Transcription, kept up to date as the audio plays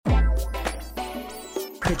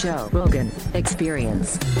The Joe Rogan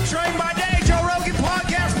Experience. Train by day, Joe Rogan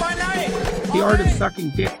podcast by night. The Art of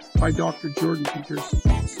Sucking Dick by Dr. Jordan Peterson.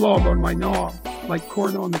 Slog on my knob, like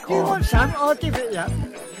corn on the You want cob. some? I'll give it up.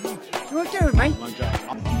 You want to do it, mate?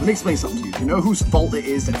 Let me explain something to you. You know whose fault it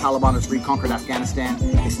is that Taliban has reconquered Afghanistan?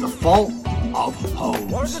 It's the fault of hoes.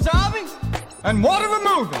 Water's dissolving and water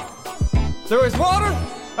removing. There is water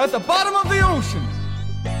at the bottom of the ocean.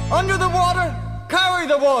 Under the water, carry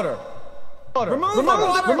the water. Remove the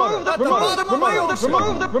water at the bottom of the ocean.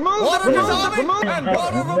 Water dissolving and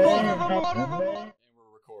water removing.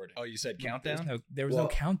 Oh, you said countdown? There was no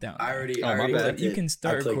countdown. I already bad. You can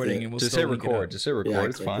start recording and we'll Just still hit link it record. up. Just hit record. Yeah, I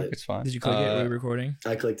It's clicked fine. it. It's fine. Did you click it? Are we recording?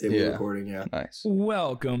 I clicked it. Yeah. We're recording, yeah. Nice.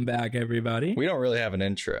 Welcome back, everybody. We don't really have an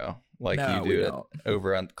intro like No, you we do it don't.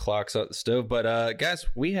 over on the clocks at the stove. But guys,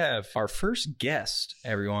 we have our first guest,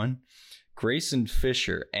 everyone. Grayson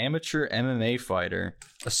Fisher, amateur MMA fighter,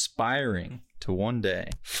 aspiring to one day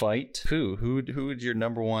fight. Who would your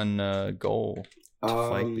number one goal to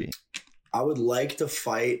fight be? I would like to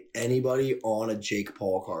fight anybody on a Jake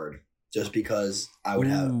Paul card, just because I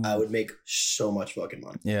would make so much fucking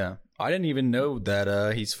money. Yeah. I didn't even know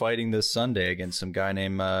that he's fighting this Sunday against some guy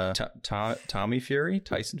named Tommy Fury,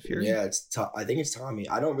 Tyson Fury. Yeah, I think it's Tommy.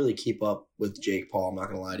 I don't really keep up with Jake Paul. I'm not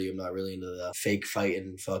gonna lie to you. I'm not really into the fake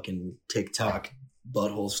fighting, fucking TikTok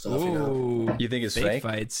butthole stuff. You know, Ooh, You think it's fake?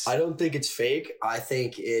 fights. I don't think it's fake. I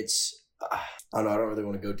think it's. I don't know. I don't really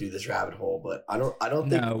want to go through this rabbit hole, but I don't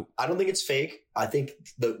think it's fake. I think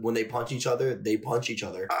that when they punch each other, they punch each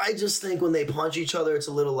other. I just think when they punch each other, it's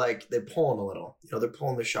a little like they're pulling a little. You know, they're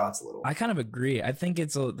pulling their shots a little. I kind of agree. I think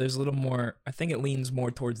there's a little more. I think it leans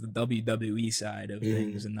more towards the WWE side of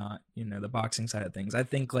things and not the boxing side of things. I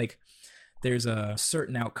think like there's a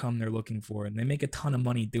certain outcome they're looking for, and they make a ton of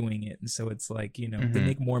money doing it, and so it's like they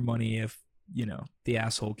make more money if the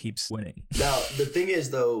asshole keeps winning. Now, the thing is,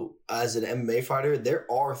 though, as an MMA fighter, there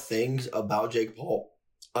are things about Jake Paul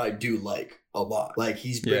I do like a lot. Like,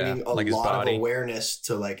 he's bringing a like his lot body. of awareness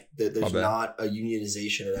to, like, there's not a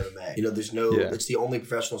unionization in MMA. There's no, it's the only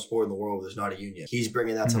professional sport in the world where there's not a union. He's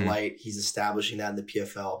bringing that to light. He's establishing that in the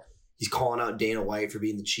PFL. He's calling out Dana White for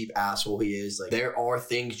being the cheap asshole he is. Like, there are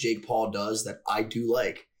things Jake Paul does that I do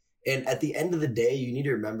like. And at the end of the day, you need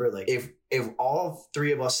to remember, like, if all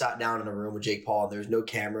three of us sat down in a room with Jake Paul and there's no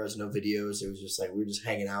cameras, no videos, it was just like we were just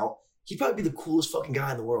hanging out, he'd probably be the coolest fucking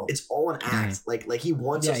guy in the world. It's all an act. Like he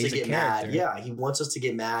wants us to get mad. Yeah, he wants us to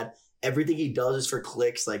get mad. Everything he does is for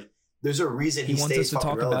clicks. Like, there's a reason he wants us stays to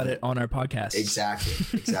talk relevant. about it on our podcast.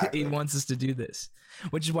 Exactly. He wants us to do this,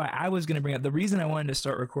 which is why I was going to bring up the reason I wanted to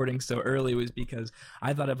start recording so early was because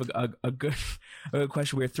I thought of a good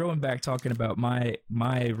question. We were throwing back talking about my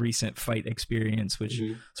recent fight experience, which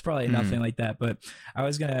it's probably nothing like that, but I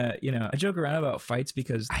was gonna I joke around about fights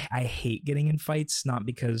because I hate getting in fights, not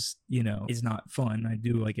because it's not fun. I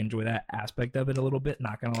do like enjoy that aspect of it a little bit,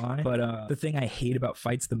 not gonna lie, but the thing I hate about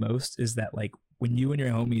fights the most is that, like, when you and your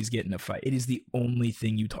homies get in a fight, it is the only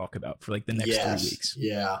thing you talk about for like the next 3 weeks.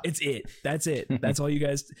 Yeah. It's it. That's it. That's all you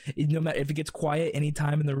guys, no matter if it gets quiet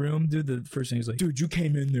anytime in the room, dude, the first thing is like, dude, you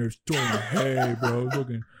came in there throwing, hey, bro,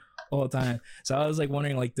 looking all the time. So I was like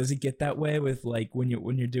wondering, like, does it get that way with like when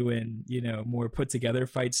you're doing, more put together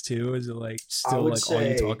fights too? Is it like still like all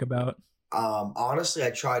you talk about? Honestly, I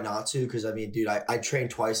try not to, because I mean, dude, I train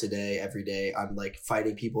twice a day, every day. I'm like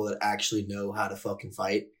fighting people that actually know how to fucking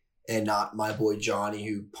fight. And not my boy Johnny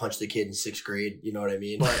who punched the kid in 6th grade, you know what I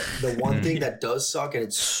mean? But the one thing that does suck, and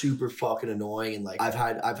it's super fucking annoying, and like I've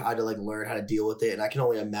had to like learn how to deal with it, and I can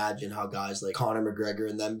only imagine how guys like Conor McGregor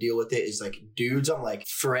and them deal with it, is like dudes I'm like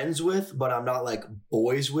friends with, but I'm not like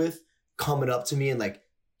boys with, coming up to me and like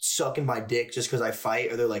sucking my dick just because I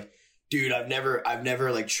fight, or they're like, dude, I've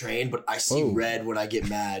never like trained, but I see red when I get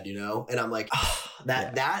mad, and I'm like,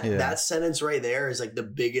 that sentence right there is like the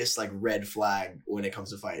biggest like red flag when it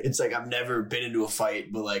comes to fight. It's like I've never been into a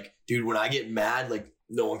fight, but like, dude, when I get mad, like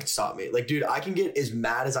no one can stop me. Like, dude, I can get as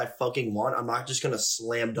mad as I fucking want. I'm not just gonna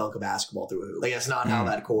slam dunk a basketball through a hoop. Like, that's not how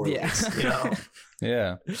that correlates.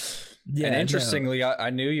 Yeah. And interestingly, I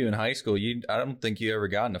knew you in high school. I don't think you ever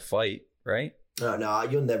got in a fight, right? No,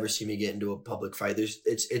 you'll never see me get into a public fight.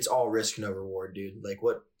 It's all risk, no reward, dude. Like,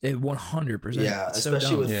 what? 100%. Yeah,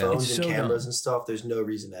 especially with phones and cameras dumb. and stuff. There's no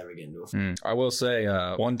reason to ever get into a fight. I will say,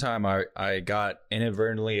 one time I got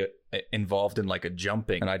inadvertently involved in like a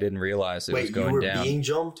jumping, and I didn't realize it was going down. You were being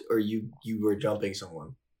jumped, or you were jumping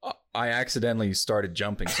someone? I accidentally started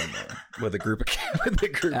jumping somewhere with a group of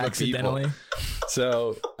Accidentally. people.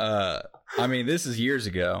 So, I mean, this is years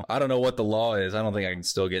ago. I don't know what the law is. I don't think I can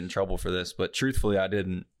still get in trouble for this, but truthfully, I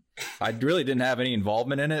didn't I really didn't have any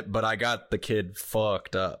involvement in it, but I got the kid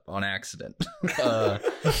fucked up on accident.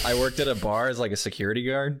 I worked at a bar as like a security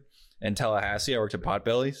guard in Tallahassee. I worked at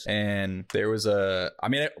Potbellies, and there was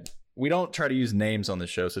we don't try to use names on the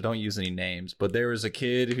show, so don't use any names, but there was a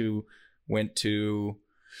kid who went to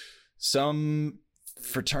some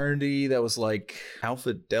fraternity that was like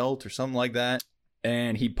Alpha Delta or something like that,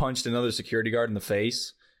 and he punched another security guard in the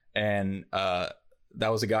face, and that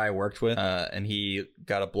was a guy I worked with, and he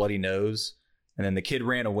got a bloody nose, and then the kid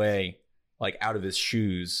ran away like out of his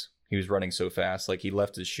shoes. He was running so fast, like he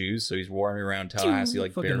left his shoes, so he's wandering around Tallahassee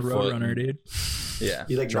like fucking barefoot. Roadrunner, dude. Yeah,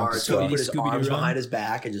 He like Naruto, put his arms behind his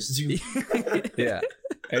back and just yeah.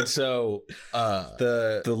 And so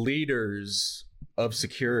the leaders of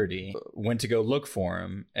security went to go look for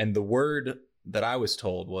him, and the word that I was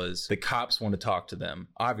told was the cops want to talk to them,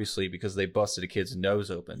 obviously because they busted a kid's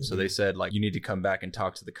nose open. So they said, like, you need to come back and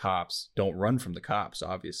talk to the cops. Don't run from the cops,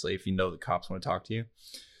 obviously, if you know the cops want to talk to you.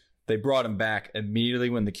 They brought him back.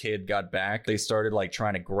 Immediately when the kid got back, they started like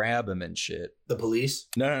trying to grab him and shit. the police.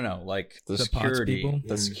 No, like the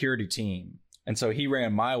security team. And so he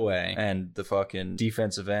ran my way, and the fucking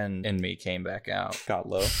defensive end in me came back out, got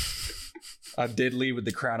low. I did leave with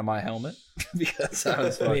the crown of my helmet because I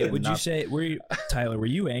was fucking Wait, would you say, Tyler, were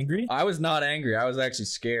you angry? I was not angry. I was actually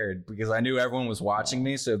scared because I knew everyone was watching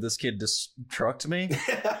me. So if this kid just trucked me,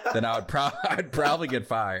 then I'd probably get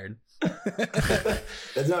fired.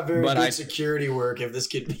 That's not very good security work if this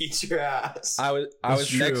kid beats your ass. I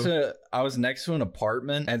was next to an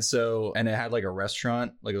apartment, and it had like a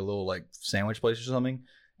restaurant, like a little like sandwich place or something.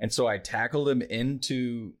 And so I tackled him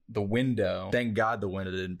into the window. Thank God the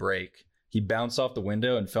window didn't break. He bounced off the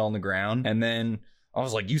window and fell on the ground. And then I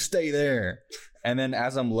was like, you stay there. And then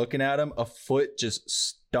as I'm looking at him, a foot just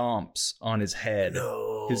stomps on his head.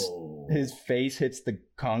 No. His face hits the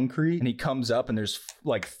concrete, and he comes up, and there's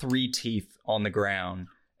like 3 teeth on the ground,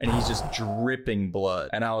 and he's just dripping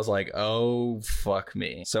blood. And I was like, oh, fuck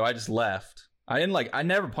me. So I just left. I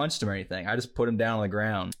never punched him or anything. I just put him down on the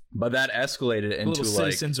ground. But that escalated into little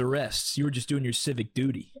citizens arrests. You were just doing your civic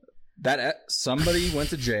duty. Somebody went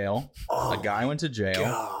to jail. Oh, a guy went to jail.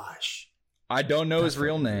 Gosh. I don't know his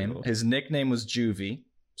real name. His nickname was Juvie.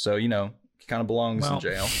 So, he kind of belongs in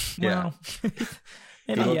jail. Well,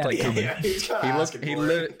 he looked like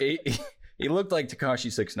he looked like Tekashi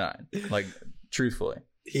 6ix9ine. Like, truthfully.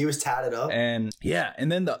 He was tatted up. And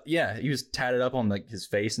then he was tatted up on like his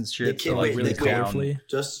face and shit. The kid, really colorfully.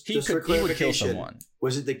 Just for clarification, he would kill someone.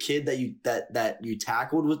 Was it the kid that you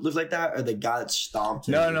tackled looked like that, or the guy that stomped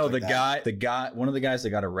him? No, the guy, one of the guys that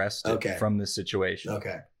got arrested from this situation.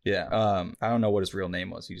 Okay. Yeah. I don't know what his real name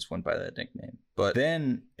was. He just went by that nickname. But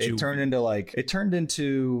then it turned into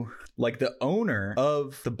like the owner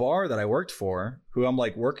of the bar that I worked for, who I'm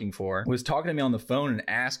like working for, was talking to me on the phone and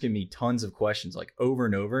asking me tons of questions, like over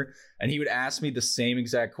and over. And he would ask me the same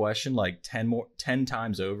exact question like 10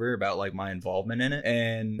 times over about like my involvement in it.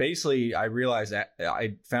 And basically I realized that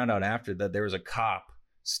I found out after that there was a cop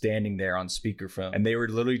standing there on speakerphone, and they were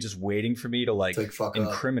literally just waiting for me to like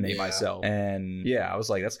incriminate myself. And I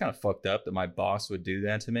was like, that's kind of fucked up that my boss would do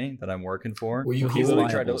that to me, that I'm working for. Well, he's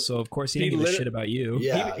liable, so of course he didn't give a shit about you.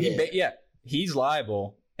 He's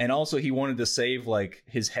liable, and also he wanted to save like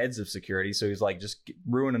his heads of security, so he's like, just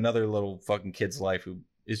ruin another little fucking kid's life who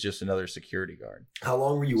is just another security guard. How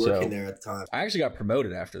long were you working there at the time? I actually got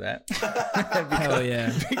promoted after that. Hell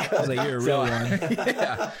yeah. I was like, you're a real one.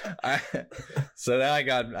 So then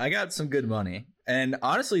I got some good money. And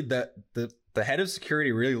honestly, the head of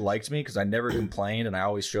security really liked me because I never complained and I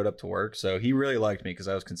always showed up to work. So he really liked me because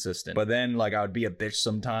I was consistent. But then like I would be a bitch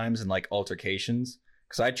sometimes in like altercations,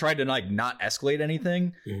 because I tried to like not escalate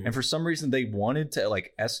anything. Mm-hmm. And for some reason they wanted to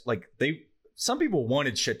some people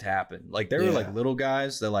wanted shit to happen. Like there were like little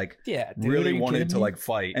guys that like really wanted to like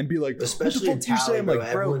fight and be like, especially in Tally, bro,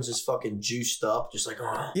 everyone's just fucking juiced up, just like,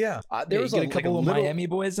 oh. Yeah. There was like a couple of Miami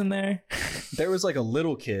boys in there. There was like a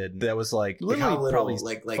little kid that was like literally probably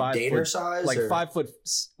like Dana size, like 5 foot,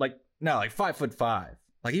 like 5'5".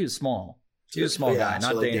 Like he was small. He was a small guy,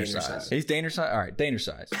 not like Dana size. He's Dana size. All right, Dana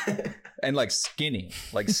size, and like skinny.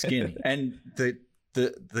 And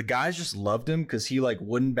the guys just loved him because he like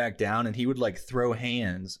wouldn't back down, and he would like throw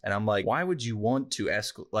hands. And I'm like, why would you want to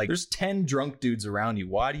escalate? Like there's 10 drunk dudes around you.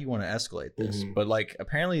 Why do you want to escalate this? Mm-hmm. But like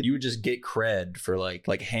apparently you would just get cred for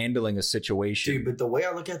like handling a situation. Dude, but the way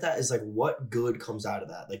I look at that is like, what good comes out of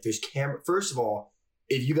that? Like there's camera. First of all,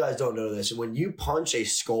 if you guys don't know this, when you punch a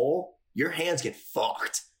skull, your hands get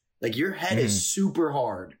fucked. Like your head is super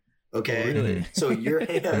hard. Okay. Really? So your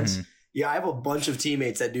hands. Yeah, I have a bunch of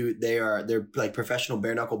teammates that they're like professional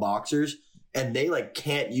bare knuckle boxers, and they like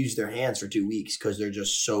can't use their hands for 2 weeks because they're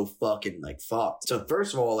just so fucking like fucked. So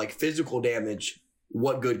first of all, like physical damage,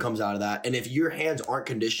 what good comes out of that? And if your hands aren't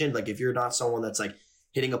conditioned, like if you're not someone that's like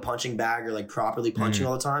hitting a punching bag or like properly punching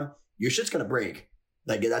all the time, your shit's gonna break.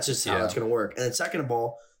 Like that's just how it's gonna work. And then second of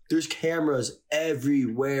all, there's cameras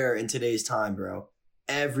everywhere in today's time, bro.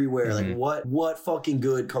 Everywhere. Like what fucking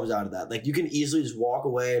good comes out of that? Like you can easily just walk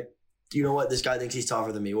away. You know what? This guy thinks he's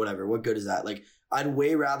tougher than me. Whatever. What good is that? Like I'd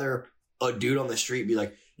way rather a dude on the street be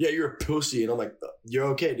like, yeah, you're a pussy. And I'm like, you're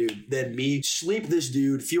okay, dude. Than me sleep this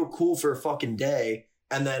dude, feel cool for a fucking day.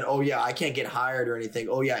 And then, oh yeah, I can't get hired or anything.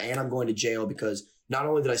 Oh yeah, and I'm going to jail because not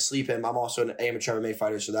only did I sleep him, I'm also an amateur MMA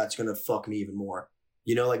fighter. So that's going to fuck me even more.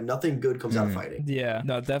 You know, like nothing good comes out of fighting. Yeah,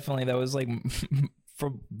 no, definitely. That was like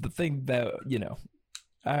from the thing that, you know,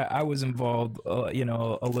 I was involved, you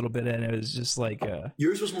know, a little bit in. It was just like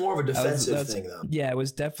yours was more of a defensive thing, though. Yeah, it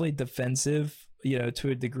was definitely defensive. You know, to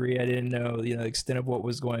a degree, I didn't know, you know, the extent of what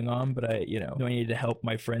was going on, but I, you know, I needed to help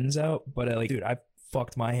my friends out. But like, dude, I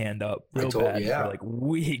fucked my hand up real bad for like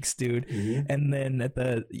weeks, dude. And then at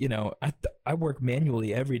the, you know, I work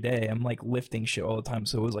manually every day. I'm like lifting shit all the time,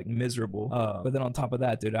 so it was like miserable. But then on top of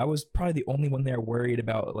that, dude, I was probably the only one there worried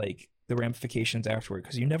about like the ramifications afterward,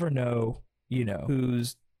 because you never know, you know,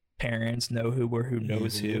 whose parents know who or who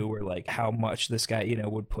knows who, or like how much this guy, you know,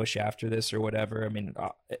 would push after this or whatever. I mean,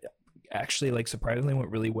 actually, like surprisingly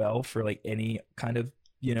went really well for like any kind of,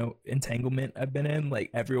 you know, entanglement I've been in.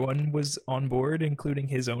 Like everyone was on board, including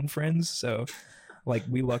his own friends. So like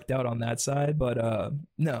we lucked out on that side. But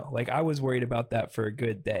no, like I was worried about that for a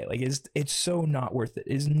good day. Like it's so not worth it.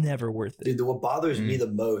 It's never worth it. Dude, what bothers me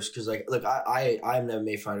the most, because like I'm an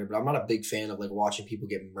MMA fighter, but I'm not a big fan of like watching people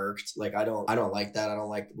get murked. Like I don't like that. I don't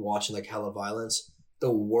like watching like hella violence.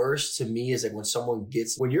 The worst to me is like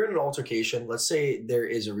when you're in an altercation, let's say there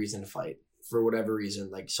is a reason to fight. For whatever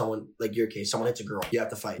reason, like someone, like your case, someone hits a girl, you have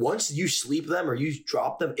to fight. Once you sleep them or you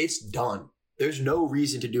drop them, it's done. There's no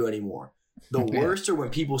reason to do anymore. The worst are when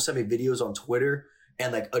people send me videos on Twitter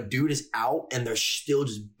and like a dude is out and they're still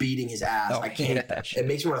just beating his ass. I can't. It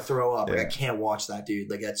makes me want to throw up. Like I can't watch that, dude.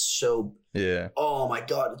 Like that's so. Yeah. Oh my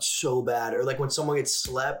god, it's so bad. Or like when someone gets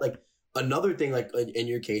slapped. Like another thing, like in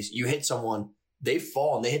your case, you hit someone, they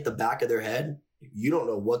fall and they hit the back of their head. You don't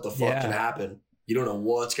know what the fuck can happen. You don't know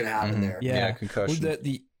what's going to happen there. Yeah, concussion.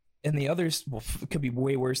 Well, and the others it could be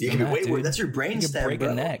way worse than that, dude. That's your brain stem, break bro.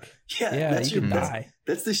 a neck. Yeah, that's your die.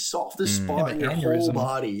 That's the softest spot in your whole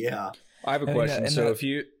body. Yeah. I have a question. So if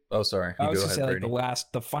you... Oh, sorry. I was going to say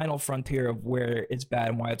like the final frontier of where it's bad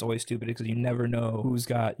and why it's always stupid is because you never know who's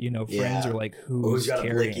got, you know, friends or like who's got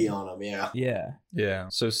carrying. a blicky on them. Yeah. Yeah.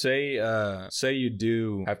 So say you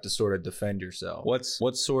do have to sort of defend yourself. What's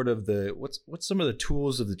some of the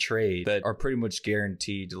tools of the trade that are pretty much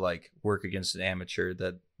guaranteed to like work against an amateur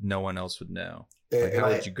that no one else would know? Like how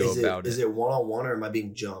would you go about it? Is it one-on-one or am I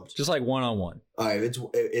being jumped? Just like one-on-one. All right,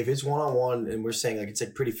 if it's one-on-one and we're saying like it's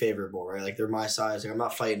like pretty favorable, right? Like they're my size. Like I'm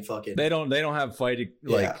not fighting fucking. They don't have fighting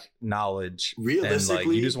like knowledge. Realistically,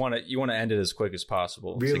 and, like, you want to end it as quick as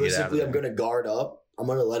possible. Realistically, I'm going to guard up. I'm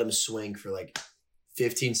going to let them swing for like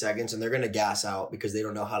 15 seconds, and they're going to gas out because they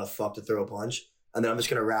don't know how the fuck to throw a punch. And then I'm just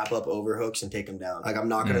going to wrap up overhooks and take them down. Like, I'm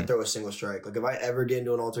not going to throw a single strike. Like, if I ever get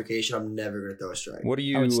into an altercation, I'm never going to throw a strike. What do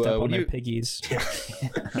you... I would step on their piggies.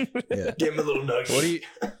 Yeah. Give them a little nugget.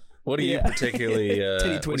 What do you particularly...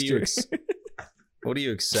 what do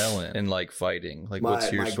you excel in like, fighting? Like,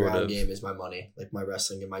 what's your my sort ground of... game is my money. Like, my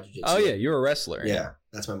wrestling and my jiu-jitsu. Oh, yeah. You're a wrestler. Yeah.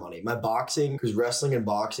 That's my money. My boxing, because wrestling and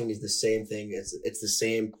boxing is the same thing. It's the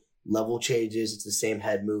same... level changes, it's the same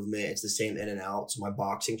head movement, it's the same in and out. So my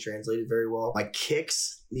boxing translated very well. My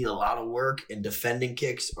kicks need a lot of work, and defending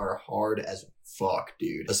kicks are hard as fuck,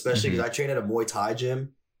 dude. Especially because I train at a Muay Thai gym.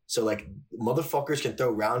 So like motherfuckers can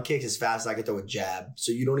throw round kicks as fast as I can throw a jab.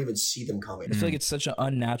 So you don't even see them coming. I feel like it's such an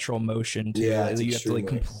unnatural motion too. Yeah, you have to like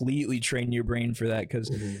completely train your brain for that because,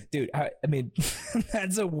 dude, I mean,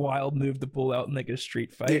 that's a wild move to pull out in like a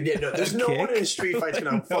street fight. Dude, yeah, no, there's no one in a street fight's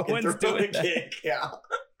gonna fucking throw a kick. Yeah.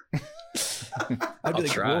 I'd be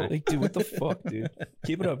like, whoa, like, dude, what the fuck, dude?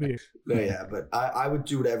 Keep it up here. No, yeah, but I would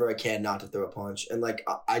do whatever I can not to throw a punch. And like,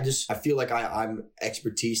 I feel like I'm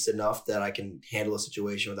expertise enough that I can handle a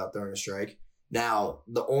situation without throwing a strike. Now,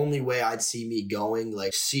 the only way I'd see me going,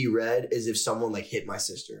 like, see red is if someone, like, hit my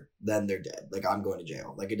sister. Then they're dead. Like, I'm going to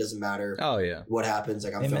jail. Like, it doesn't matter what happens.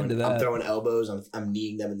 Like, I'm throwing elbows. I'm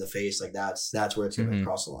kneeing them in the face. Like, that's where it's going to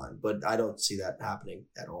cross the line. But I don't see that happening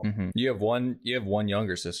at all. You have one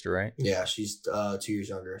younger sister, right? Yeah, she's 2 years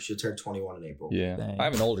younger. She'll turn 21 in April. Yeah. Dang. I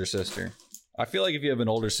have an older sister. I feel like if you have an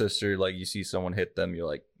older sister, like you see someone hit them, you're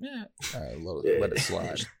like, all right, let it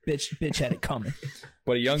slide. bitch had it coming.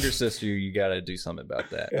 But a younger sister, you got to do something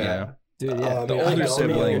about that. You know? Dude, yeah. The older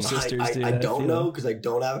siblings. I don't know because I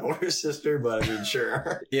don't have an older sister, but I mean,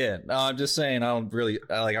 sure. Yeah, no, I'm just saying. I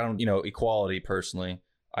don't, equality personally.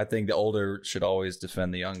 I think the older should always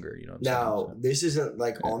defend the younger. You know. Now, this isn't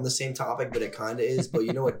like on the same topic, but it kind of is. But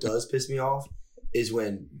you know what does piss me off is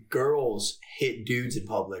when girls hit dudes in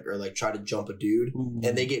public or like try to jump a dude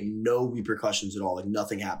and they get no repercussions at all. Like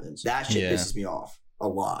nothing happens. That shit pisses me off a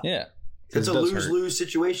lot. Yeah. It's a lose-lose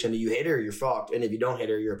situation. You hit her, you're fucked, and if you don't hit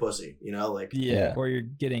her, you're a pussy. You know, like or you're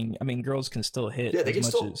getting. I mean, girls can still hit. Yeah, they can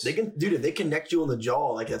still. They can, dude. If they connect you on the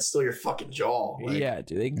jaw, like that's still your fucking jaw. Like, yeah,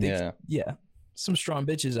 dude. Yeah. Some strong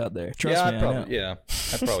bitches out there. Trust me.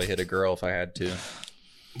 I'd probably hit a girl if I had to.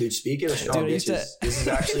 Dude, speaking of strong bitches, this is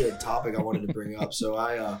actually a topic I wanted to bring up. So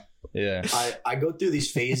I go through these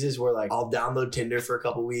phases where like I'll download Tinder for a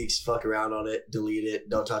couple weeks, fuck around on it, delete it,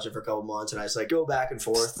 don't touch it for a couple months, and I just like go back and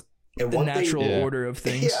forth. And the natural order of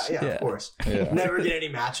things. Yeah, of course. Yeah. Never get any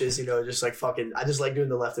matches, just like fucking. I just like doing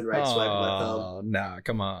the left and right swipe with my thumb. Nah,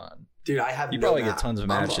 come on. Dude, I have. You probably get tons of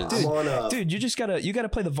matches. Dude, you just gotta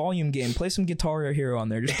play the volume game. Play some Guitar Hero on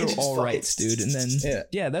there. Just throw all rights, dude, and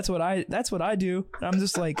then that's what I do. And I'm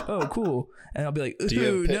just like, oh, cool, and I'll be like,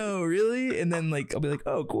 ooh, no, really, and then like I'll be like,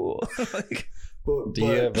 oh, cool. Like, do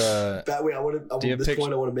you have that way? I want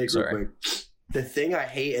to make real quick. The thing I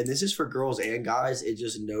hate, and this is for girls and guys, it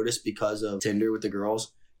just noticed because of Tinder with the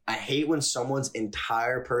girls. I hate when someone's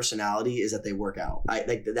entire personality is that they work out.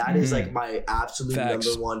 That is like my absolute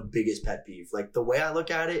number one biggest pet peeve. Like the way I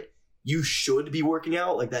look at it, you should be working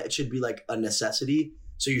out. Like that, it should be like a necessity.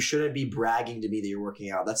 So you shouldn't be bragging to me that you're working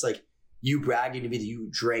out. That's like you bragging to me that you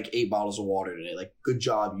drank 8 bottles of water today. Like, good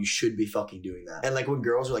job. You should be fucking doing that. And like when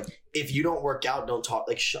girls are like, if you don't work out, don't talk.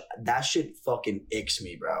 Like that shit fucking icks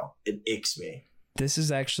me, bro. It icks me. This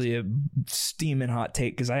is actually a steaming hot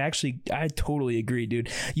take because I totally agree,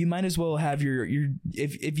 dude. You might as well have your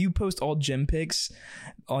if you post all gym pics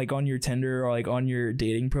like on your Tinder or like on your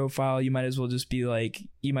dating profile, you might as well just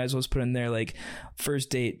put in there like first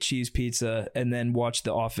date cheese pizza and then watch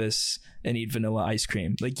The Office and eat vanilla ice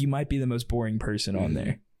cream. Like you might be the most boring person on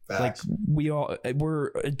there. Facts. Like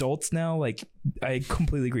we're adults now. Like I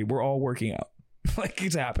completely agree. We're all working out. Like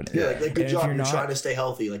it's happening. Yeah, like good job. You're trying to stay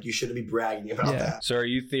healthy. Like you shouldn't be bragging about that. So are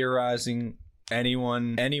you theorizing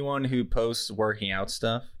anyone who posts working out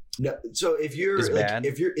stuff? No. So if you're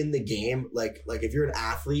if you're in the game, like if you're an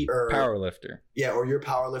athlete or powerlifter, or you're a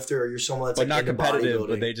powerlifter or you're someone that's but not competitive,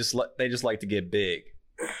 but they just like to get big.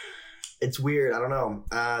 It's weird. I don't know.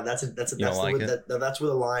 That's where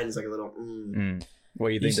the line is like a little. Well,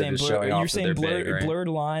 you think they're just showing off? You're saying blurred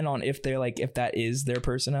line on if that is their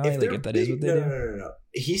personality, if that is what they do. No.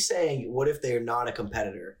 He's saying, what if they're not a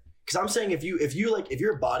competitor? Because I'm saying if you're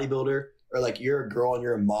a bodybuilder or like you're a girl and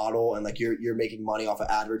you're a model and like you're making money off of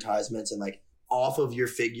advertisements and like off of your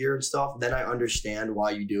figure and stuff, then I understand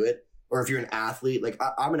why you do it. Or if you're an athlete, like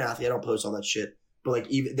I'm an athlete, I don't post all that shit. But like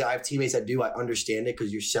even I have teammates that do, I understand it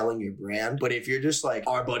because you're selling your brand. But if you're just like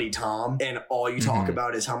our buddy Tom and all you talk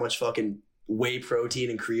about is how much fucking whey protein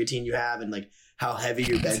and creatine you have and like how heavy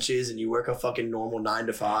your bench is and you work a fucking normal 9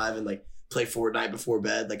 to 5 and like play Fortnite before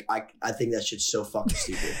bed, like I think that shit's so fucking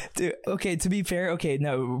stupid. Dude, okay, to be fair,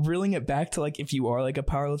 now reeling it back to like if you are like a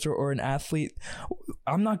powerlifter or an athlete,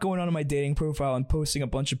 I'm not going onto my dating profile and posting a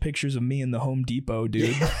bunch of pictures of me in the Home Depot,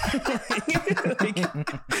 dude. Like,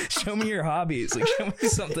 show me your hobbies, like show me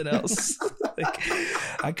something else.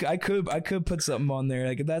 Like I could put something on there.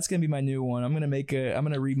 Like that's gonna be my new one. I'm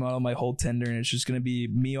gonna remodel my whole Tinder and it's just gonna be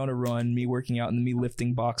me on a run, me working out, and then me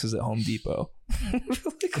lifting boxes at Home Depot.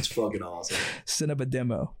 It's fucking awesome. Send up a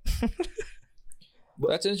demo.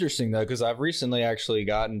 That's interesting though, because I've recently actually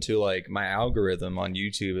gotten to like my algorithm on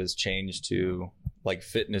YouTube has changed to like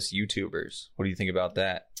fitness YouTubers. What do you think about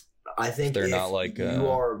that? I think they're not like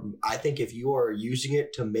I think if you are using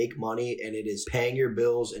it to make money and it is paying your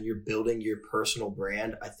bills and you're building your personal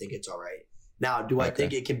brand, I think it's all right. Now, do I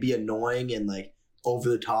think it can be annoying and like over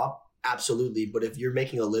the top? Absolutely. But if you're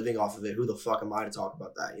making a living off of it, who the fuck am I to talk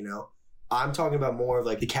about that? You know, I'm talking about more of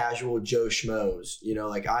like the casual Joe Schmoes. You know,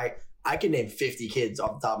 like I can name 50 kids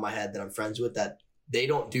off the top of my head that I'm friends with that they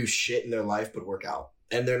don't do shit in their life but work out,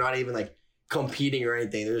 and they're not even like competing or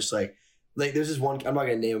anything. They're just like there's this one, I'm not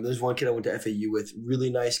gonna name him. There's one kid I went to FAU with, really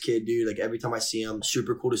nice kid, dude. Like every time I see him,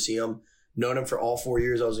 super cool to see him. Known him for all 4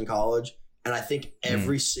 years I was in college. And I think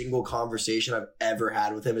every single conversation I've ever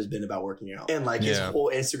had with him has been about working out. And like his whole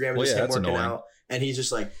Instagram is just him working out. And he's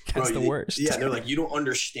just like, that's the worst. Yeah, they're like, you don't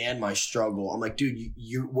understand my struggle. I'm like, dude,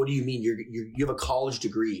 you what do you mean? You have a college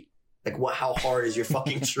degree. Like, how hard is your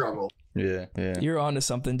fucking struggle? Yeah. You're onto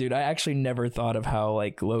something, dude. I actually never thought of how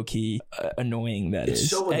like low key annoying that is.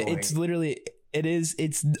 It's so annoying. It's literally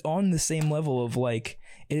it's on the same level of like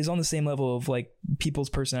people's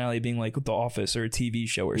personality being like The Office or a TV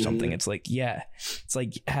show or something. It's like it's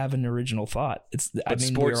like have an original thought. But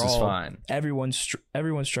sports is fine. Everyone's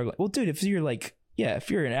struggling. Well, dude, if you're like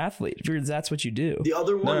if you're an athlete, that's what you do. The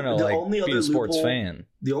other one, no, the like only being other a sports loophole, fan.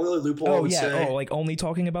 The only other loophole I would say, like only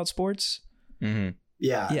talking about sports. Mm-hmm.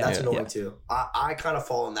 Yeah, that's annoying too. I kind of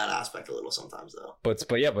fall in that aspect a little sometimes though.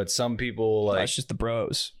 But some people like it's just the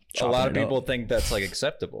bros. A lot of people think that's like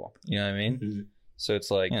acceptable. You know what I mean? Mm-hmm. So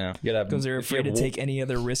it's like, you know, you gotta because they're afraid to take any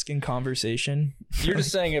other risk in conversation. You're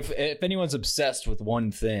just saying if anyone's obsessed with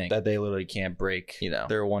one thing that they literally can't break, you know,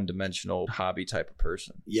 they're a one-dimensional hobby type of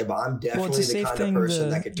person. Yeah, but I'm definitely the kind of person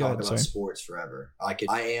that could talk about sports forever.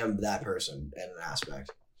 I am that person in an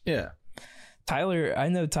aspect. Yeah. I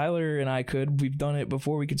know Tyler and I we've done it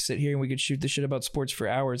before. We could sit here and we could shoot the shit about sports for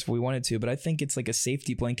hours if we wanted to, but I think it's like a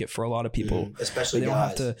safety blanket for a lot of people. Especially they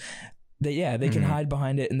guys. Don't have to, they can hide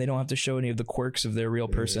behind it and they don't have to show any of the quirks of their real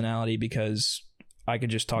personality because I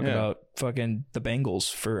could just talk about fucking the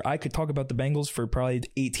Bengals I could talk about the Bengals for probably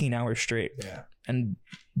 18 hours straight and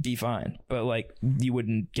be fine. But like you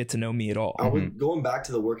wouldn't get to know me at all. Going back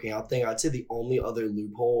to the working out thing, I'd say the only other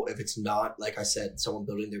loophole, if it's not, like I said, someone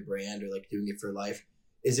building their brand or like doing it for life,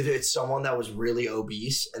 is if it's someone that was really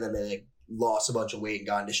obese and then they like lost a bunch of weight and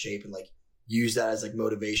got into shape and like use that as like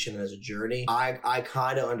motivation and as a journey. I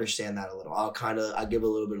kind of understand that a little. I give a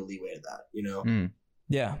little bit of leeway to that, you know?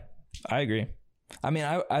 Yeah, I agree. I mean,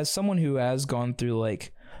 as someone who has gone through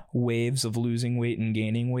like waves of losing weight and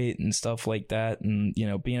gaining weight and stuff like that, and you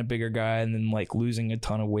know, being a bigger guy and then like losing a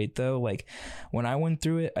ton of weight though, like when I went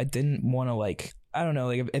through it, I didn't want to like, I don't know,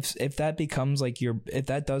 like if that becomes like if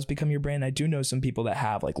that does become your brand, I do know some people that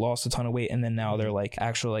have like lost a ton of weight and then now they're like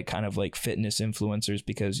actual like kind of like fitness influencers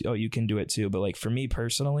because you can do it too. But like for me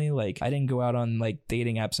personally, like I didn't go out on like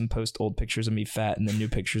dating apps and post old pictures of me fat and then new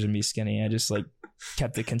pictures of me skinny. I just like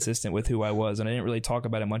kept it consistent with who I was and I didn't really talk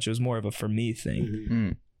about it much. It was more of a for me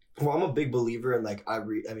thing. Well, I'm a big believer in like I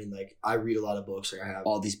read a lot of books. Like I have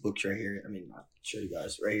all these books right here. I mean, I'll show you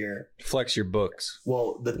guys right here. Flex your books.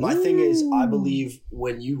 Well, my thing is, I believe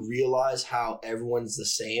when you realize how everyone's the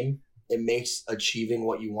same, it makes achieving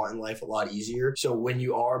what you want in life a lot easier. So when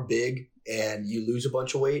you are big and you lose a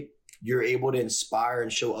bunch of weight, you're able to inspire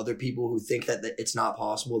and show other people who think that it's not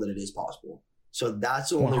possible that it is possible. So that's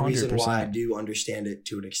the only 100%. Reason why I do understand it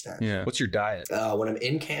to an extent. Yeah. What's your diet? When I'm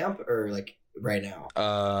in camp or like right now?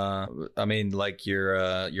 I mean, like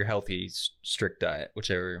your healthy, strict diet,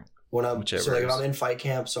 whichever. So like if I'm in fight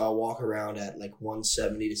camp, so I'll walk around at like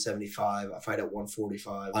 170 to 75. I fight at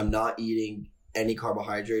 145. I'm not eating any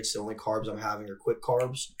carbohydrates. The only carbs I'm having are quick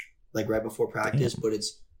carbs, like right before practice, but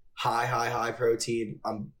it's high protein.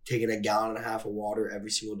 I'm taking 1.5 gallons of water every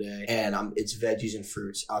single day, and it's veggies and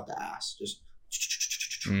fruits out the ass. Just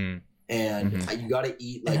and you got to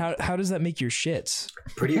eat like. And how does that make your shits?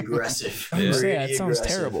 Pretty aggressive. It sounds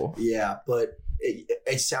terrible. Yeah, but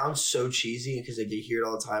it sounds so cheesy because like you hear it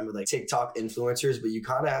all the time with like TikTok influencers, but you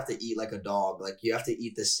kind of have to eat like a dog. Like you have to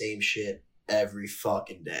eat the same shit every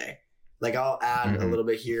fucking day. Like I'll add a little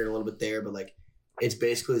bit here and a little bit there, but like it's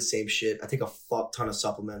basically the same shit. I take a fuck ton of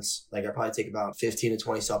supplements. Like I probably take about 15 to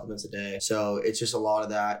 20 supplements a day. So it's just a lot of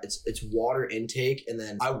that. It's water intake, and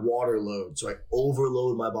then I water load. So I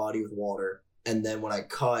overload my body with water, and then when I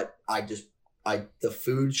cut, the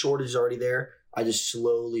food shortage is already there. I just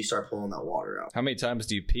slowly start pulling that water out. How many times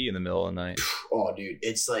do you pee in the middle of the night? Oh, dude.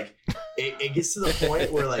 It's like, it gets to the point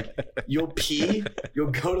where like you'll pee,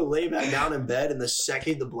 you'll go to lay back down in bed, and the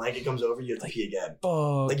second the blanket comes over, you have to pee again.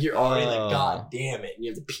 Like you're already like, God damn it. And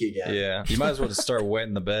you have to pee again. Yeah. You might as well just start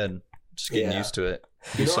wetting the bed. Just getting used to it.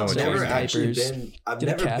 You know, I've never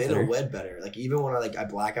been a wed better. Like even when I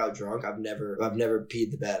black out drunk, I've never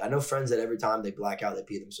peed the bed. I know friends that every time they black out, they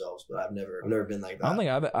pee themselves, but I've never been like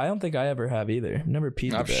that. I don't think I ever have either. I've never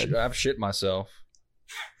peed the bed. I've shit myself.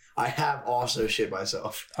 I have also shit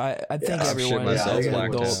myself. I think everyone. I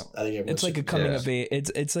think it's like a coming of age.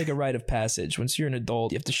 It's like a rite of passage. Once you're an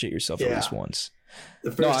adult, you have to shit yourself at least once.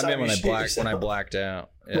 No, I mean when I blacked out.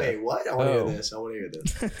 Yeah. Wait, what? I want to hear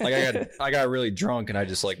this. Like I got really drunk and I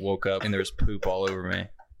just like woke up and there was poop all over me,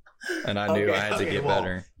 and I knew I had to get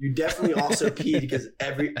better. You definitely also peed because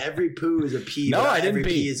every poo is a pee. No, I didn't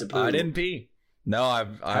pee. Is a poo. I didn't pee. No, I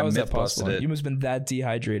myth busted it. You must have been that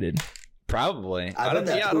dehydrated. Probably. I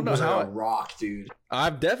don't know how. Rock, dude.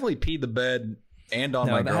 I've definitely peed the bed and on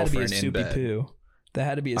my girlfriend in bed. Poo. That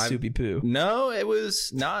had to be a soupy poo. No, it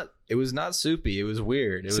was not. It was not soupy. It was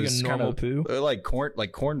weird. It It's was like a normal kind of poo?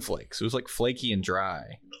 like cornflakes. It was like flaky and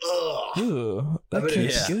dry. Ugh. Ooh, that That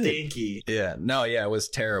tastes is good. stinky. Yeah. No. Yeah. It was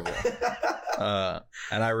terrible.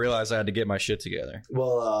 And I realized I had to get my shit together.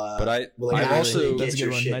 Well, But I well, like, I actually also That's a get good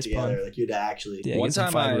your one. shit Nice together. pun. Like you'd actually. Yeah, One get some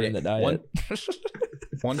time fiber I- in the diet.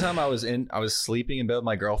 one time I was sleeping in bed with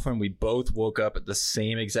my girlfriend. We both woke up at the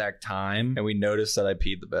same exact time, and we noticed that I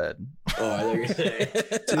peed the bed. Oh, I thought you were gonna say. I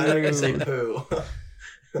thought you were gonna say poo.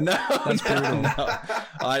 No, brutal. no,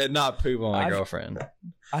 I did not poop on my I've- girlfriend.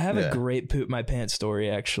 I have Yeah. a great poop my pants story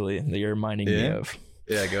actually that you're reminding me Yeah? of.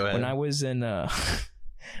 Yeah, go ahead. When I was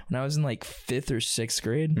in like 5th or 6th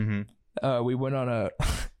grade, Mhm. we went on a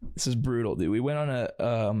this is brutal, dude. We went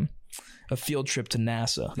on a field trip to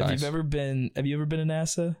NASA. Nice. Have you ever been to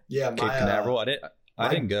NASA? Yeah, Cape my Canaveral. I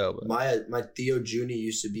didn't go. But. my Theo Juni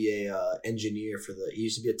used to be a engineer he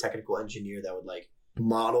used to be a technical engineer that would like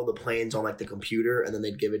model the planes on like the computer, and then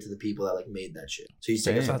they'd give it to the people that like made that shit. So he's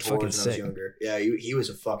taking Damn. some That's fucking tours when I was sick. younger. Yeah, he was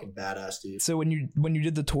a fucking badass dude. So when you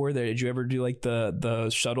did the tour there, did you ever do like the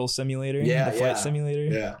shuttle simulator? Yeah, the flight yeah. simulator.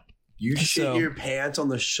 Yeah, you shit So- your pants on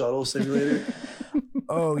the shuttle simulator.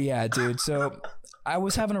 Oh yeah, dude. So I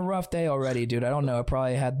was having a rough day already, dude. I don't know. I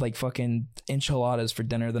probably had like fucking enchiladas for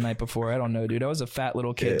dinner the night before. I don't know, dude. I was a fat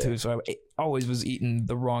little kid Yeah. too, so I always was eating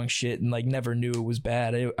the wrong shit and like never knew it was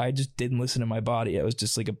bad. I just didn't listen to my body. I was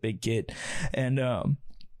just like a big kid, and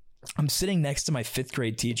I'm sitting next to my 5th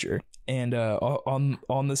grade teacher, and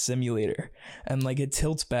on the simulator, and like it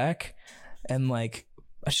tilts back, and like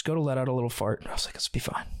I just go to let out a little fart. I was like, "It's be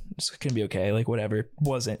fine. It's gonna be okay." Like whatever. It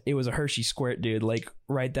wasn't. It was a Hershey squirt, dude. Like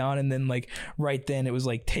right down, and then like right then it was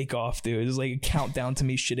like take off, dude. It was like a countdown to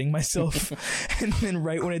me shitting myself, and then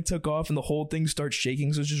right when it took off and the whole thing starts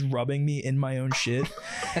shaking, so it's just rubbing me in my own shit.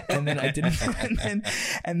 And then I didn't.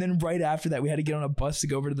 And then right after that, we had to get on a bus to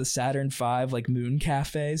go over to the Saturn V like Moon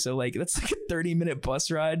Cafe. So like that's like a 30-minute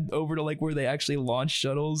bus ride over to like where they actually launch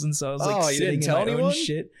shuttles. And so I was like Oh, you sitting didn't in tell my anyone? own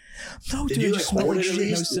shit. No, Did dude, you, I like, just smelled hold like it at shit. And I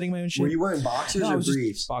least? was sitting in my own shit. Were you wearing boxers No, I or was just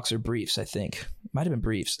briefs? boxer briefs, I think. Might have been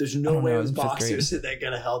briefs. There's I no don't way know, it I was in 5th grade. boxers that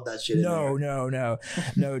could have held that shit in No, there.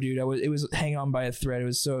 no, dude. It was hanging on by a thread. It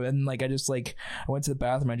was so, and like I just like I went to the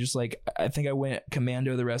bathroom. I think I went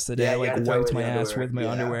commando the rest of the day. Yeah, I you like had to throw wiped in my the ass underwear. with my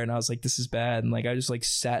Yeah. underwear, and I was like, this is bad. And like I just like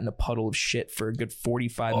sat in a puddle of shit for a good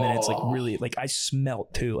 45 minutes. Like Oh. really, like I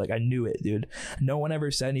smelt too. Like I knew it, dude. No one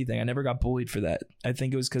ever said anything. I never got bullied for that. I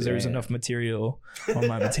think it was because there was Damn. enough material on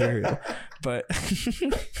my material. But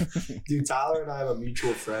Dude, Tyler and I have a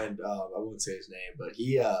mutual friend. I won't say his name, but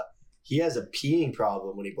he has a peeing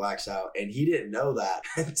problem when he blacks out, and he didn't know that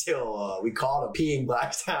until we called him peeing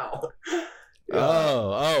blacks out.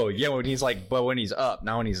 Oh, yeah. When he's up,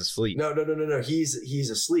 not when he's asleep. No. He's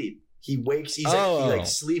asleep. He wakes. He Oh, like my bad.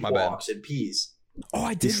 sleepwalks and pees. oh, I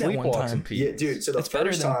He did that one sleepwalks time. and pees. Yeah, dude. So the It's better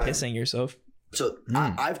first than time, pissing yourself. So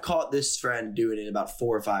I've caught this friend doing it about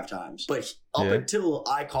 4 or 5 times, but up Yeah. until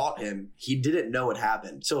I caught him, he didn't know it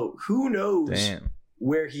happened. So who knows Damn.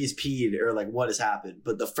 where he's peed or like what has happened?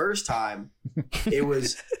 But the first time, it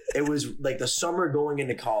was like the summer going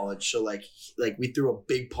into college. So like we threw a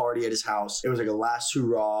big party at his house. It was like a last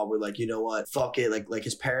hurrah. We're like, you know what? Fuck it. Like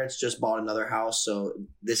his parents just bought another house, so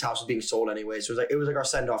this house was being sold anyway. So it was like our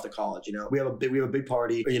send off to college. You know, we have a big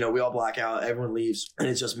party. You know, we all black out. Everyone leaves, and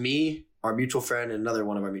it's just me, our mutual friend, and another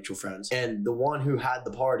one of our mutual friends. And the one who had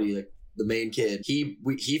the party, like the main kid, he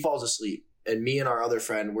falls asleep. And me and our other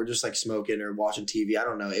friend, we're just like smoking or watching TV. I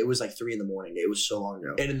don't know. It was like 3 a.m. It was so long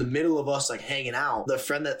ago. And in the middle of us like hanging out, the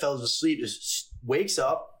friend that fell asleep just wakes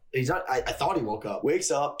up. He's not, I thought he woke up. Wakes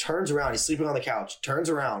up, turns around. He's sleeping on the couch. Turns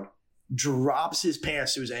around, drops his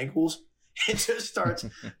pants to his ankles, and just starts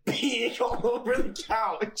peeing all over the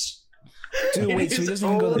couch. Dude, In wait, so he his doesn't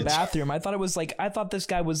even go to the own- bathroom. I thought this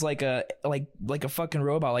guy was like a fucking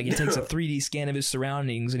robot. Like he takes a 3D scan of his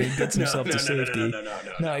surroundings and he gets himself to safety.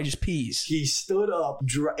 No, he just pees. He stood up.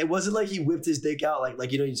 It wasn't like he whipped his dick out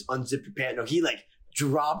like you know, you just unzip your pant. No, he like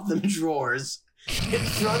dropped them drawers in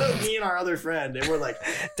front of me and our other friend, and we're like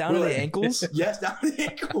Down to we're the like- ankles? Yes, down to the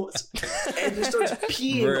ankles, and just starts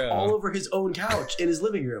peeing Bro. all over his own couch in his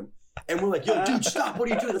living room. And we're like, yo, dude, stop! What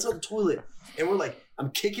are you doing? That's on the toilet. And we're like, I'm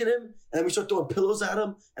kicking him, and then we start throwing pillows at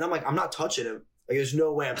him, and I'm like, I'm not touching him. Like, there's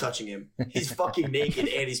no way I'm touching him. He's fucking naked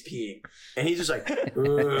and he's peeing. And he's just like,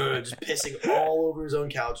 just pissing all over his own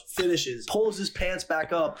couch. Finishes, pulls his pants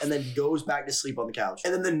back up, and then goes back to sleep on the couch.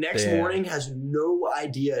 And then the next Damn. morning has no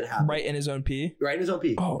idea it happened. Right in his own pee? Right in his own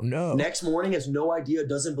pee. Oh no. Next morning has no idea,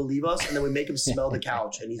 doesn't believe us, and then we make him smell the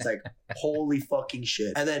couch, and he's like, holy fucking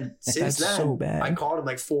shit. And then since That's then, so bad. I caught him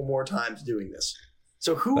like 4 more times doing this.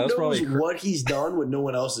 So who That was knows probably what he's done when no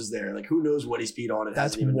one else is there? Like, who knows what he's peed on? And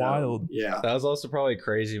That's hasn't even known? wild. Yeah. That was also probably a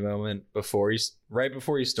crazy moment right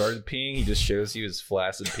before he started peeing. He just shows you his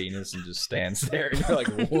flaccid penis and just stands there, and you're like,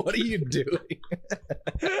 "What are you doing?"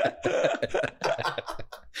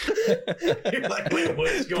 You're like, wait, what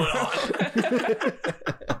is going on?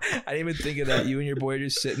 I didn't even think of that. You and your boy are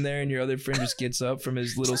just sitting there, and your other friend just gets up from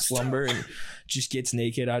his little slumber and just gets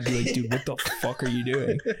naked. I'd be like, dude, what the fuck are you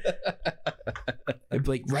doing? I'd be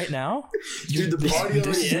like, right now? Dude, the party This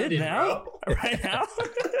already is it ended, now? bro. Right now?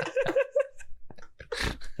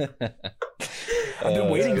 I've been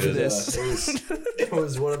waiting for this. It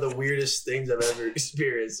was one of the weirdest things I've ever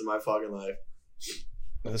experienced in my fucking life.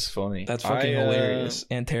 That's funny. That's fucking hilarious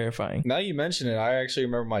and terrifying. Now you mention it, I actually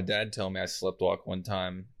remember my dad telling me I slept walk one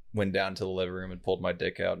time, went down to the living room and pulled my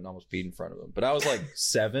dick out and almost peed in front of him. But I was like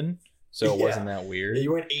 7, so it wasn't that weird. Yeah,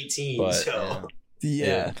 you weren't 18, But, so.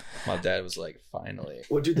 Yeah. My dad was like, finally.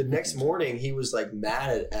 Well, dude, the next morning he was like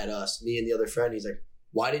mad at us, me and the other friend. He's like,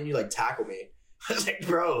 "Why didn't you like tackle me?" I was like,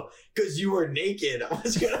 "Bro, because you were naked. I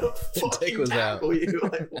was gonna fucking was tackle you."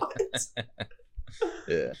 Like, what?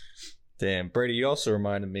 Yeah. Damn, Brady, you also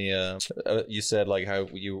reminded me, you said like how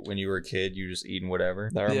when you were a kid, you were just eating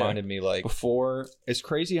whatever. That reminded me like before, it's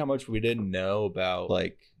crazy how much we didn't know about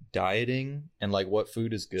like dieting and like what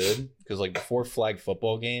food is good. Because like before flag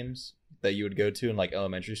football games that you would go to in like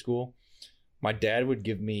elementary school, my dad would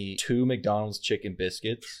give me 2 McDonald's chicken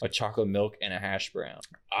biscuits, a chocolate milk, and a hash brown.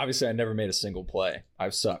 Obviously, I never made a single play.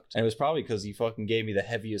 I've sucked. And it was probably because he fucking gave me the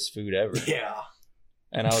heaviest food ever. Yeah.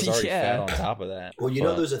 And I was already fat on top of that. Well, you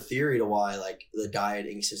know, there's a theory to why like the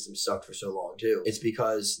dieting system sucked for so long too. It's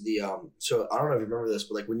because the so I don't know if you remember this,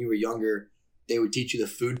 but like when you were younger, they would teach you the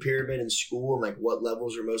food pyramid in school and like what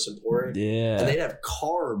levels are most important. Yeah. And they'd have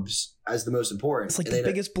carbs as the most important. It's like and the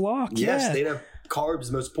biggest block. Yes, Yeah. they'd have carbs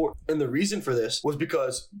the most important. And the reason for this was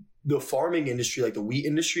because the farming industry, like the wheat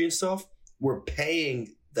industry and stuff, were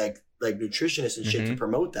paying like nutritionists and shit to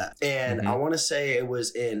promote that. And I want to say it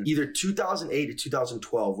was in either 2008 or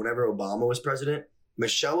 2012, whenever Obama was president,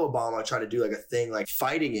 Michelle Obama tried to do like a thing like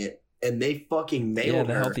fighting it, and they fucking mailed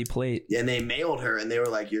the her. healthy plate. And they mailed her, and they were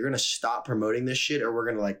like, "You're gonna stop promoting this shit, or we're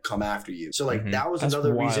gonna like come after you." So like that was That's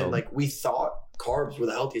another reason. wild. Like we thought carbs were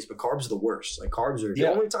the healthiest, but carbs are the worst. Like carbs are the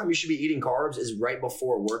only time you should be eating carbs is right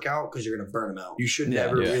before a workout because you're gonna burn them out. You should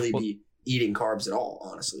never really be eating carbs at all,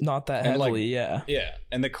 honestly. Not that And, heavily, like, yeah.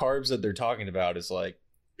 And the carbs that they're talking about is like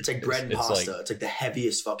it's like bread and it's pasta. like- It's like the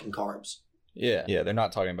heaviest fucking carbs. yeah, they're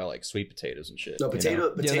not talking about like sweet potatoes and shit. No, you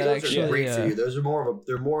know? potatoes actually, are great for you. Those are more of a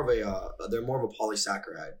they're more of a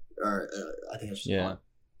polysaccharide, or I think that's just one.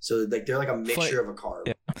 So like they're like a mixture of a carb.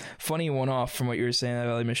 Yeah. Funny one off from what you were saying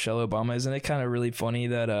about like Michelle Obama. Isn't it kind of really funny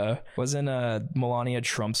that wasn't Melania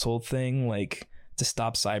Trump's whole thing like to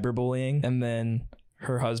stop cyberbullying, and then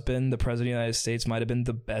her husband, the president of the United States, might have been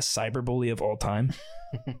the best cyberbully of all time.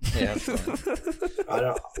 Yeah. I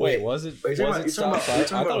don't Wait, was it? Are you Was talking it about, stop you're cyber-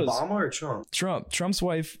 talking I thought about it was- Obama or Trump? Trump's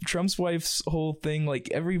wife's whole thing, like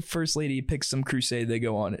every first lady picks some crusade they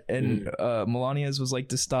go on, and Melania's was like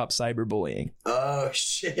to stop cyberbullying. Oh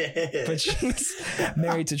shit! But she's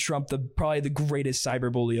married to Trump, probably the greatest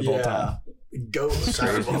cyberbully of all time. Go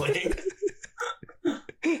cyberbullying.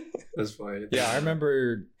 That's funny. Yeah, I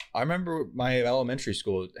remember my elementary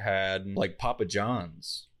school had like Papa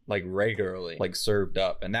John's like regularly like served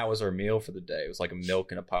up, and that was our meal for the day. It was like a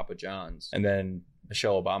milk and a Papa John's. And then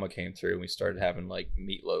Michelle Obama came through and we started having like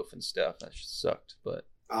meatloaf and stuff. That just sucked. But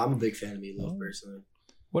I'm a big fan of meatloaf personally.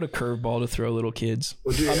 What a curveball to throw little kids.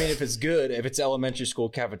 Well, dude, I mean, if it's good, if it's elementary school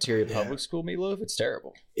cafeteria public school meatloaf, it's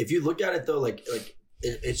terrible. if you look at it though, like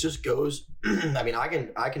it just goes. I mean, I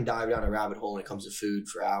can dive down a rabbit hole when it comes to food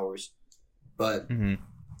for hours, but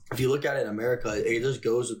if you look at it in America, it just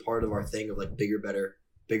goes with part of our thing of like bigger, better.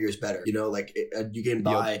 Bigger is better. You know, like you can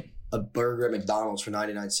buy a burger at McDonald's for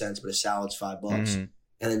 99 cents, but a salad's $5. And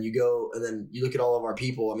then you go and then you look at all of our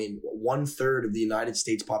people. I mean, 1/3 of the United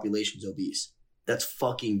States population is obese. That's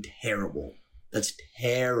fucking terrible. That's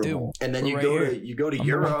terrible. Dude, and then you right go here. to I'm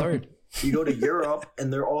Europe. 1/3. You go to Europe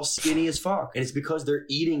and they're all skinny as fuck. And it's because they're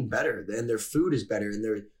eating better and their food is better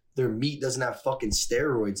and their meat doesn't have fucking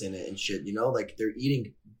steroids in it and shit, you know? Like they're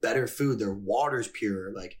eating better food. Their water's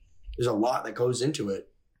pure. Like there's a lot that goes into it.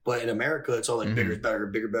 But in America, it's all like bigger is better,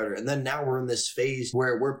 bigger, better. And then now we're in this phase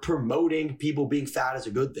where we're promoting people being fat as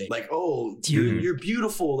a good thing. Like, oh, you're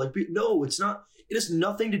beautiful. Like, no, it's not. It has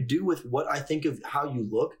nothing to do with what I think of how you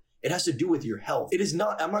look. It has to do with your health. It is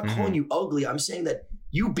not. I'm not calling you ugly. I'm saying that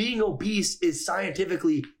you being obese is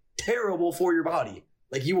scientifically terrible for your body.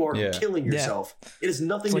 Like you are killing yourself. It has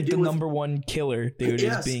nothing It's to like do the with number one killer, dude,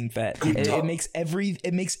 Yes. is being fat. It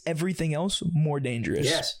makes everything else more dangerous.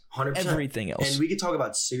 Yes, 100%. Everything else. And we can talk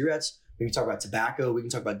about cigarettes. We can talk about tobacco. We can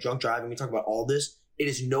talk about drunk driving. We can talk about all this. It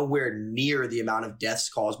is nowhere near the amount of deaths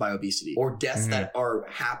caused by obesity or deaths that are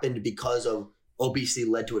happened because of obesity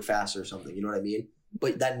led to it faster or something. You know what I mean?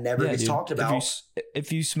 But that never gets talked about.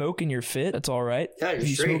 If you smoke and you're fit, that's all right. Yeah, if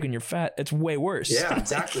you straight. smoke and you're fat, it's way worse. Yeah,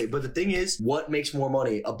 exactly. But the thing is, what makes more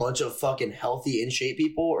money? A bunch of fucking healthy, in shape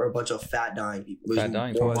people, or a bunch of fat, dying people? There's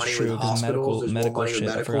more money with hospitals. There's more money with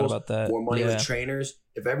I forgot about that. More money with trainers.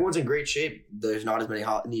 If everyone's in great shape, there's not as many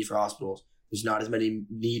need for hospitals. There's not as many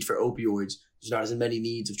need for opioids. There's not as many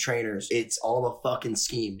needs of trainers. It's all a fucking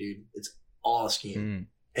scheme, dude. It's all a scheme.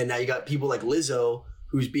 And now you got people like Lizzo,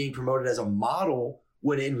 who's being promoted as a model,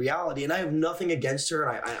 when in reality, and I have nothing against her,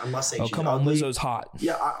 and I'm not saying she's ugly. Lizzo's hot.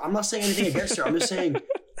 Yeah, I'm not saying anything against her. I'm just saying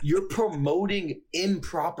you're promoting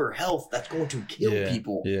improper health that's going to kill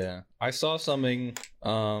people. Yeah, I saw something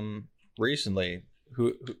recently.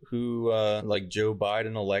 Who like Joe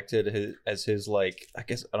Biden elected as his, like, I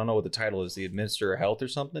guess, I don't know what the title is, the Administrator of Health or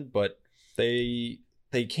something, but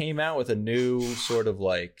they came out with a new sort of,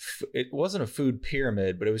 like, it wasn't a food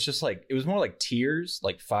pyramid, but it was just like, it was more like tiers,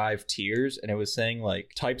 like 5 tiers. And it was saying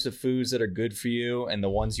like types of foods that are good for you. And the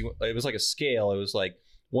ones it was like a scale. It was like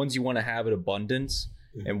ones you want to have in abundance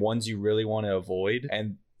and ones you really want to avoid.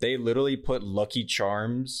 And they literally put Lucky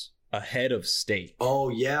Charms ahead of steak. Oh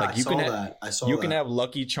yeah, like you I saw that. You can have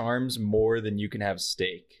Lucky Charms more than you can have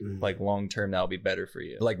steak. Like long term, that'll be better for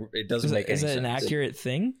you. Like it doesn't make any sense. Is that an accurate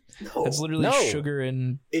thing? No, it's literally sugar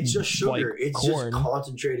and it's just sugar. Like it's corn. just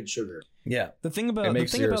concentrated sugar. Yeah. The thing about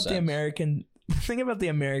the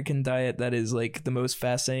American diet that is like the most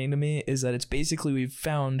fascinating to me is that it's basically we've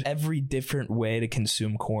found every different way to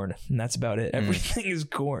consume corn, and that's about it. Everything is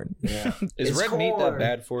corn. Yeah. Is red meat that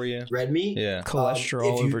bad for you? Red meat? Yeah.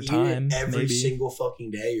 Cholesterol if you over eat time. it every maybe. single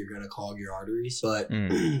fucking day, you're gonna clog your arteries. But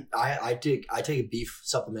I take a beef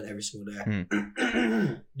supplement every single day.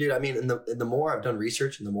 Dude, I mean, and the more I've done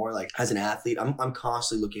research and the more, like, as an athlete, I'm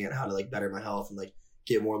constantly looking at how to, like, better my health and, like,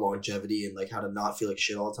 get more longevity and, like, how to not feel like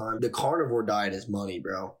shit all the time. The carnivore diet is money,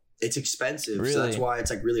 bro. It's expensive. Really? So that's why it's,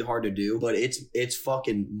 like, really hard to do. But it's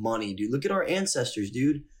fucking money, dude. Look at our ancestors,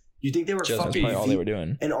 dude. You think they were That's fucking probably all they were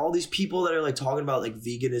doing. And all these people that are, like, talking about, like,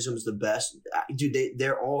 veganism is the best, dude,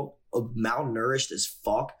 they're all malnourished as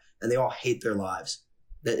fuck, and they all hate their lives.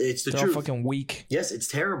 It's the They're truth. all fucking weak. Yes, it's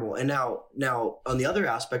terrible. And now on the other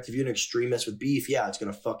aspect, if you're an extremist with beef, yeah, it's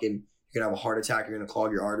gonna you're gonna have a heart attack. You're gonna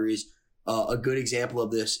clog your arteries. A good example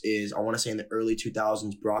of this is, I want to say in the early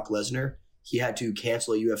 2000s, Brock Lesnar. He had to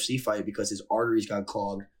cancel a UFC fight because his arteries got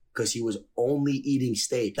clogged because he was only eating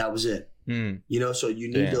steak. That was it. You know, so you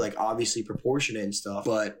need to, like, obviously proportion it and stuff.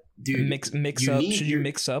 But dude, mix up. Should you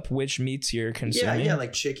mix up which meats you're consuming? Yeah,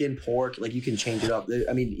 like chicken, pork. Like, you can change it up.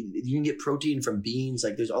 I mean, you can get protein from beans.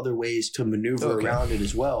 Like, there's other ways to maneuver around it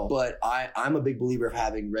as well. But I'm a big believer of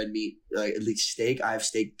having red meat, at least steak. I have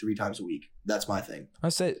steak 3 times a week. That's my thing. I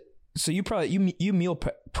said. So you probably you meal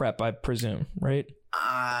prep, I presume, right?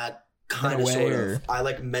 Kind of, sort of. I,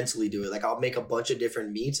 like, mentally do it. Like, I'll make a bunch of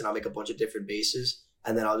different meats and I'll make a bunch of different bases,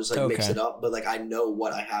 and then I'll just, like, mix it up. But, like, I know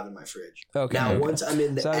what I have in my fridge. Okay. Now, once I'm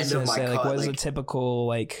in the end of my cut, like, what does a typical,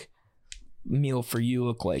 like, meal for you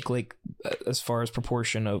look like? Like, as far as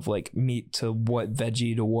proportion of, like, meat to what,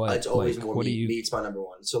 veggie to what? It's always like, more what meat. Meat's my number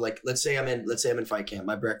one. So, like, let's say I'm in fight camp.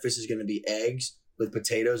 My breakfast is going to be eggs with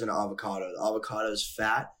potatoes and avocado. The avocado is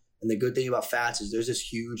fat. And the good thing about fats is there's this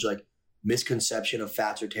huge, like, misconception of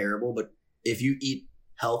fats are terrible, but if you eat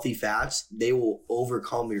healthy fats, they will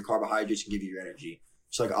overcome your carbohydrates and give you your energy.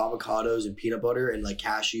 So, like, avocados and peanut butter and, like,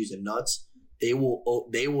 cashews and nuts, they will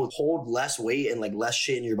hold less weight and, like, less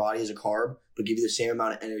shit in your body as a carb, but give you the same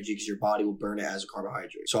amount of energy because your body will burn it as a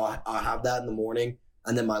carbohydrate. So I have that in the morning,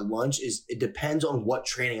 and then my lunch it depends on what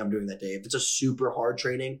training I'm doing that day. If it's a super hard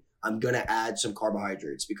training, I'm gonna add some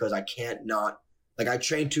carbohydrates because I can't not. Like, I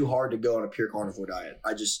train too hard to go on a pure carnivore diet.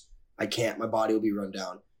 I can't. My body will be run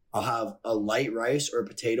down. I'll have a light rice or a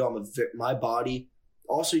potato. My body.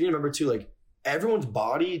 Also, you need to remember too, like, everyone's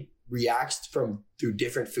body reacts through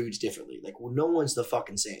different foods differently. Like, well, no one's the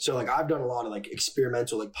fucking same. So, like, I've done a lot of, like,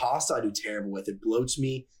 experimental, like, pasta. I do terrible with. It bloats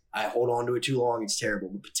me. I hold on to it too long. It's terrible.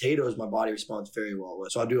 But potatoes, my body responds very well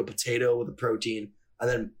with. So I'll do a potato with a protein, and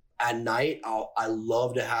then at night I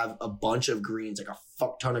love to have a bunch of greens, like a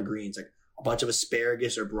fuck ton of greens, like a bunch of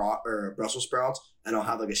asparagus or Brussels sprouts, and I'll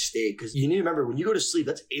have, like, a steak. Because you need to remember, when you go to sleep,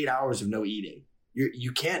 that's 8 hours of no eating.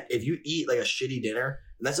 You can't, if you eat, like, a shitty dinner,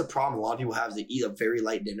 and that's a problem a lot of people have, is they eat a very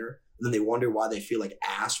light dinner, and then they wonder why they feel like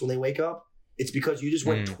ass when they wake up. it's because you just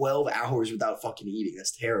went 12 hours without fucking eating.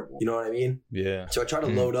 That's terrible. You know what I mean? Yeah. So I try to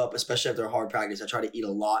load up, especially after a hard practice. I try to eat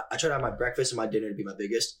a lot. I try to have my breakfast and my dinner to be my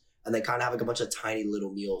biggest, and then kind of have like a bunch of tiny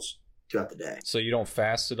little meals throughout the day. So you don't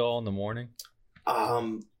fast at all in the morning?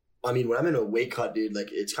 I mean, when I'm in a weight cut, dude, like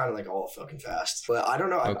it's kind of like all fucking fast. But I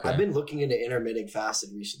don't know. I've been looking into intermittent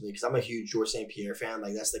fasting recently because I'm a huge Georges St. Pierre fan.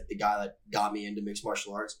 Like that's like the guy that got me into mixed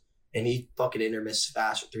martial arts, and he fucking intermittent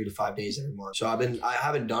fast for 3 to 5 days every month. So I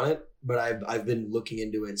haven't done it, but I've been looking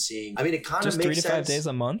into it and seeing. I mean, it kind of makes sense. Just 3 to 5 days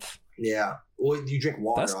a month. Yeah. Well, you drink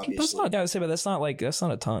water, obviously. That's not. I would say, but that's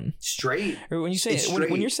not a ton. Straight. Or when you say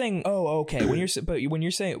when you're saying, oh, okay. When you're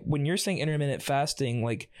saying intermittent fasting,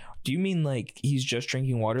 like, do you mean like he's just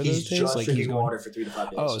drinking water those days? He's just like drinking water for 3 to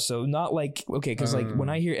 5 days. Oh, so not like because like when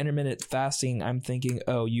I hear intermittent fasting, I'm thinking,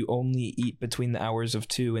 oh, you only eat between the hours of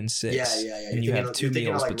 2 and 6. Yeah. And you have 2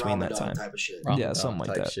 meals like between that Ramadan time. Type of shit. Yeah, something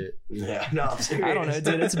like that. Shit. Yeah, no, I'm serious. I don't know,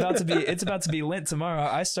 dude. It's about to be Lent tomorrow.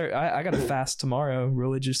 I got to fast tomorrow,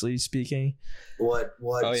 religiously speaking. What?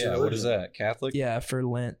 Oh yeah, what is that? Catholic? Yeah, for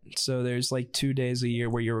Lent. So there's like 2 days a year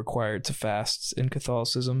where you're required to fast in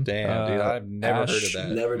Catholicism. Damn, dude, I've never heard of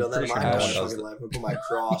that. Never done that in my Sure fucking life. I put my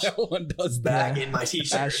cross no one does back that. in my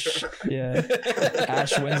t-shirt.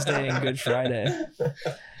 Ash Wednesday and Good Friday.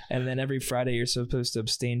 And then every Friday you're supposed to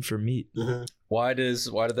abstain from meat. Mm-hmm. Why did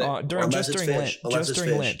that? During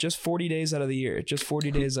Lent. Just 40 days out of the year. Just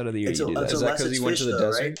 40 days out of the year you do that. Is that because you went to the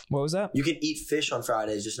desert? Right? What was that? You can eat fish on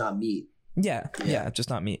Fridays, just not meat. Yeah, just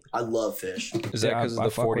not meat. I love fish. Is that because of the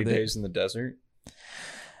 40 days in the desert?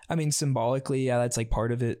 I mean, symbolically, yeah, that's like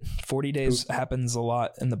part of it. 40 days happens a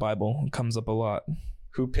lot in the Bible. It comes up a lot.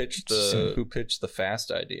 Who pitched the fast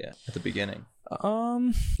idea at the beginning?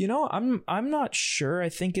 I'm not sure. I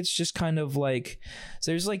think it's just kind of like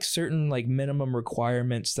there's like certain like minimum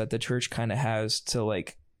requirements that the church kind of has to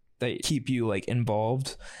like they keep you like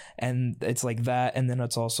involved, and it's like that, and then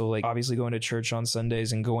it's also like obviously going to church on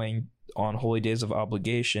Sundays and going on holy days of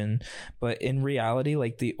obligation. But in reality,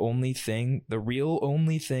 like the real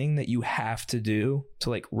only thing that you have to do to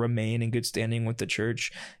like remain in good standing with the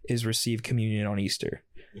church is receive communion on Easter.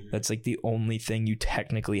 That's like the only thing you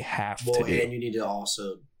technically have to do. And you need to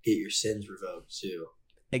also get your sins revoked too.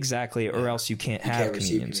 Exactly, or else you can't have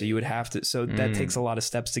communion. So you would have to. So that takes a lot of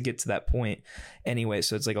steps to get to that point. Anyway,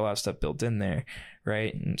 so it's like a lot of stuff built in there,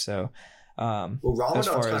 right? And so, well, Ramadan's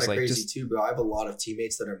kind of like crazy too, bro. I have a lot of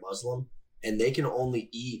teammates that are Muslim, and they can only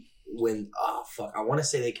eat when I want to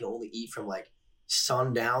say they can only eat from like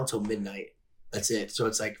sundown till midnight. That's it. So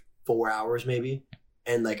it's like 4 hours maybe.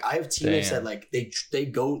 And like I have teammates that like they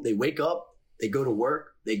wake up, they go to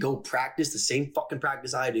work, they go practice the same fucking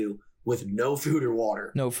practice I do with no food or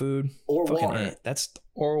water. No food or fucking water.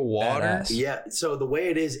 Or water. Badass. Yeah. So the way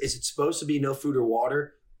it is it's supposed to be no food or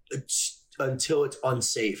water until it's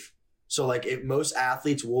unsafe. So like if most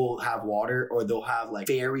athletes will have water or they'll have like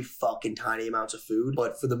very fucking tiny amounts of food.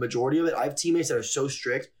 But for the majority of it, I have teammates that are so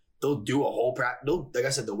strict, they'll do a whole practice. Like I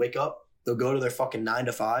said, they'll wake up, they'll go to their fucking 9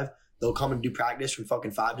 to 5. They'll come and do practice from fucking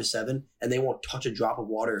 5 to 7, and they won't touch a drop of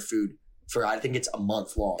water or food for I think it's a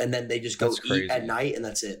month long. And then they just go eat at night, and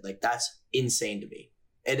that's it. Like that's insane to me.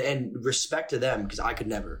 And respect to them because I could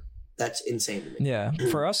never. That's insane to me. Yeah,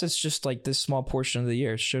 for us, it's just like this small portion of the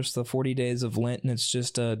year. It's just the 40 days of Lent, and it's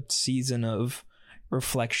just a season of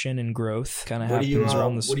reflection and growth. Kind of happens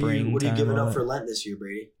around the spring. What are you giving up for Lent this year,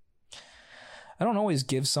 Brady? I don't always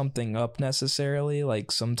give something up necessarily.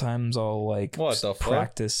 Like sometimes I'll like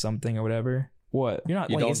practice something or whatever. What? You're not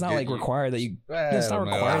like it's not like required that you. It's not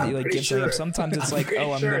required that you like give something up. Sometimes it's like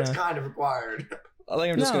I'm gonna. It's kind of required. I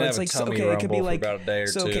think I'm just gonna have a tummy rumble for about a day or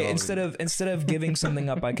two. Okay, instead of giving something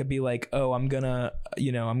up, I could be like, oh, I'm gonna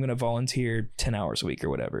volunteer 10 hours a week or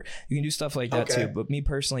whatever. You can do stuff like that too. But me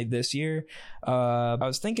personally, this year, I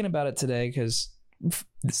was thinking about it today because.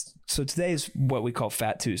 So today is what we call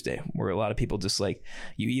Fat Tuesday, where a lot of people just like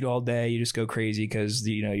you eat all day, you just go crazy because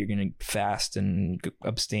you're gonna fast and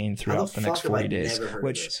abstain throughout the next 40 days.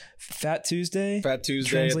 Which Fat Tuesday at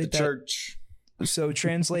the church. So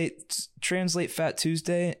translate Fat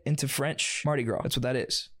Tuesday into French Mardi Gras. That's what that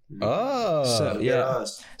is. Oh, so yeah.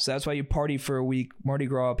 So that's why you party for a week. Mardi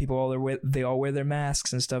Gras, people they all wear their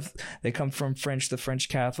masks and stuff. They come from the French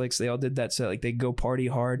Catholics. They all did that. So like they go party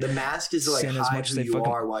hard. The mask is like hide who you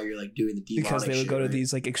are while you're like doing the demonic because they would go to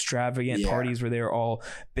these like extravagant parties where they were all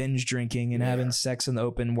binge drinking and having sex in the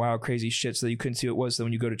open, wild, crazy shit. So that you couldn't see what it was. So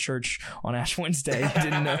when you go to church on Ash Wednesday, you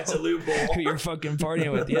didn't know it's a loophole who you're fucking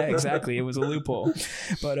partying with. Yeah, exactly. It was a loophole.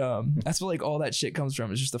 But that's what like all that shit comes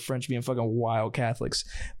from. It's just the French being fucking wild Catholics.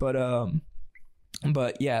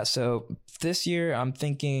 But yeah, so this year I'm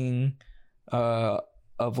thinking a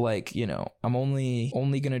of like, you know, I'm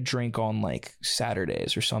only gonna drink on like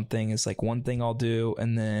Saturdays or something. It's like one thing I'll do.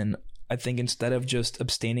 And then I think instead of just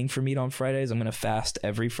abstaining from meat on Fridays, I'm gonna fast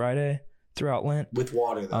every Friday throughout Lent with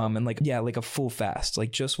water though. And like, yeah, like a full fast,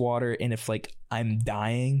 like just water. And if like I'm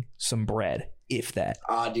dying, some bread, if that.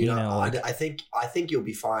 Dude, you know, like, I think you'll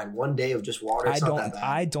be fine. One day of just water.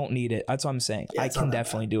 I don't need it. That's what I'm saying. I can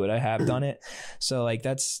definitely do it. I have done it. So like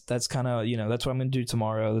that's kind of, you know, that's what I'm gonna do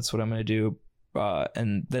tomorrow. That's what I'm gonna do.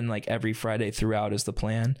 And then like every Friday throughout is the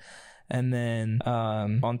plan. And then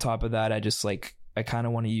on top of that, I just like, I kind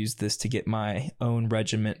of want to use this to get my own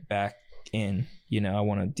regiment back in. You know, I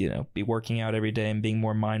want to, you know, be working out every day and being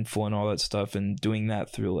more mindful and all that stuff, and doing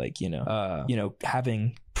that through like, you know,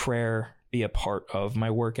 having prayer be a part of my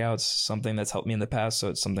workouts, something that's helped me in the past. So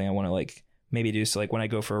it's something I want to like maybe do. So like when I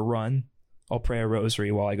go for a run, I'll pray a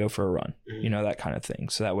rosary while I go for a run, you know, that kind of thing.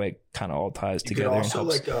 So that way it kind of all ties together. You can also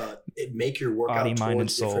and helps make your workout body, mind, and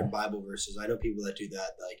towards soul. different Bible verses. I know people that do that.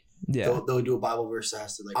 Like, yeah, they'll do a Bible verse that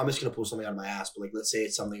has to like, I'm just going to pull something out of my ass, but like, let's say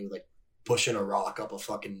it's something with like pushing a rock up a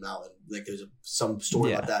fucking mountain. Like there's some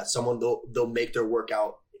story about that. Someone, they'll make their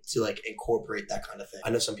workout to like incorporate that kind of thing. I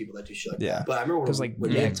know some people that do shit like that. But I remember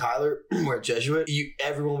when me and Tyler were at Jesuit,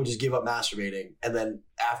 everyone would just give up masturbating, and then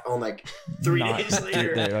after like 3 days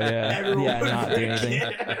later, everyone would not do anything.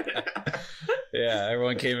 Yeah,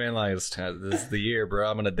 everyone came in like, this is the year, bro.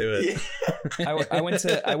 I'm gonna do it. I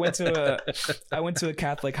went to a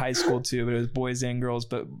Catholic high school too, but it was boys and girls.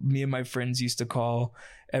 But me and my friends used to call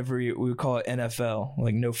we would call it NFL,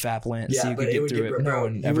 like no fap Lent, so you could get through it. No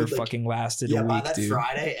one ever fucking lasted a week, by that dude.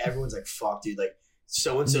 Friday, everyone's like, "Fuck, dude!" Like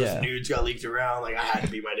so and so's nudes got leaked around. Like I had to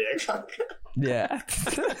be my dick. Yeah,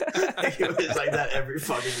 it was like that every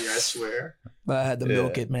fucking year. I swear. But I had to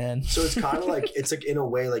milk it, man. So it's kind of like, it's like in a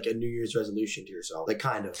way like a New Year's resolution to yourself, like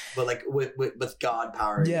kind of, but like with God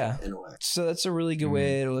powering it in a way. So that's a really good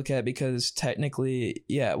way to look at it, because technically,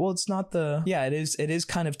 it's not it is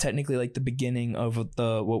kind of technically like the beginning of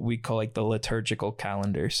the what we call like the liturgical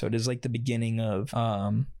calendar. So it is like the beginning of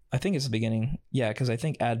I think it's the beginning. Yeah, because I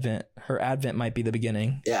think Advent might be the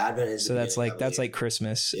beginning. Yeah, Advent is. So that's like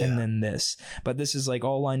Christmas and then this. But this is like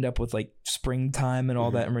all lined up with like springtime and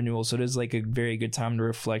all that and renewal. So it is like a very good time to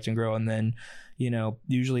reflect and grow. And then, you know,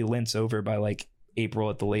 usually Lent's over by like April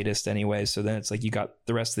at the latest anyway. So then it's like you got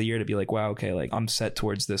the rest of the year to be like, wow, okay, like I'm set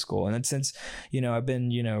towards this goal. And then since, you know, I've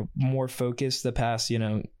been, you know, more focused the past, you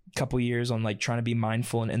know, couple years on like trying to be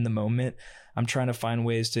mindful and in the moment, I'm trying to find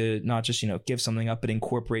ways to not just, you know, give something up, but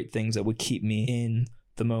incorporate things that would keep me in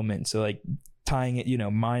the moment. So like tying it, you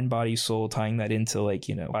know, mind, body, soul, tying that into like,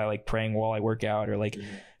 you know, by like praying while I work out, or like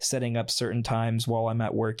setting up certain times while I'm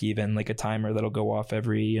at work, even like a timer that'll go off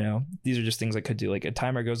every, you know, these are just things I could do. Like a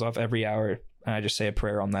timer goes off every hour and I just say a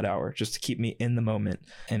prayer on that hour just to keep me in the moment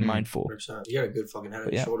and mindful. 100%. You got a good fucking head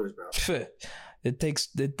on your shoulders, bro. It takes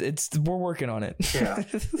we're working on it. Yeah.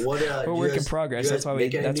 We're work in progress. That's why we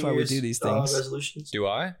do these things. Resolutions? Do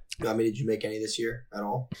I? I mean, did you make any this year at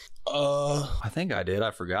all? I think I did. I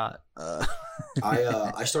forgot.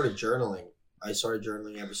 I started journaling. I started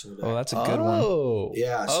journaling every single day. Oh, that's a good one.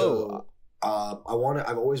 Yeah. So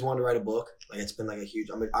I've always wanted to write a book. Like it's been like a huge.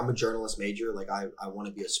 I'm a journalist major. Like I want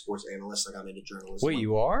to be a sports analyst. Like I'm into journalism. Wait,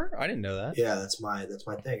 you are? I didn't know that. Yeah, that's my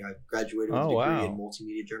thing. I graduated with a degree in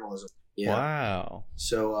multimedia journalism. Yeah. Wow.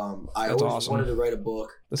 So I always wanted to write a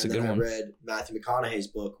book. That's a good one. I read Matthew McConaughey's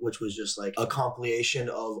book, which was just like a compilation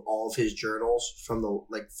of all of his journals from the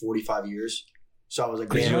like 45 years. So I was like,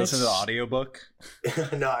 did you listen to the audiobook?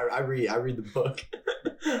 No, I read the book.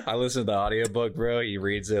 I listen to the audiobook, bro. He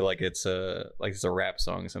reads it like it's a rap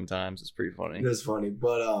song sometimes. It's pretty funny. It's funny.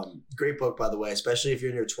 But great book, by the way, especially if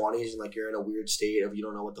you're in your 20s and like you're in a weird state of you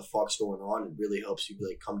don't know what the fuck's going on. It really helps you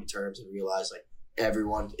like come to terms and realize like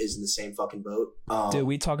everyone is in the same fucking boat. Dude,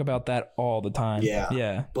 we talk about that all the time.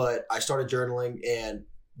 Yeah. But I started journaling, and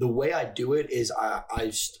the way I do it is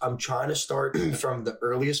I'm trying to start from the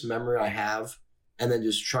earliest memory I have, and then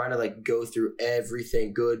just trying to like go through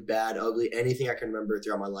everything, good, bad, ugly, anything I can remember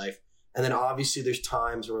throughout my life. And then obviously there's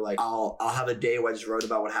times where like I'll have a day where I just wrote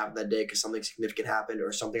about what happened that day because something significant happened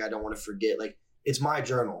or something I don't want to forget. Like it's my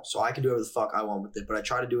journal, so I can do whatever the fuck I want with it. But I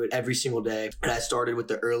try to do it every single day. And I started with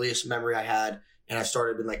the earliest memory I had, and I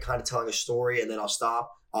started with like kind of telling a story, and then I'll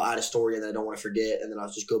stop. I'll add a story, and then I don't want to forget, and then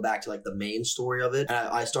I'll just go back to like the main story of it. And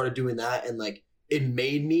I started doing that, and like it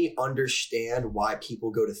made me understand why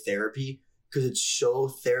people go to therapy. Because it's so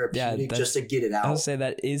therapeutic just to get it out. I'll say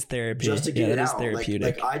that is therapy. Just to get it out.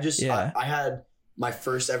 Therapeutic. I had my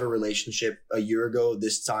first ever relationship a year ago.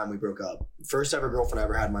 This time we broke up. First ever girlfriend I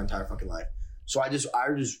ever had in my entire fucking life. So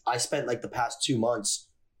I spent like the past 2 months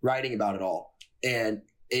writing about it all. And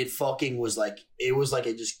it fucking was like, it was like,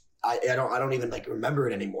 it just, I don't even like remember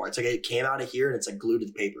it anymore. It's like it came out of here and it's like glued to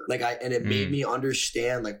the paper. Like and it made me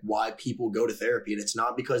understand like why people go to therapy. And it's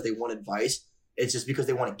not because they want advice. It's just because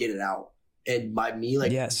they want to get it out. And by me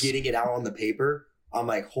like getting it out on the paper, I'm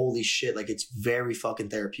like, holy shit, like it's very fucking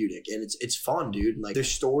therapeutic and it's fun, dude. Like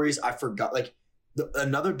there's stories I forgot. Like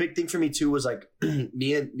another big thing for me too was like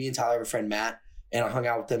me and Tyler have a friend Matt, and I hung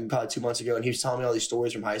out with him probably 2 months ago, and he was telling me all these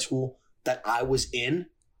stories from high school that I was in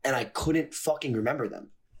and I couldn't fucking remember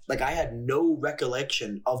them. Like I had no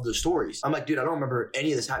recollection of the stories. I'm like, dude, I don't remember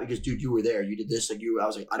any of this happening because, dude, you were there. You did this. Like I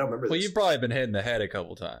was like, I don't remember this. Well, you've probably been hit in the head a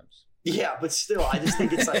couple times. Yeah, but still, I just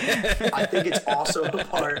think it's like, I think it's also a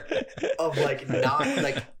part of like not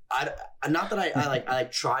like not that I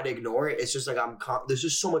try to ignore it. It's just like there's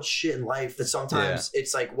just so much shit in life that sometimes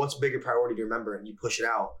it's like, what's a bigger priority to remember, and you push it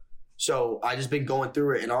out. So I just been going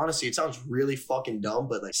through it, and honestly, it sounds really fucking dumb,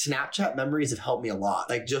 but like Snapchat memories have helped me a lot.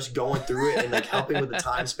 Like just going through it and like helping with the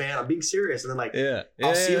time span. I'm being serious, and then like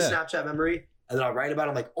I'll see a Snapchat memory, and then I'll write about it.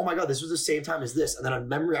 I'm like, oh my god, this was the same time as this, and then a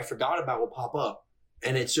memory I forgot about will pop up,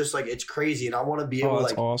 and it's just like it's crazy. And I want to be able to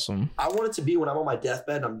like, awesome. I want it to be when I'm on my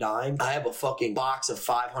deathbed and I'm dying, I have a fucking box of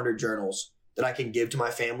 500 journals that I can give to my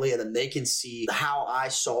family, and then they can see how I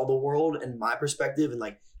saw the world and my perspective, and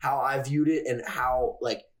like how I viewed it, and how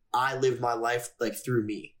like I lived my life like through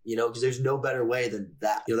me, you know, because there's no better way than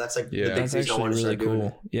that. You know, that's like the big that's thing I actually want to really start doing.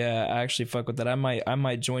 cool. Yeah, I actually fuck with that. I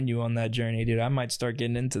might join you on that journey, dude. I might start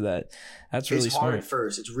getting into that. That's really It's hard smart. at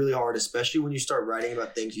first. It's really hard, especially when you start writing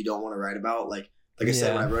about things you don't want to write about. Like I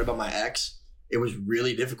said, when I wrote about my ex, it was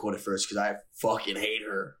really difficult at first because I fucking hate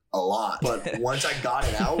her a lot. But once I got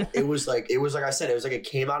it out, it was like I said, it was like it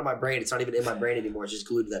came out of my brain. It's not even in my brain anymore. It's just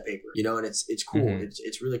glued to that paper, you know. And it's cool. Mm-hmm.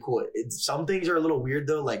 It's really cool. Some things are a little weird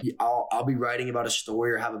though. Like I'll be writing about a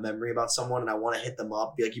story or have a memory about someone, and I want to hit them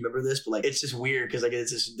up, be like, you remember this? But like it's just weird because like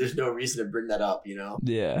it's just there's no reason to bring that up, you know.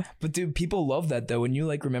 Yeah, but dude, people love that though. When you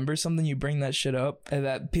like remember something, you bring that shit up, and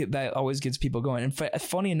that always gets people going. And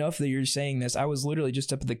funny enough that you're saying this, I was literally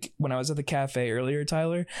just up at when I was at the cafe earlier,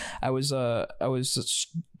 Tyler. I was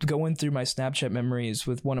going through my Snapchat memories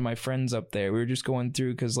with one of my friends up there. We were just going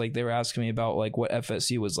through because like they were asking me about like what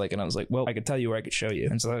FSU was like, and I was like, well, I could tell you, or I could show you.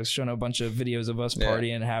 And so I was showing a bunch of videos of us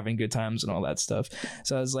partying and having good times and all that stuff.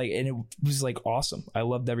 So I was like, and it was like awesome. I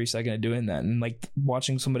loved every second of doing that, and like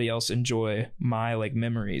watching somebody else enjoy my like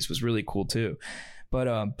memories was really cool too.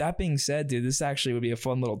 But that being said, dude, this actually would be a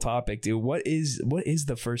fun little topic, dude. What is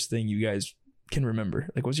the first thing you guys can remember?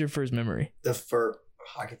 Like, what's your first memory?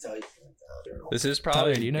 I can tell you. This is probably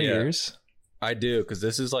Tyler, do you know yours? I do, because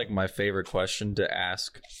this is like my favorite question to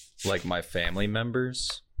ask like my family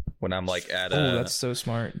members when I'm like at that's so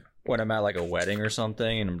smart. When I'm at like a wedding or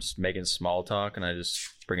something and I'm just making small talk and I just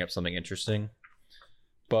bring up something interesting.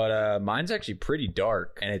 But mine's actually pretty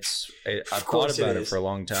dark, and I've thought about it for a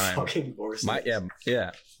long time. Fucking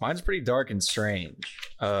mine's pretty dark and strange.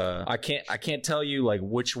 I can't tell you like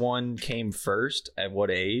which one came first at what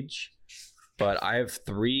age. But I have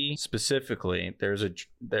three specifically.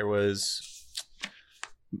 There was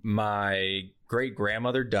my great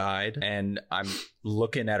grandmother died, and I'm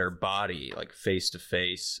looking at her body like face to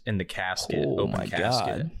face in the casket, open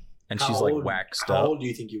casket, and she's like waxed up. How old do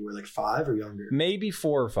you think you were? Like 5 or younger? Maybe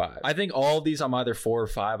 4 or 5. I think all of these I'm either 4 or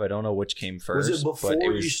 5. I don't know which came first. Was it before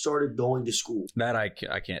you started going to school? That I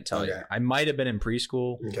can't tell you. I might have been in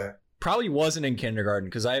preschool. Okay. Probably wasn't in kindergarten,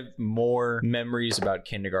 because I have more memories about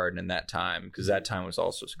kindergarten in that time, because that time was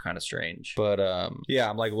also kind of strange. But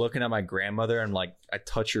I'm like looking at my grandmother, and like I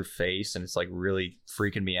touch her face, and it's like really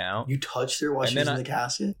freaking me out. You touched her while she was in the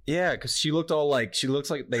casket? Yeah, because she looks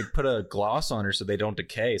like they put a gloss on her so they don't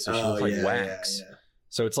decay, so she looks like wax. Yeah.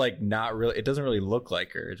 So it's like not really, it doesn't really look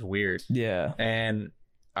like her. It's weird. Yeah. And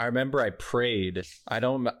I remember I prayed. I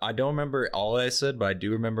don't remember all I said, but I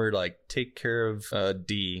do remember like take care of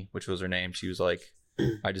D, which was her name. She was like,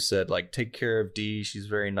 I just said like take care of D. She's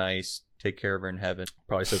very nice. Take care of her in heaven.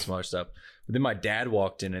 Probably said some other stuff. But then my dad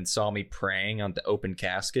walked in and saw me praying on the open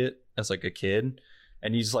casket as like a kid,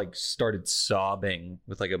 and he just like started sobbing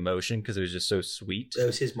with like emotion because it was just so sweet. That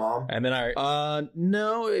was his mom. And then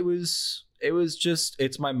no, it was just,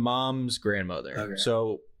 it's my mom's grandmother. Okay.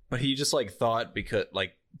 So, but he just like thought, because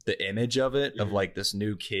like the image of it, of like this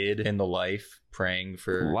new kid in the life praying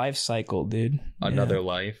for life cycle, dude, another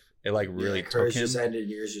life, it like really took him. Just ended,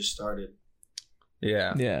 yours just started.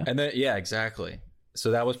 Yeah. And then exactly.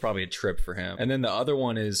 So that was probably a trip for him. And then the other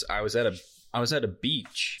one is I was at a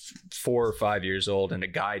beach, 4 or 5 years old, and a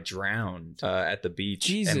guy drowned at the beach.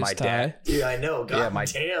 Jesus, and my dad. Yeah, I know. God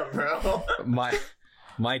damn, bro.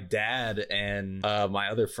 My dad and my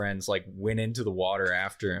other friends like went into the water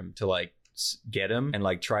after him to like get him and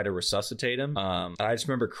like try to resuscitate him. I just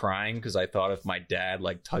remember crying because I thought if my dad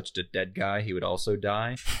like touched a dead guy, he would also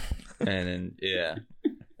die. And then, yeah.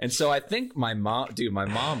 And so I think my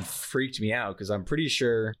mom freaked me out because I'm pretty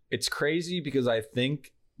sure it's crazy because I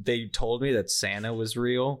think they told me that Santa was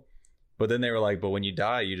real. But then they were like, but when you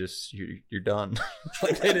die, you're done.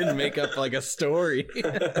 Like they didn't make up like a story.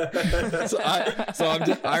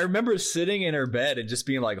 I remember sitting in her bed and just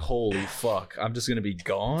being like, holy fuck, I'm just going to be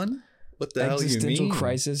gone? What the hell do you mean? Existential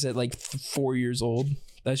crisis at like 4 years old.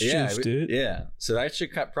 That's just it. Yeah. So that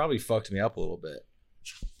shit probably fucked me up a little bit.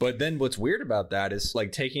 But then what's weird about that is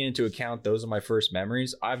like taking into account those are my first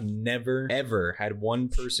memories. I've never, ever had one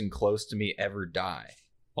person close to me ever die.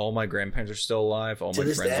 All my grandparents are still alive. All my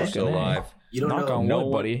friends are still alive. You don't Knock know. on No wood,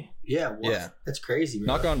 one- buddy. Yeah, well, Yeah. that's crazy. Man.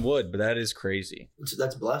 Knock on wood, but that is crazy.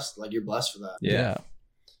 That's blessed. Like you're blessed for that. Yeah.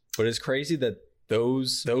 But it's crazy that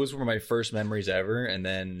those were my first memories ever. And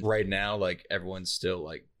then right now, like everyone's still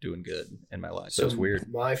like doing good in my life. So it's weird.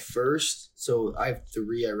 My first, so I have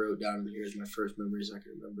 3 I wrote down here as my first memories I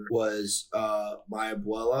can remember was my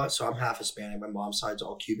abuela. So I'm half Hispanic. My mom's side's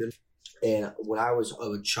all Cuban. And when I was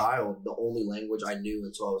a child, the only language I knew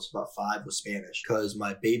until I was about 5 was Spanish because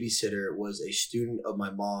my babysitter was a student of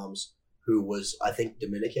my mom's who was, I think,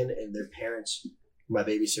 Dominican, and their parents, my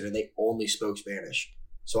babysitter, they only spoke Spanish.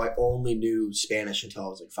 So I only knew Spanish until I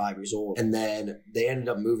was like 5 years old. And then they ended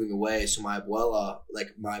up moving away. So my abuela,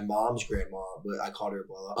 like my mom's grandma, but I called her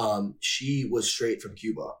abuela, she was straight from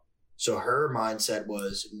Cuba. So her mindset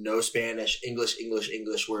was no Spanish, English,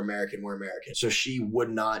 we're American. So she would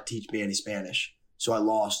not teach me any Spanish. So I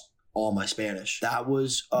lost all my Spanish. That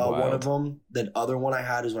was one of them. The other one I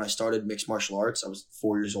had is when I started mixed martial arts. I was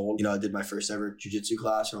 4 years old. You know, I did my first ever jiu-jitsu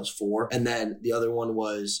class when I was 4. And then the other one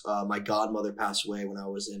was my godmother passed away when I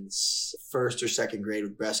was in 1st or 2nd grade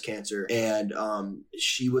with breast cancer. And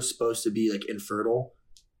she was supposed to be like infertile.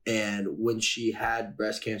 And when she had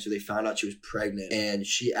breast cancer, they found out she was pregnant, and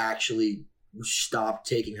she actually stopped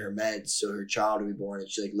taking her meds so her child would be born, and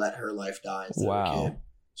she like let her life die instead of a kid.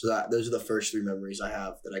 So those are the first 3 memories I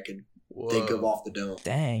have that I could think of off the dome.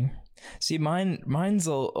 Dang. See, mine's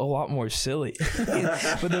a lot more silly.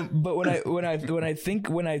 but when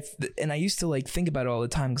I used to like think about it all the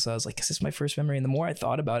time because I was like, is this my first memory? And the more I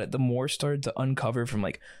thought about it, the more started to uncover from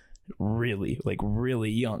like really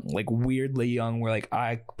young, like weirdly young, where like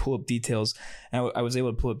I pull up details and I was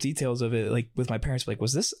able to pull up details of it like with my parents, like,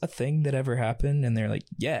 was this a thing that ever happened? And they're like,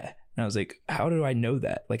 yeah. And I was like, how do I know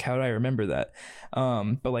that? Like, how do I remember that?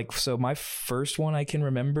 But like, so my first one I can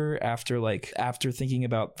remember after thinking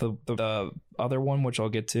about the other one, which I'll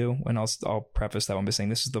get to, and I'll preface that one by saying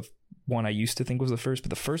this is the one I used to think was the first, but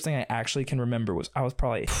the first thing I actually can remember was I was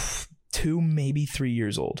probably 2, maybe 3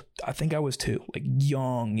 years old. I think I was 2, like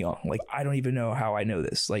young. Like, I don't even know how I know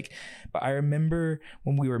this. Like, but I remember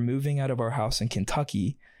when we were moving out of our house in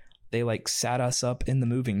Kentucky, they like sat us up in the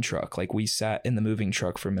moving truck. Like we sat in the moving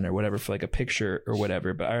truck for a minute or whatever for like a picture or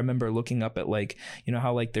whatever. But I remember looking up at like, you know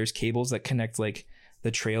how like there's cables that connect like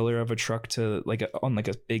the trailer of a truck to like on like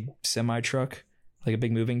a big semi truck, like a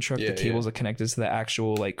big moving truck, the cables that connected to the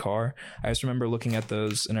actual like car. I just remember looking at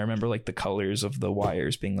those, and I remember like the colors of the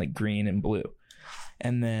wires being like green and blue.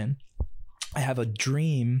 And then I have a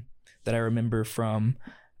dream that I remember from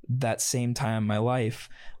that same time in my life,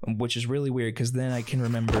 which is really weird because then I can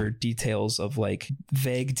remember details of like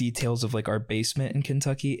vague details of like our basement in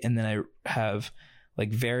Kentucky. And then I have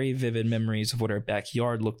like very vivid memories of what our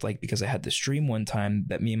backyard looked like because I had this dream one time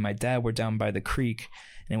that me and my dad were down by the creek,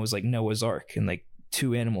 and it was like Noah's Ark, and like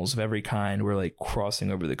 2 animals of every kind were like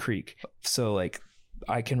crossing over the creek. So like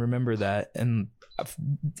I can remember that, and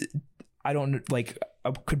I don't like I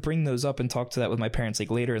could bring those up and talk to that with my parents like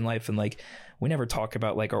later in life, and like we never talk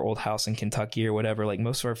about like our old house in Kentucky or whatever. Like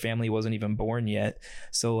most of our family wasn't even born yet,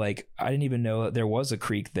 so like I didn't even know that there was a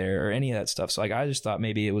creek there or any of that stuff. So like I just thought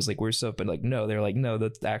maybe it was like weird stuff, but like no, they're like no,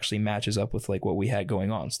 that actually matches up with like what we had going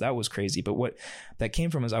on. So that was crazy. But what that came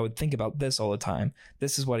from is I would think about this all the time.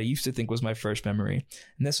 This is what I used to think was my first memory,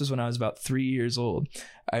 and this was when I was about 3 years old.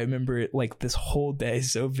 I remember it like this whole day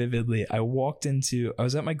so vividly. I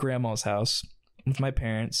was at my grandma's house with my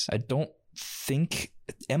parents. I don't think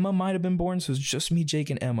Emma might have been born, so it was just me, Jake,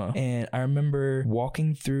 and Emma. And I remember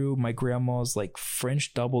walking through my grandma's like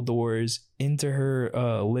French double doors into her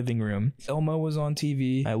living room. Elmo was on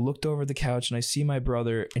TV. I looked over the couch and I see my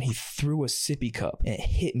brother, and he threw a sippy cup and it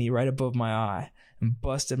hit me right above my eye and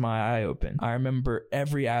busted my eye open. I remember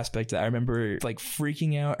every aspect of that. I remember like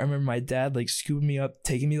freaking out. I remember my dad like scooping me up,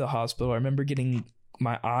 taking me to the hospital. I remember getting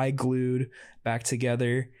my eye glued back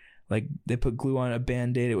together. Like they put glue on a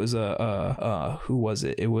Band-Aid. It was who was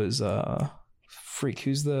it? It was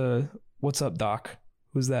who's the What's up, Doc?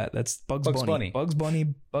 Who's that? That's Bugs Bunny. Bugs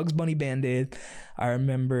Bunny Band-Aid. I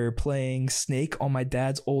remember playing Snake on my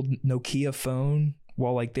dad's old Nokia phone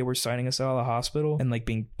while like they were signing us out of the hospital, and like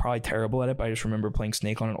being probably terrible at it, but I just remember playing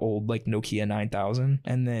Snake on an old like Nokia 9000,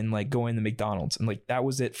 and then like going to McDonald's, and like that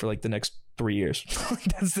was it for like the next 3 years.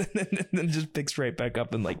 And then just picks right back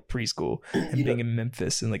up in like preschool and being in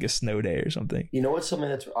Memphis in like a snow day or something. You know what's something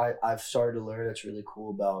that's I've started to learn that's really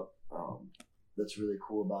cool about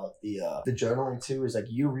the journaling too, is like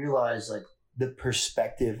you realize like the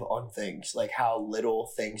perspective on things, like how little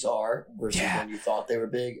things are versus when you thought they were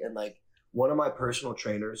big. And like one of my personal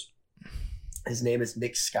trainers, his name is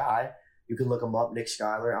Nick Sky. You can look him up, Nick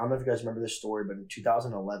Schuyler. I don't know if you guys remember this story, but in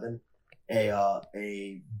 2011,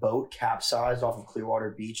 a boat capsized off of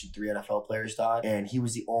Clearwater Beach and 3 NFL players died, and he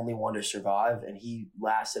was the only one to survive. And he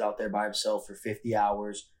lasted out there by himself for 50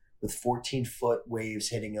 hours with 14-foot waves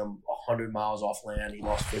hitting him 100 miles off land. He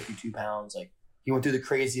lost 52 pounds. Like he went through the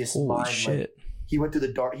craziest Holy shit. Like, he went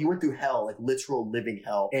through hell, like literal living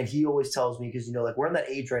hell. And he always tells me, because, you know, like we're in that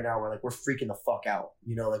age right now where like we're freaking the fuck out.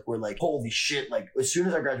 You know, like we're like, holy shit. Like as soon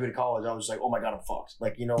as I graduated college, I was like, oh my God, I'm fucked.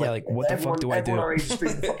 Like, you know, like what the fuck do I do? Everyone our age is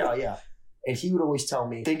freaking the fuck out, yeah. And he would always tell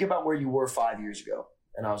me, think about where you were 5 years ago.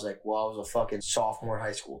 And I was like, well, I was a fucking sophomore in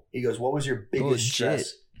high school. He goes, what was your biggest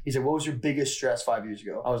stress? He said, what was your biggest stress 5 years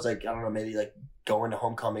ago? I was like, I don't know, maybe like going to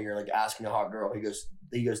homecoming or like asking a hot girl. He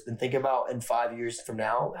goes, then think about in 5 years from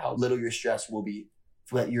now, how little your stress will be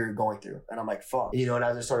that you're going through. And I'm like, fuck. You know, and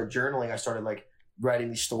as I started journaling, I started like writing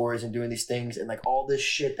these stories and doing these things, and like all this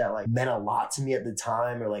shit that like meant a lot to me at the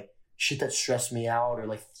time, or like shit that stressed me out, or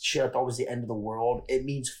like shit I thought was the end of the world, it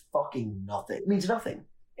means fucking nothing. It means nothing.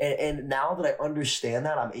 And now that I understand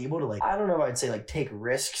that, I'm able to like, I don't know if I'd say like take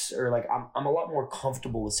risks, or like I'm a lot more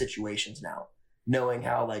comfortable with situations now, knowing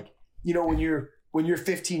how like, you know, when you're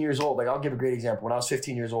 15 years old, like I'll give a great example. When I was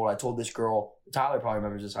 15 years old, I told this girl, Tyler probably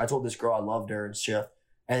remembers this, I told this girl I loved her and shit,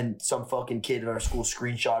 and some fucking kid at our school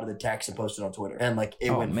screenshotted the text and posted it on Twitter, and like it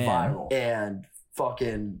went viral. And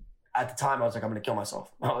fucking at the time I was like, I'm gonna kill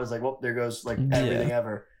myself. I was like, well, there goes like everything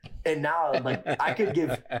ever. And now like I could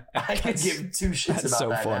give two shits about so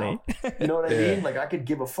that funny. now. You know what I mean? Like I could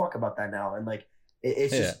give a fuck about that now. And like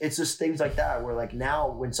it's just things like that where like now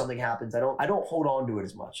when something happens, I don't hold on to it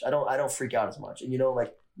as much. I don't freak out as much. And you know,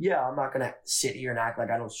 like, yeah, I'm not gonna sit here and act like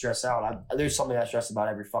I don't stress out. There's something I stress about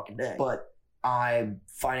every fucking day. But I'm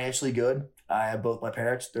financially good. I have both my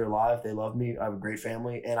parents. They're alive. They love me. I have a great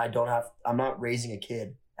family, and I'm not raising a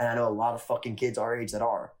kid. And I know a lot of fucking kids our age that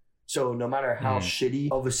are. So no matter how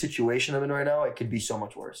shitty of a situation I'm in right now, it could be so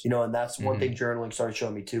much worse. You know, and that's one thing journaling started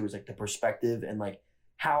showing me too, is like the perspective and like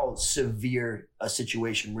how severe a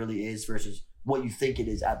situation really is versus what you think it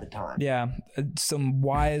is at the time. Yeah, some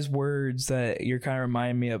wise words that you're kind of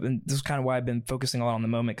reminding me of, and this is kind of why I've been focusing a lot on the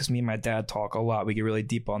moment, because me and my dad talk a lot. We get really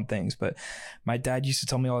deep on things, but my dad used to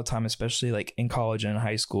tell me all the time, especially like in college and in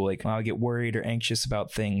high school, like when I would get worried or anxious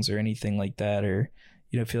about things or anything like that, or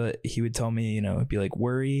you know, feel it, he would tell me, you know, it'd be like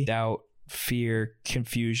worry, doubt, fear,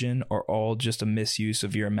 confusion are all just a misuse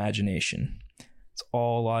of your imagination. It's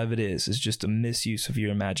all a lot of it is just a misuse of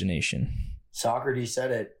your imagination. Socrates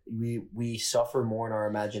said it. We suffer more in our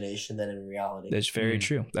imagination than in reality. That's very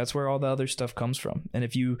true. That's where all the other stuff comes from. And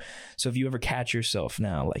if you ever catch yourself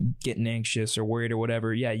now like getting anxious or worried or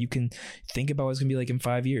whatever, yeah, you can think about what it's gonna be like in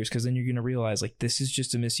 5 years, because then you're gonna realize like this is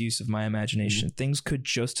just a misuse of my imagination. Things could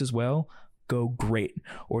just as well go great,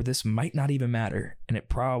 or this might not even matter, and it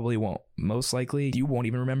probably won't. Most likely you won't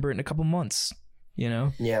even remember it in a couple months, you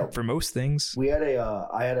know? Yeah. For most things. We had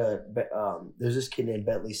there's this kid named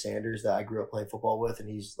Bentley Sanders that I grew up playing football with, and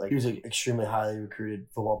he was an extremely highly recruited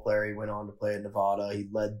football player. He went on to play at Nevada. He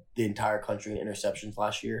led the entire country in interceptions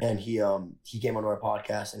last year, and he came onto our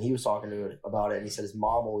podcast, and he was talking about it, and he said his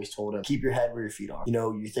mom always told him, keep your head where your feet are. You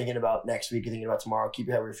know, you're thinking about next week, you're thinking about tomorrow, keep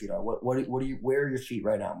your head where your feet are. Where are your feet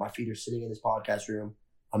right now? My feet are sitting in this podcast room.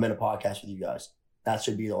 I'm in a podcast with you guys. That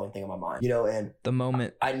should be the only thing on my mind, you know. And the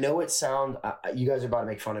moment I know it sounds, you guys are about to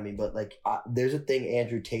make fun of me, but like, there's a thing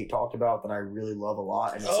Andrew Tate talked about that I really love a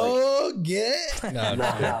lot, and it's but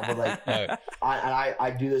like,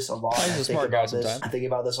 I do this a lot. I think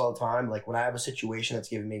about this all the time. Like when I have a situation that's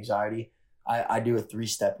giving me anxiety, I do a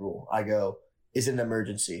 3-step rule. I go, is it an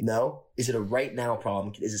emergency? No. Is it a right now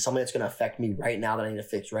problem? Is it something that's going to affect me right now that I need to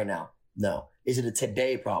fix right now? No. Is it a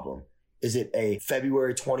today problem? Is it a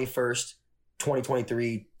February 21st?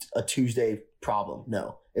 2023, a Tuesday problem?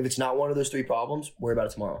 No. If it's not one of those 3 problems, worry about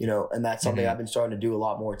it tomorrow. You know, and that's something I've been starting to do a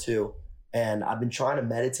lot more too. And I've been trying to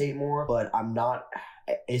meditate more, but I'm not.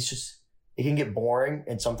 It's just, it can get boring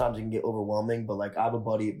and sometimes it can get overwhelming. But like, I have a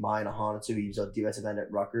buddy of mine, Ahanato, he's a defensive end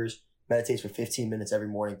at Rutgers, meditates for 15 minutes every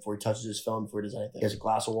morning before he touches his phone, before he does anything. He has a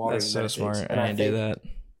glass of water. That's and so meditates. smart. And I do think that.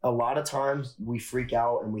 a lot of times we freak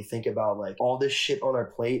out and we think about like all this shit on our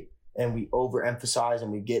plate and we overemphasize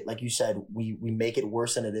and we get, like you said, we make it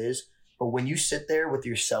worse than it is. But when you sit there with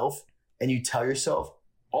yourself and you tell yourself,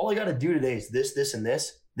 all I got to do today is this, this, and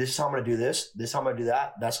this. This is how I'm going to do this. This is how I'm going to do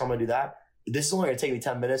that. That's how I'm going to do that. This is only going to take me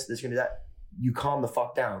 10 minutes. This is going to do that. You calm the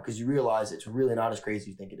fuck down because you realize it's really not as crazy as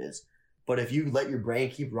you think it is. But if you let your brain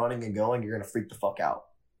keep running and going, you're going to freak the fuck out.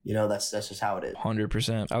 You know, that's just how it is.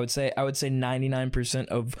 100%. I would say 99%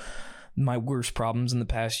 of my worst problems in the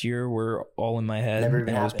past year were all in my head. Never even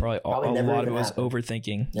and it was happened. probably a Never lot of even it was happened.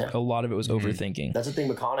 overthinking. Yeah. A lot of it was overthinking. That's the thing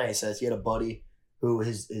McConaughey says. He had a buddy who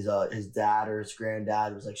his dad or his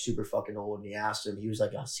granddad was like super fucking old, and he asked him, he was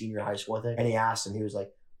like a senior in high school, I think, and he asked him, he was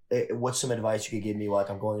like, hey, what's some advice you could give me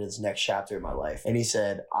like I'm going into this next chapter of my life? And he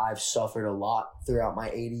said, I've suffered a lot throughout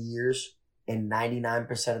my 80 years, and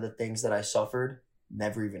 99% of the things that I suffered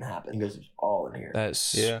never even happened. He goes, it's all in here.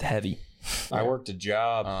 That's heavy. I worked a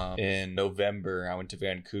job in November. I went to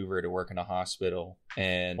Vancouver to work in a hospital.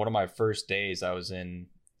 And one of my first days, I was in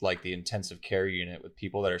like the intensive care unit with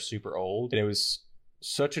people that are super old. And it was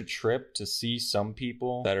such a trip to see some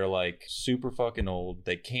people that are like super fucking old.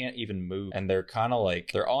 They can't even move. And they're kind of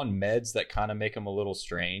like, they're on meds that kind of make them a little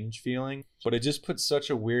strange feeling. But it just puts such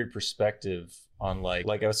a weird perspective on like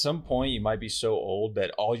at some point you might be so old that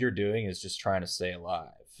all you're doing is just trying to stay alive.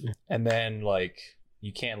 And then like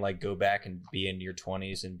you can't like go back and be in your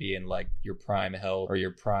 20s and be in like your prime health or your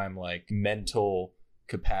prime like mental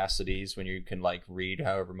capacities when you can like read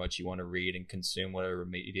however much you want to read and consume whatever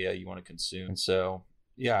media you want to consume. And so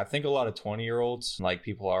yeah, I think a lot of 20-year-olds, like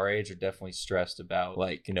people our age, are definitely stressed about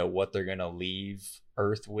like, you know, what they're gonna leave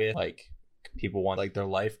Earth with. Like people want like their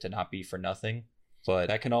life to not be for nothing. But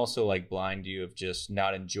that can also like blind you of just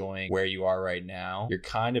not enjoying where you are right now. You're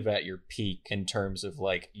kind of at your peak in terms of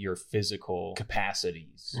like your physical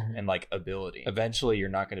capacities and like ability. Eventually, you're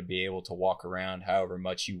not going to be able to walk around however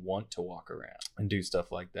much you want to walk around and do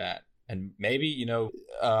stuff like that. And maybe, you know,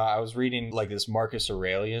 I was reading like this Marcus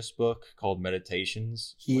Aurelius book called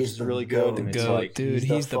Meditations. He is is really good. And it's like, dude,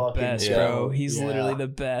 he's the fucking best, goat. bro. He's Yeah. literally the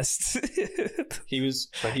best. he was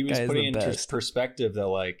Guy is putting the into best. perspective that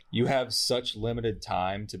like you have such limited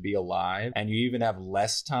time to be alive, and you even have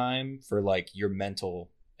less time for like your mental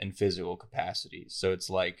and physical capacities. So it's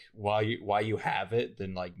like while you have it,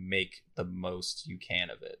 then like make the most you can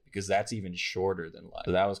of it, because that's even shorter than life.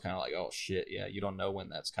 So that was kind of like, oh shit, yeah, you don't know when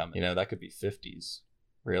that's coming. You know, that could be 50s,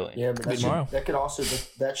 really. Yeah, but Tomorrow.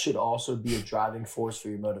 that should also be a driving force for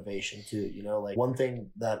your motivation too. You know, like one thing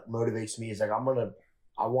that motivates me is like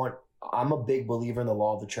I'm a big believer in the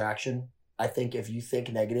law of attraction. I think if you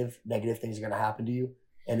think negative things are gonna happen to you.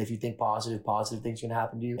 And if you think positive things are gonna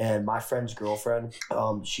happen to you. And my friend's girlfriend,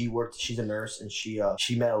 she's a nurse, and she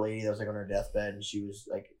met a lady that was like on her deathbed, and she was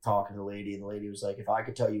like talking to the lady, and the lady was like, if I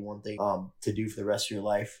could tell you one thing to do for the rest of your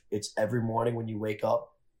life, it's every morning when you wake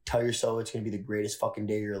up, tell yourself it's gonna be the greatest fucking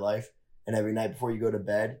day of your life. And every night before you go to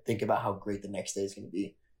bed, think about how great the next day is gonna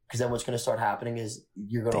be. Because then what's gonna start happening is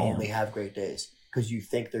you're gonna only have great days because you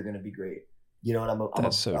think they're gonna be great. You know, and I'm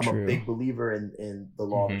a big believer in the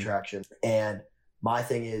law of attraction. And my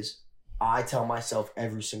thing is, I tell myself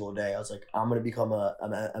every single day, I was like, I'm going to become an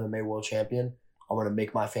MMA world champion. I'm going to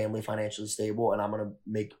make my family financially stable, and I'm going to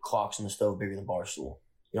make clocks on the stove bigger than Barstool.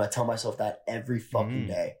 You know, I tell myself that every fucking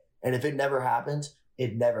day. And if it never happens,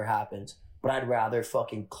 it never happens. But I'd rather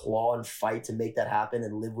fucking claw and fight to make that happen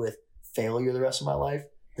and live with failure the rest of my life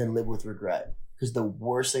than live with regret. Because the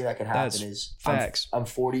worst thing that could happen is facts. I'm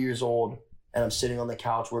 40 years old, and I'm sitting on the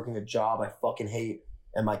couch working a job I fucking hate.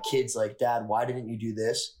 And my kid's like, Dad, why didn't you do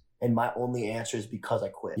this? And my only answer is because I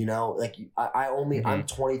quit. You know, like I'm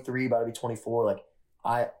 23, about to be 24.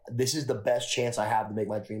 Like this is the best chance I have to make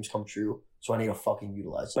my dreams come true. So I need to fucking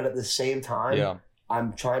utilize it. But at the same time,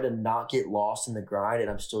 I'm trying to not get lost in the grind,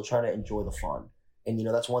 and I'm still trying to enjoy the fun. And you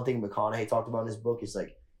know, that's one thing McConaughey talked about in his book is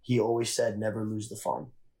like, he always said, never lose the fun.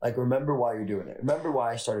 Like, remember why you're doing it. Remember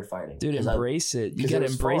why I started fighting. Dude, embrace it. You gotta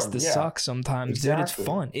embrace the suck sometimes, dude. It's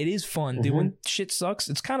fun. It is fun. Dude, when shit sucks,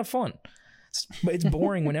 it's kind of fun. But it's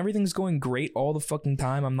boring. When everything's going great all the fucking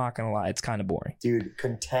time, I'm not gonna lie, it's kind of boring. Dude,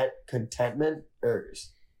 contentment is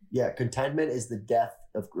the death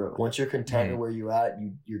of growth. Once you're content where you at,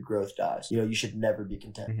 your growth dies. You know, you should never be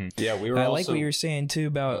content. Yeah, I like what you were saying too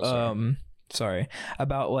about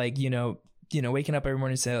about like, you know, waking up every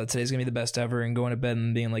morning and saying, oh, today's gonna be the best ever, and going to bed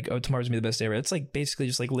and being like, oh, tomorrow's gonna be the best day ever. It's like basically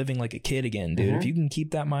just like living like a kid again, dude. If you can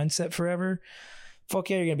keep that mindset forever, fuck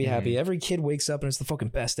yeah, you're gonna be happy. Every kid wakes up and it's the fucking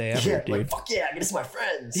best day ever, dude. Like, fuck yeah, I get to see my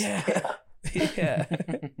friends. Yeah.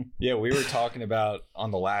 Yeah, we were talking about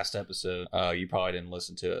on the last episode. You probably didn't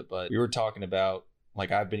listen to it, but we were talking about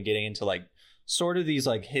like I've been getting into like sort of these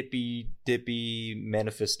like hippy dippy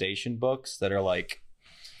manifestation books that are like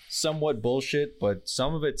somewhat bullshit, but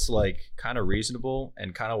some of it's like kind of reasonable,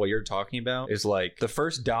 and kind of what you're talking about is like the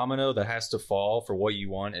first domino that has to fall for what you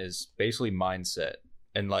want is basically mindset.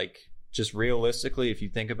 And like just realistically, if you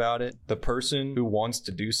think about it, the person who wants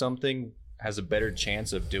to do something has a better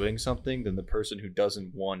chance of doing something than the person who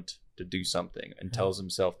doesn't want to do something and tells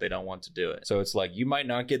himself they don't want to do it. So it's like you might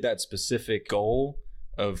not get that specific goal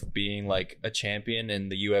of being like a champion in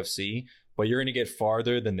the UFC, but you're going to get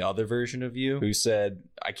farther than the other version of you who said,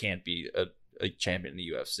 I can't be a champion in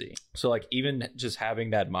the UFC. So like even just having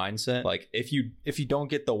that mindset, like if you don't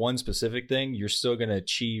get the one specific thing, you're still going to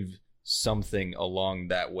achieve something along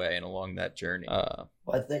that way and along that journey.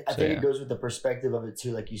 I think it goes with the perspective of it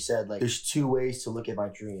too. Like you said, like there's two ways to look at my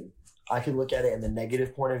dream. I can look at it in the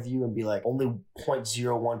negative point of view and be like, only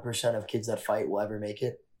 0.01% of kids that fight will ever make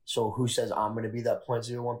it. So who says I'm going to be that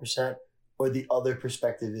 0.01%? Or the other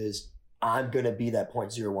perspective is I'm going to be that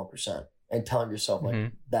 0.01%, and telling yourself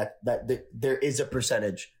like that there is a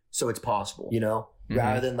percentage, so it's possible, you know,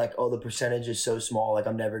 rather than like, oh, the percentage is so small, like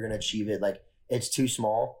I'm never going to achieve it, like it's too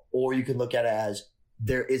small. Or you can look at it as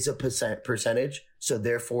there is a percentage, so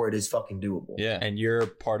therefore it is fucking doable. Yeah, and you're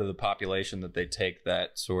part of the population that they take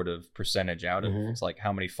that sort of percentage out of. It's like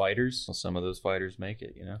how many fighters? Well, some of those fighters make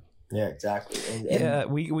it, you know. Yeah, exactly. Yeah,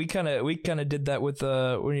 we kind of did that with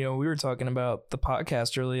we were talking about the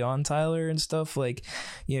podcast early on, Tyler, and stuff. Like,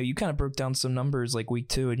 you know, you kind of broke down some numbers like week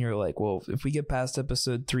 2, and you're like, well, if we get past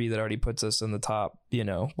episode 3, that already puts us in the top, you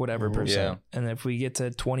know, whatever percent. Yeah. And if we get to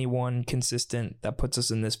 21 consistent, that puts us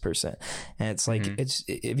in this percent. And it's like it's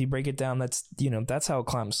if you break it down, that's, you know, that's how it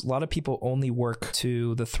climbs. A lot of people only work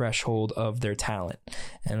to the threshold of their talent,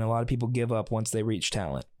 and a lot of people give up once they reach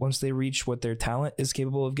talent. Once they reach what their talent is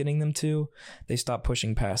capable of getting them to, they stop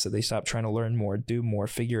pushing past it. They stop trying to learn more, do more,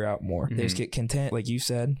 figure out more. They just get content, like you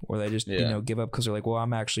said, or they just you know, give up because they're like, well,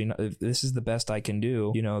 I'm actually not, if this is the best I can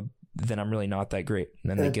do, you know, then I'm really not that great.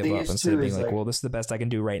 And then they give up instead of being like, well, this is the best I can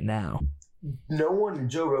do right now. No one,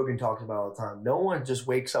 Joe Rogan talks about all the time, no one just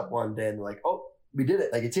wakes up one day and they're like, oh, we did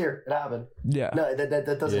it, like it's here, it happened. No,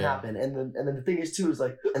 that doesn't happen. And then the thing is too is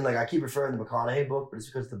like, and like I keep referring to the McConaughey book, but it's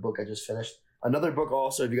because the book I just finished. Another book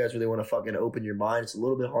also, if you guys really want to fucking open your mind, it's a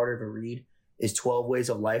little bit harder to read, is 12 Ways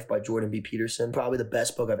of Life by Jordan B. Peterson. Probably the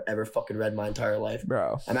best book I've ever fucking read in my entire life.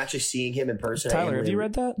 Bro. I'm actually seeing him in person. Tyler, have you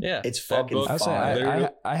read that? Yeah. It's fucking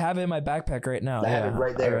fire. I have it in my backpack right now. I have it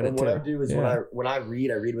right there. And what I do is when I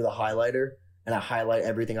read with a highlighter, and I highlight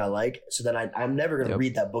everything I like. So then I'm never going to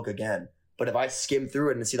read that book again. But if I skim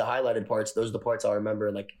through it and see the highlighted parts, those are the parts I'll remember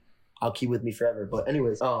and like I'll keep with me forever. But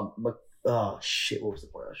anyways, oh shit! What was the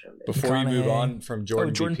point I was trying to make? Before you move on from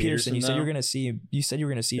Jordan Peterson, you said you were gonna see. You said you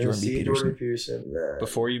were gonna see Jordan B. Peterson.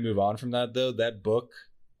 Before you move on from that, though, that book,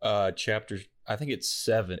 chapter, I think it's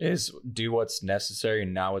 7, is do what's necessary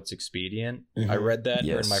and not what's expedient. I read that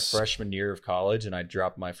in my freshman year of college, and I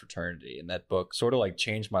dropped my fraternity. And that book sort of like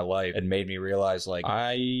changed my life and made me realize like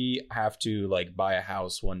I have to like buy a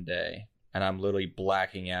house one day, and I'm literally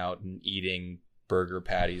blacking out and eating burger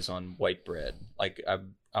patties on white bread. Like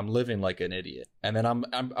I'm living like an idiot. And then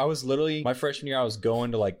I was literally, my freshman year, I was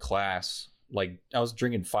going to like class, like I was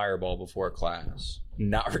drinking Fireball before class,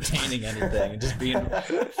 not retaining anything, and just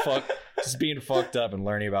being fucked up and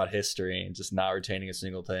learning about history and just not retaining a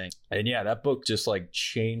single thing. And yeah, that book just like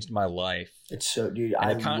changed my life. It's so, dude,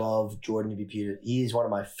 I love Jordan B. Peterson. He's one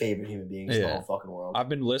of my favorite human beings in the whole fucking world. I've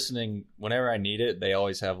been listening whenever I need it. They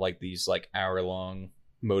always have like these like hour-long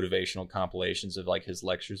motivational compilations of like his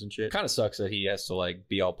lectures and shit. Kind of sucks that he has to like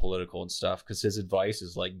be all political and stuff, because his advice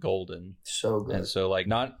is like golden. So good. And so like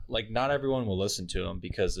not everyone will listen to him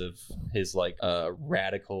because of his like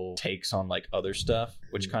radical takes on like other stuff,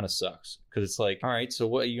 which kind of sucks, because it's like, all right, so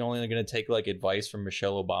what, are you only going to take like advice from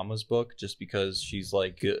Michelle Obama's book just because she's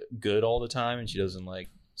like good all the time and she doesn't like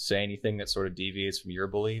say anything that sort of deviates from your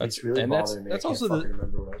belief? It's really bothering me. That's also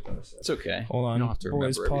remember what I was going to say. It's okay. Hold on,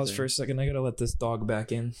 boys, pause for a second. I gotta let this dog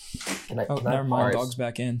back in. Never mind. Dog's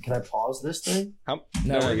back in. Can I pause this thing?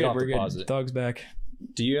 No, we're good. We're good. Dog's back.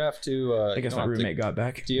 Do you have to? I guess my roommate got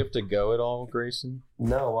back. Do you have to go at all, Grayson?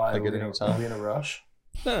 No, why? Like are we in a rush?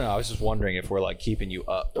 No. I was just wondering if we're like keeping you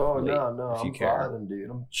up. Oh no, I'm vibing, dude.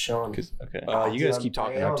 I'm chilling. Okay. You guys keep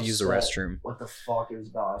talking. I have to use the restroom. What the fuck it was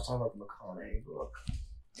about? I was talking about the McConaughey book.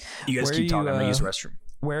 You guys keep talking. I'm gonna use the restroom.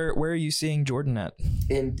 Where are you seeing Jordan at?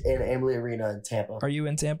 In Amalie Arena in Tampa. Are you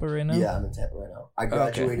in Tampa right now? Yeah, I'm in Tampa right now. I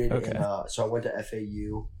graduated in so I went to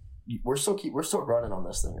FAU we're still running on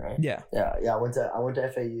this thing, right? Yeah. Yeah. I went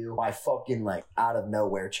to FAU by fucking like out of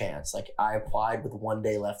nowhere chance. Like I applied with 1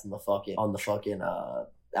 day left on the fucking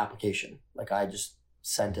application. Like I just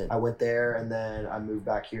sent it. I went there and then I moved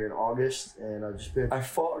back here in August, and I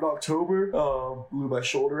fought in October, blew my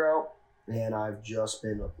shoulder out, and I've just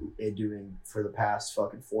been doing for the past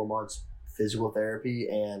fucking 4 months physical therapy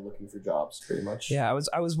and looking for jobs, pretty much. Yeah,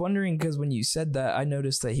 I was wondering because when you said that, I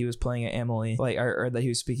noticed that he was playing at Emily, like, or that he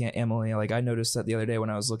was speaking at Emily. Like, I noticed that the other day when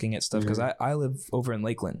I was looking at stuff because I live over in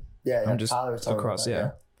Lakeland. Yeah, I'm just Tyler was talking across. about that,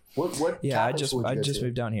 Yeah. What? Yeah, I Catholic just school did you go to?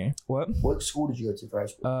 moved down here. What school did you go to for high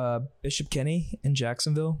school? Bishop Kenny in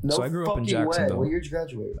Jacksonville. No So I grew up in fucking way. Jacksonville. What year did you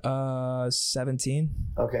graduate? 17.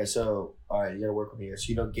 Okay, so all right, you gotta work with me here. So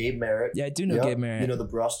you know Gabe Merritt. Yeah, I do know Yep. Gabe Merritt. You know the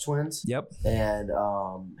Bruss twins. Yep. And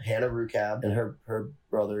Hannah Rukab and her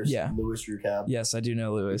brothers. Yeah. Louis Rukab. Yes, I do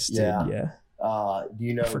know Lewis. Dude. Yeah. Yeah. Do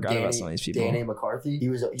you know I forgot about some of these people. Danny McCarthy?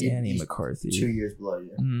 Danny he's McCarthy. 2 years below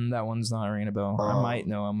you. That one's not ringing a bell. I might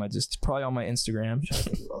know him. I just probably on my Instagram. I'm trying to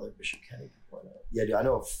think of other Bishop Kenny people I know. Yeah, dude, I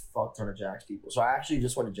know a fuck ton of Jax people. So I actually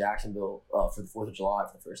just went to Jacksonville for the 4th of July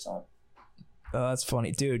for the first time. Oh, that's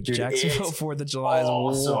funny, dude. Dude, Jacksonville it's awesome, is 4th of July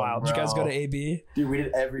is wild. Did you guys go bro. to AB? Dude, we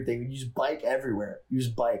did everything. You just bike everywhere. You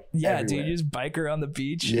just bike. Yeah, everywhere. dude, you just bike around the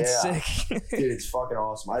beach. Yeah. It's sick. Dude, it's fucking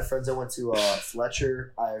awesome. I have friends that went to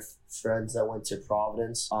Fletcher. I have friends that went to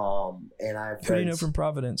Providence. And I have friends. Who do you know from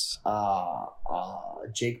Providence?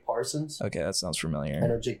 Jake Parsons. Okay, that sounds I familiar.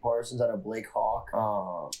 know Jake Parsons. I know Blake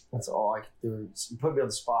Hawk. That's all I can do. You put me on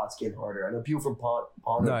the spot. It's getting harder. I know people from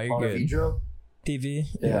No, you're good. Vidro. PV?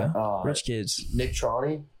 Yeah. Rich kids. Nick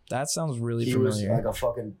Troney. That sounds really He was familiar. like a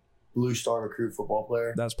fucking Blue Star recruit football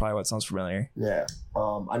player. That's probably what sounds familiar. Yeah.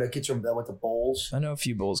 I know kids that went to Bowls. I know a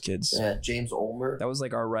few Bulls kids. Yeah. James Ulmer. That was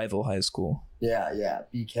like our rival high school. Yeah.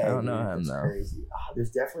 BK. I don't know dude, him, that's though. Crazy. There's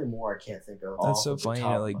definitely more I can't think of. That's so off the funny,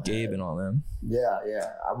 top of like my Gabe head. and all them. Yeah.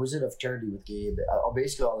 I was in a fraternity with Gabe.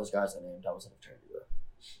 Basically, all those guys I named, I was in a fraternity with.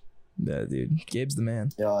 Yeah, dude. Gabe's the man.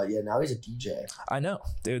 Yeah. Now he's a DJ. I know.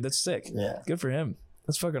 Dude, that's sick. Yeah. Good for him.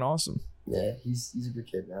 That's fucking awesome. Yeah. He's a good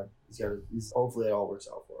kid, man. He's hopefully it all works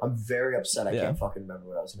out for him. I'm very upset. I can't fucking remember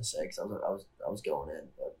what I was gonna say because I was going in,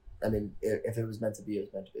 but. I mean, if it was meant to be, it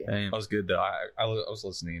was meant to be. That was good though. I was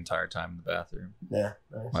listening the entire time in the bathroom. Yeah,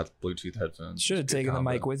 nice. My Bluetooth headphones. Should have Good taken the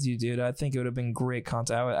combo. mic with you, dude. I think it would have been great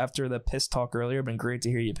content. After the piss talk earlier, it'd been great to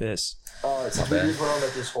hear you piss. So we just went on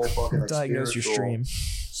like this whole fucking like Diagnose your stream.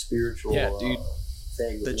 spiritual Yeah, dude.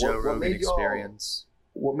 thing. The Joe What Rogan made y'all- experience.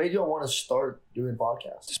 What made y'all want to start doing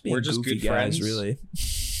podcasts? Just being We're just goofy good guys, friends. really.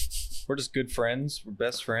 We're just good friends. We're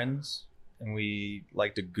best friends. And we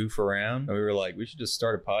like to goof around. And we were like, we should just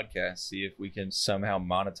start a podcast, see if we can somehow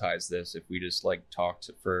monetize this if we just like talked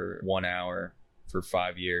for 1 hour for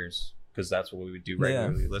 5 years. Because that's what we would do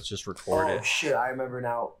regularly. Let's just record Oh it. shit! I remember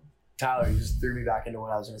now. Tyler, you just threw me back into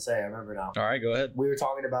what I was gonna say. I remember now. All right, go ahead. We were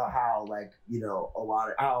talking about how like a lot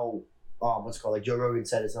of how what's it called, like Joe Rogan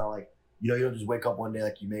said, it's not like you don't just wake up one day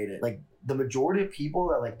like you made it. Like the majority of people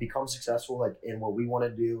that like become successful like in what we want to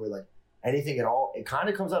do or like anything at all, it kind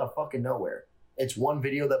of comes out of fucking nowhere. It's one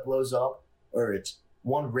video that blows up, or it's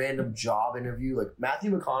one random job interview. Like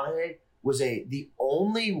Matthew McConaughey was the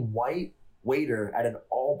only white waiter at an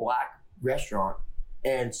all black restaurant,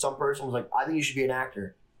 and some person was like, "I think you should be an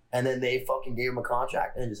actor." And then they fucking gave him a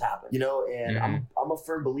contract, and it just happened, And I'm a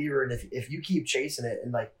firm believer, and if you keep chasing it,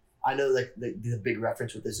 and like I know like the big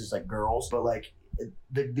reference with this is like girls, but like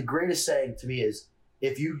the greatest saying to me is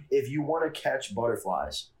if you want to catch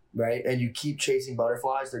butterflies, right, and you keep chasing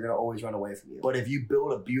butterflies, they're gonna always run away from you. But if you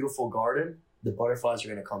build a beautiful garden, the butterflies are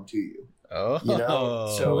gonna come to you. Oh,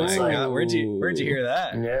 So my it's like- God. Where'd you hear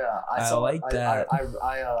that? Yeah, I saw like that.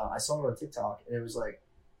 I saw it on TikTok, and it was like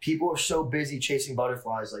people are so busy chasing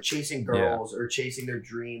butterflies, like chasing girls or chasing their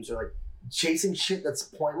dreams or like chasing shit that's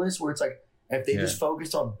pointless. Where it's like if they just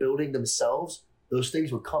focused on building themselves, those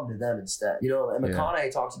things would come to them instead. And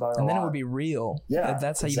McConaughey talks about it And a then lot. it would be real. Yeah,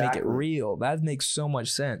 That's how you make it exactly. real. That makes so much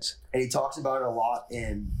sense. And he talks about it a lot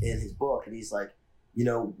in his book. And he's like,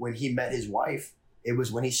 when he met his wife, it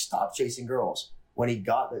was when he stopped chasing girls. When he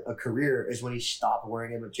got a career is when he stopped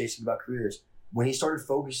worrying about chasing about careers. When he started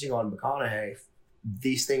focusing on McConaughey,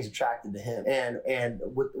 these things attracted to him. And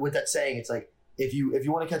with that saying, it's like if you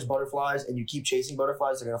want to catch butterflies and you keep chasing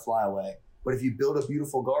butterflies, they're gonna fly away. But if you build a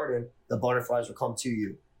beautiful garden, the butterflies will come to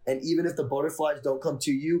you. And even if the butterflies don't come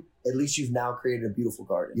to you, at least you've now created a beautiful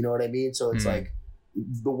garden. You know what I mean? So it's like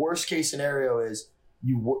the worst case scenario is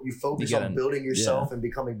you focus on building yourself and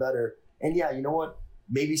becoming better. And yeah, you know what?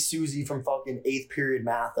 Maybe Susie from fucking 8th period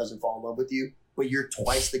math doesn't fall in love with you, but you're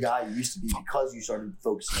twice the guy you used to be because you started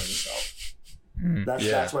focusing on yourself.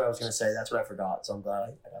 That's what I was gonna say. That's what I forgot. So I'm glad I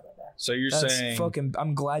got that back. So you're That's saying fucking.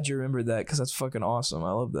 I'm glad you remembered that because that's fucking awesome.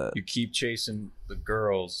 I love that. you keep chasing the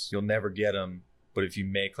girls, you'll never get them. But if you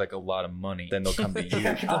make like a lot of money, then they'll come to you.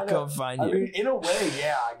 They'll come find you. I mean, in a way,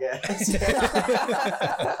 yeah, I guess.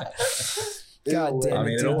 God damn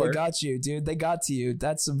it, it'll dude! They work. got you, dude. They got to you.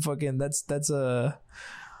 That's some fucking. That's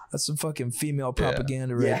some fucking female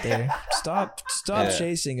propaganda right there. Stop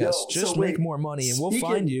chasing us. Just make more money, and we'll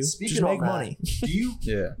find you. Just make money.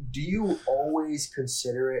 Do you always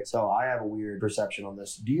consider it? So I have a weird perception on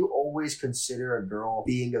this. Do you always consider a girl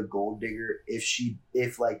being a gold digger if she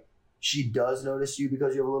does notice you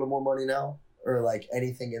because you have a little more money now, or like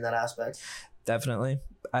anything in that aspect? Definitely.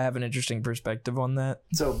 I have an interesting perspective on that.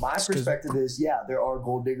 So my perspective is, yeah, there are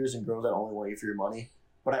gold diggers and girls that only want you for your money.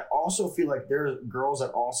 But I also feel like there's girls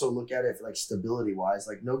that also look at it like stability wise.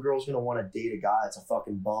 Like no girl's gonna want to date a guy that's a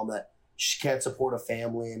fucking bum that can't support a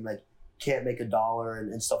family and like can't make $1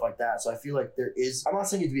 and stuff like that. So I feel like there is, I'm not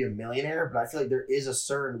saying you have to be a millionaire, but I feel like there is a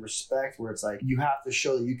certain respect where it's like you have to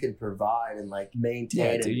show that you can provide and like maintain.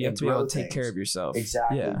 Yeah, dude, you have to be able to take things. care of yourself.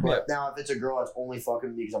 Exactly. Yeah. But now if it's a girl that's only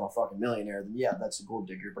fucking me because I'm a fucking millionaire, then yeah, that's a gold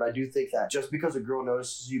digger. But I do think that just because a girl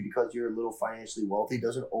notices you because you're a little financially wealthy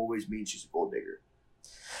doesn't always mean she's a gold digger.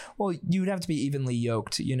 Well, you'd have to be evenly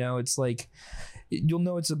yoked. You know, it's like you'll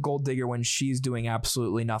know it's a gold digger when she's doing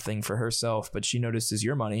absolutely nothing for herself, but she notices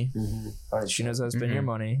your money. Mm-hmm. She knows how to spend your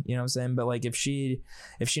money. You know what I'm saying? But like if she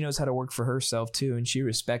knows how to work for herself too, and she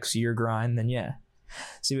respects your grind, then yeah.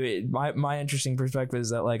 See, my interesting perspective is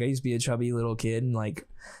that like I used to be a chubby little kid, and like,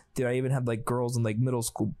 dude, I even had like girls in like middle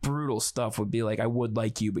school. Brutal stuff would be like, I would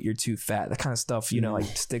like you, but you're too fat. That kind of stuff, you know, like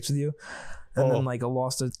sticks with you. And then like I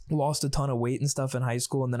lost a ton of weight and stuff in high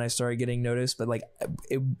school, and then I started getting noticed. But like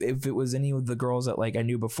if it was any of the girls that like I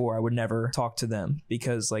knew before, I would never talk to them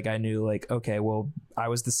because like I knew like, okay, well, I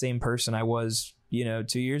was the same person I was, 2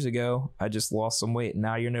 years ago. I just lost some weight and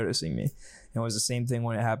now you're noticing me. And it was the same thing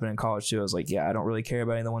when it happened in college too. I was like, yeah, I don't really care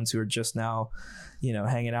about any of the ones who are just now,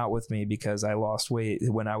 hanging out with me because I lost weight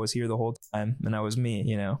when I was here the whole time and I was me,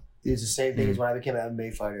 It's the same thing as when I became an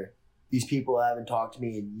MMA fighter. These people haven't talked to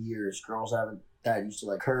me in years. Girls that used to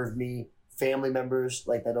like curve me. Family members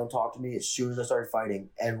like that don't talk to me. As soon as I started fighting,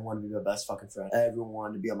 everyone wanted to be my best fucking friend. Everyone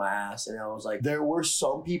wanted to be on my ass. And I was like, there were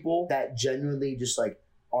some people that genuinely just like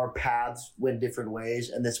our paths went different ways.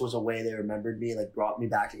 And this was a way they remembered me and like brought me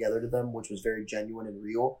back together to them, which was very genuine and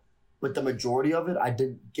real. But the majority of it, I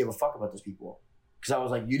didn't give a fuck about those people. Because I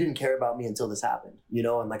was like, you didn't care about me until this happened,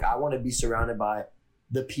 And like, I want to be surrounded by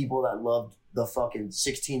the people that loved the fucking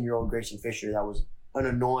 16-year-old Grayson Fisher that was an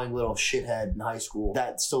annoying little shithead in high school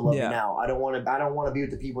that still love me now. I don't want to be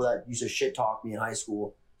with the people that used to shit talk me in high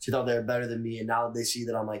school. So thought they were better than me, and now that they see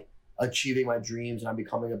that I'm like achieving my dreams and I'm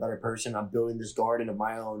becoming a better person, I'm building this garden of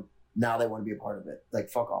my own. Now they want to be a part of it. Like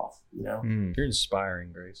fuck off, You're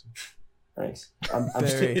inspiring, Grayson. Thanks.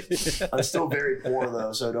 I'm still very poor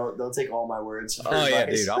though, so don't take all my words. Oh yeah,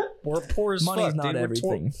 dude. We're poor as Money's fuck. not Dude.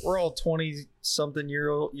 everything. We're all 20-something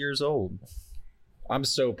years old. I'm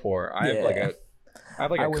so poor. I have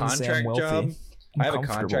like a contract job. I have a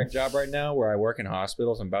contract job right now where I work in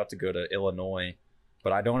hospitals. I'm about to go to Illinois,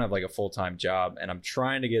 but I don't have like a full-time job, and I'm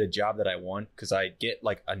trying to get a job that I want because I get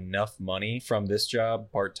like enough money from this job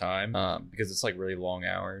part-time because it's like really long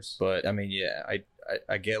hours. But I mean, yeah,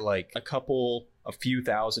 I get like a few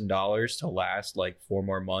 $1,000s to last like 4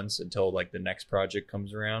 more months until like the next project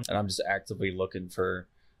comes around. And I'm just actively looking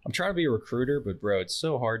I'm trying to be a recruiter, but bro, it's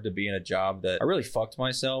so hard to be in a job that I really fucked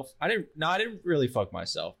myself. I didn't really fuck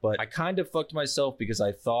myself, but I kind of fucked myself because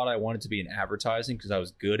I thought I wanted to be in advertising because I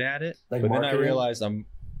was good at it. Like but marketing? Then I realized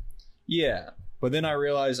but then I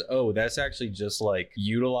realized, oh, that's actually just like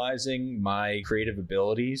utilizing my creative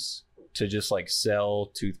abilities to just like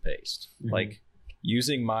sell toothpaste. Mm-hmm. Like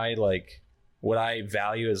using my like what I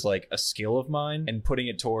value as like a skill of mine and putting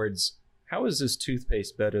it towards how is this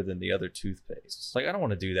toothpaste better than the other toothpastes? Like, I don't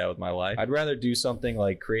want to do that with my life. I'd rather do something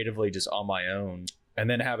like creatively just on my own and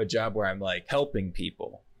then have a job where I'm like helping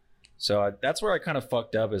people. So that's where I kind of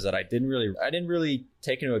fucked up, is that I didn't really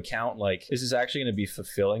take into account like this is actually going to be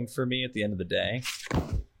fulfilling for me at the end of the day.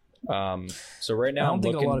 So right now I don't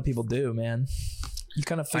think a lot of people do, man. You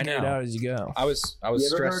kind of figure it out as you go. I was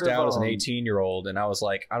stressed out as an 18-year-old, and I was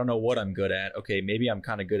like, I don't know what I'm good at. Okay, maybe I'm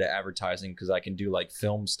kind of good at advertising because I can do like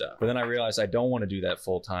film stuff. But then I realized I don't want to do that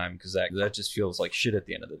full time because that just feels like shit at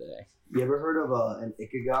the end of the day. You ever heard of an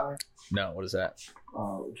Ikigai? No, what is that?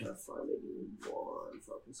 I'm trying to find it in one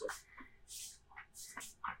fucking second.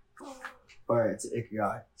 All right, it's an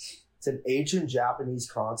Ikigai. It's an ancient Japanese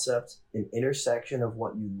concept, an intersection of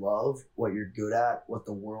what you love, what you're good at, what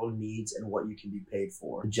the world needs, and what you can be paid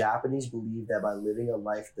for. The Japanese believe that by living a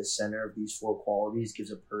life at the center of these 4 qualities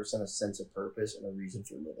gives a person a sense of purpose and a reason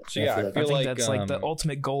for living. So yeah, I think that's like the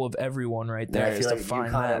ultimate goal of everyone right there, is to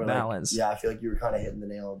find that balance. I feel like you were kind of hitting the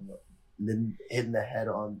nail, hitting the head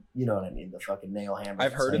on, you know what I mean, the fucking nail hammer.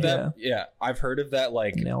 I've heard of that. Yeah, I've heard of that,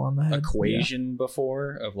 like, nail on the head equation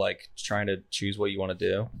before, of like trying to choose what you want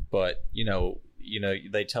to do. But you know,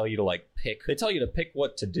 they tell you to like pick. They tell you to pick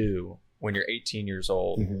what to do when you're 18 years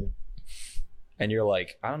old, and you're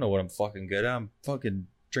like, I don't know what I'm fucking good at. I'm fucking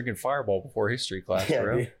drinking Fireball before history class,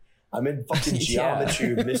 bro. Dude, I'm in fucking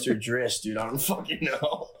geometry with Mr. Driss, dude. I don't fucking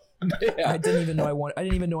know. Yeah. I didn't even know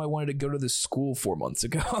I wanted to go to this school 4 months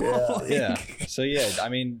ago. Yeah. So yeah, I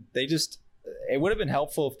mean, it would have been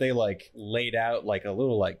helpful if they like laid out like a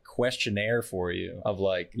little like questionnaire for you of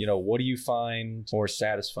like, what do you find more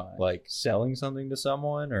satisfying? Like selling something to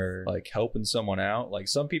someone or like helping someone out? Like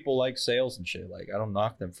some people like sales and shit. Like I don't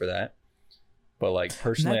knock them for that. But like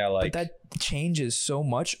personally, but that changes so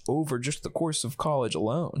much over just the course of college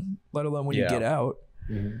alone, let alone when you get out.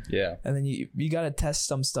 Yeah. And then you got to test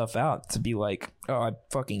some stuff out to be like, oh, I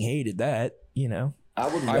fucking hated that, I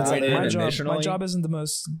would my job isn't the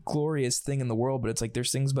most glorious thing in the world, but it's like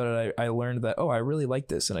there's things about it I learned that, I really like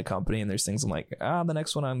this in a company, and there's things I'm like, the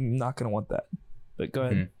next one I'm not gonna want that. But go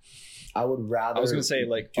ahead. I would rather. I was gonna say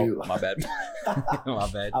like, my bad. My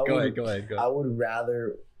bad. Go ahead. I would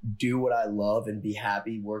rather do what I love and be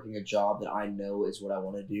happy working a job that I know is what I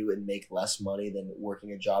want to do and make less money than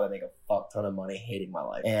working a job and make a fuck ton of money hating my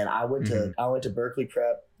life. And I went to Berkeley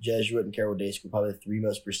Prep, Jesuit, and Carroll Day School, probably the 3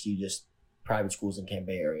 most prestigious private schools in Camp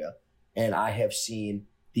Bay area. And I have seen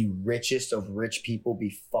the richest of rich people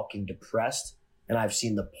be fucking depressed, and I've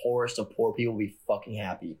seen the poorest of poor people be fucking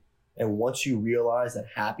happy. And once you realize that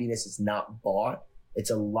happiness is not bought, it's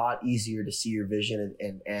a lot easier to see your vision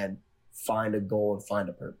and find a goal and find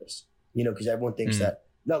a purpose. Because everyone thinks that,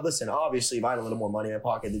 no, listen, obviously if I had a little more money in my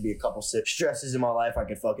pocket, there'd be a couple stresses in my life I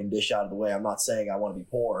could fucking dish out of the way. I'm not saying I want to be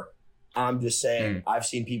poor. I'm just saying I've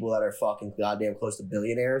seen people that are fucking goddamn close to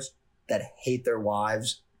billionaires that hate their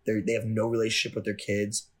wives. They have no relationship with their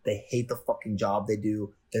kids. They hate the fucking job they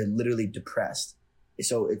do. They're literally depressed.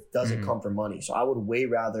 So it doesn't come from money. So I would way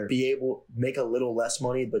rather be able to make a little less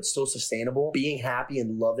money, but still sustainable, being happy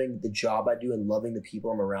and loving the job I do and loving the people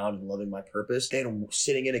I'm around and loving my purpose, than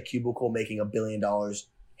sitting in a cubicle making $1 billion,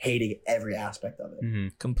 hating every aspect of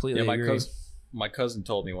it. Completely agree. My cousin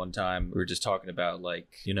told me one time, we were just talking about like,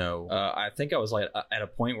 I think I was like at a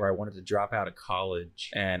point where I wanted to drop out of college,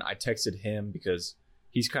 and I texted him because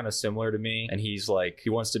he's kind of similar to me, and he's like, he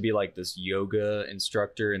wants to be like this yoga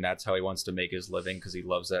instructor, and that's how he wants to make his living because he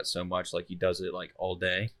loves that so much. Like he does it like all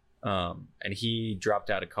day. And he dropped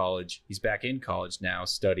out of college. He's back in college now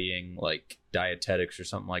studying like dietetics or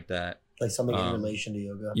something like that. Like something in relation to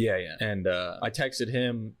yoga. Yeah. And I texted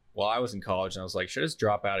him while I was in college, and I was like, should I just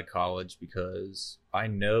drop out of college because I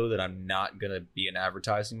know that I'm not going to be in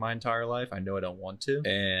advertising my entire life. I know I don't want to.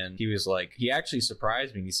 And he was like, he actually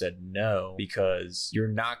surprised me. He said, no, because you're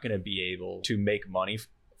not going to be able to make money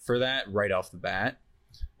for that right off the bat.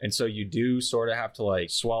 And so you do sort of have to like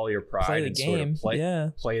swallow your pride and sort of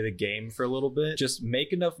play the game for a little bit. Just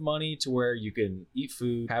make enough money to where you can eat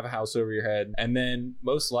food, have a house over your head, and then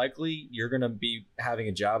most likely you're going to be having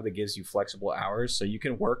a job that gives you flexible hours so you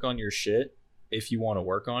can work on your shit if you want to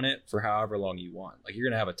work on it for however long you want. Like you're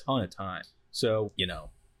going to have a ton of time. So,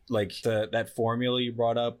 like that formula you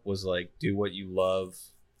brought up was like, do what you love,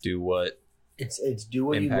 do what It's do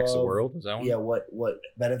what impacts you love. The world. Is that one? Yeah, what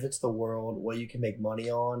benefits the world, what you can make money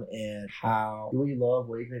on, and how. Do what you love,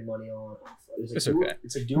 what you can make money on. It's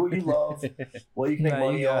like do what you love, what you can make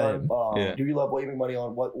money on. Do you love what you make money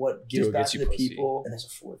on? What gives back to the people? And there's a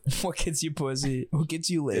fourth. What gets you pussy? What gets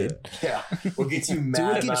you laid? Yeah. What gets you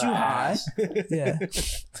mad? What gets you high? Yeah.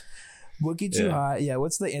 What gets you high? Yeah,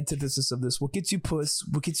 what's the antithesis of this? What gets you puss?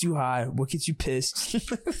 What gets you high? What gets you pissed?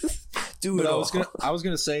 Do it all. I was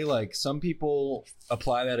gonna say, like, some people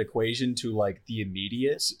apply that equation to like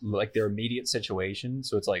their immediate situation.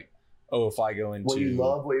 So it's like, oh, if I go into what you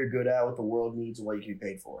love, what you're good at, what the world needs, and what you can be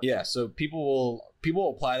paid for. Yeah, so people will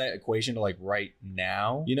apply that equation to like right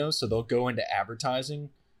now, so they'll go into advertising,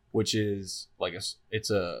 which is like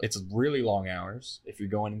it's really long hours. If you're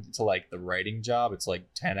going into like the writing job, it's like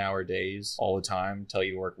 10-hour days all the time until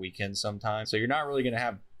you work weekends sometimes. So you're not really gonna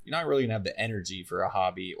have the energy for a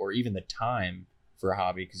hobby or even the time for a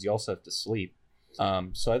hobby because you also have to sleep.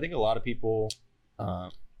 So I think a lot of people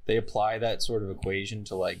they apply that sort of equation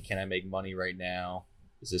to like, can I make money right now?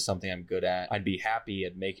 Is this something I'm good at? I'd be happy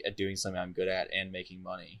at doing something I'm good at and making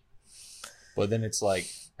money. But then it's like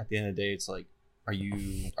at the end of the day, it's like, are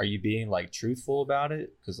you being like truthful about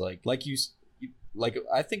it? Because like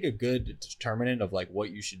I think a good determinant of like what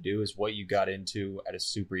you should do is what you got into at a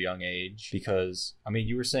super young age. Because I mean,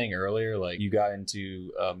 you were saying earlier, like you got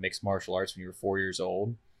into mixed martial arts when you were 4 years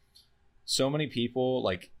old. So many people,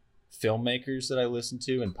 like filmmakers that I listen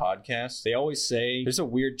to and podcasts, they always say there's a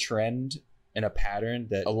weird trend and a pattern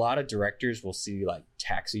that a lot of directors will see like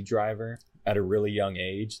Taxi Driver at a really young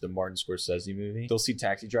age, the Martin Scorsese movie. They'll see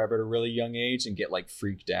Taxi Driver at a really young age and get like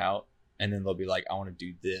freaked out, and then they'll be like, I want to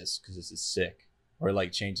do this because this is sick, or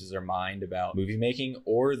like changes their mind about movie making.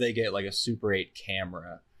 Or they get like a Super 8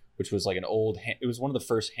 camera, which was like an old it was one of the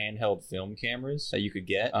first handheld film cameras that you could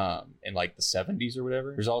get in like the 70s or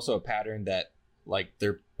whatever. There's also a pattern that like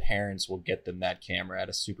their parents will get them that camera at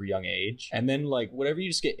a super young age, and then like whatever you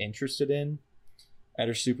just get interested in at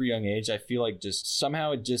a super young age, I feel like just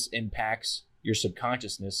somehow it just impacts your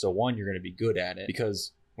subconsciousness. So one, you're going to be good at it,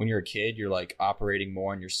 because when you're a kid, you're like operating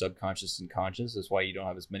more on your subconscious and conscious. That's why you don't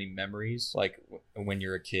have as many memories like when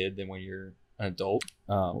you're a kid than when you're an adult.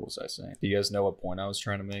 What was I saying? Do you guys know what point I was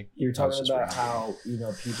trying to make? You're talking about how, you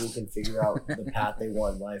know, people can figure out the path they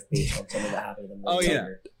want in life based on something that happened to them. Oh yeah.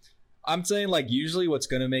 I'm saying like usually what's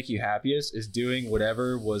going to make you happiest is doing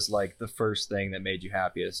whatever was like the first thing that made you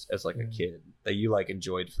happiest as like a kid that you like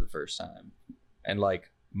enjoyed for the first time. And like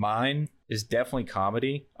mine is definitely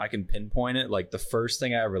comedy. I can pinpoint it. Like the first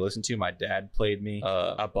thing I ever listened to, my dad played me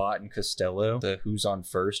Abbott and Costello, the Who's on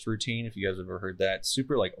First routine. If you guys have ever heard that,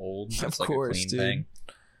 super like old. It's like a clean thing.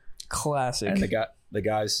 Classic. And the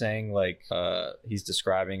guy's saying like he's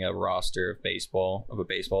describing a roster of a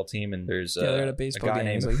baseball team, and there's a guy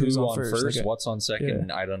named like, Who's on first, like what's on second, and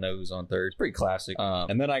I don't know who's on third. It's pretty classic.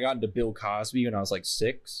 And then I got into Bill Cosby when I was like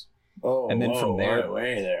 6. Oh, and then from there,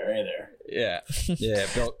 way there. Yeah.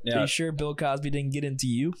 Bill, yeah. Are you sure Bill Cosby didn't get into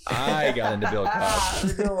you? I got into Bill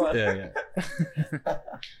Cosby. yeah.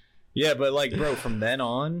 Yeah, but like, bro, from then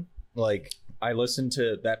on, like, I listened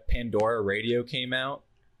to that Pandora Radio came out,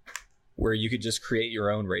 where you could just create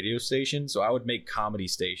your own radio station. So I would make comedy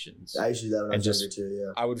stations. I used to do that when I was younger too,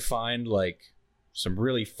 yeah. I would find like some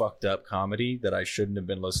really fucked up comedy that I shouldn't have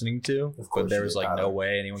been listening to, but there was like no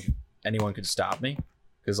way anyone could stop me,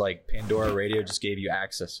 because like Pandora Radio just gave you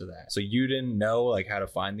access to that. So you didn't know like how to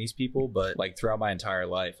find these people, but like throughout my entire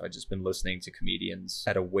life, I've just been listening to comedians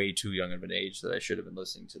at a way too young of an age that I should have been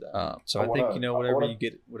listening to them. So I think, you know,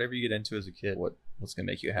 whatever you get into as a kid, what's gonna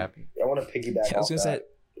make you happy. I want to piggyback off that.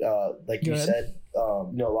 Like you said, you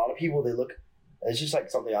know, a lot of people, they look, it's just like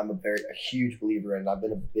something I'm a huge believer in. I've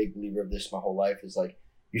been a big believer of this my whole life, is like,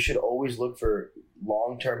 you should always look for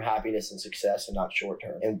long-term happiness and success and not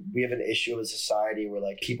short-term. And we have an issue in society where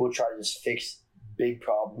like people try to just fix big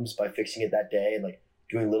problems by fixing it that day, and like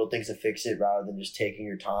doing little things to fix it rather than just taking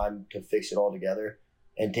your time to fix it all together,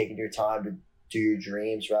 and taking your time to do your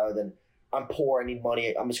dreams rather than, I'm poor, I need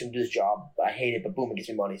money, I'm just going to do this job, I hate it, but boom, it gets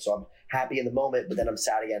me money. So I'm happy in the moment, but then I'm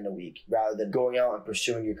sad again in a week, rather than going out and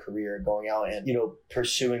pursuing your career, going out and, you know,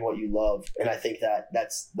 pursuing what you love. And I think that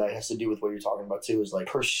has to do with what you're talking about too, is like,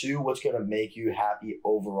 pursue what's going to make you happy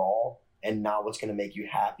overall, and not what's going to make you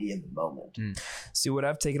happy in the moment. See, what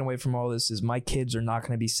I've taken away from all this is my kids are not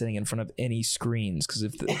going to be sitting in front of any screens, because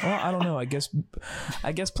I don't know, I guess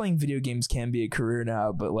playing video games can be a career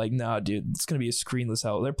now, but like, nah, dude, it's going to be a screenless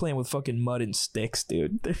hell. They're playing with fucking mud and sticks,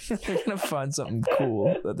 dude. They're going to find something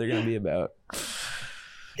cool that they're going to be about.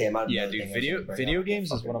 Damn, dude, video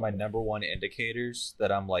games is one of my number one indicators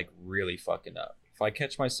that I'm like really fucking up. If I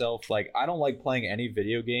catch myself, like, I don't like playing any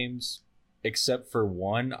video games except for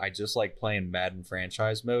one. I just like playing Madden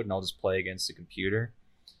franchise mode, and I'll just play against the computer.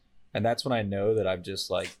 And that's when I know that I'm just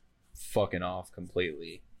like fucking off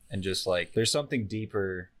completely. And just like, there's something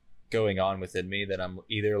deeper going on within me that I'm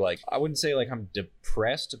either like, I wouldn't say like I'm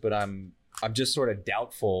depressed, but I'm just sort of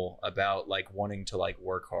doubtful about like wanting to like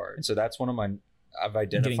work hard. And so that's one of my, I've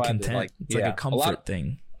identified that, like, it's like a comfort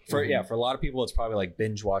thing. For a lot of people, it's probably like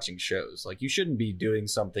binge watching shows. Like, you shouldn't be doing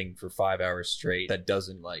something for 5 hours straight that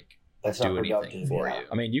doesn't like do anything for you.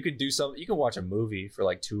 I mean, you could do something, you can watch a movie for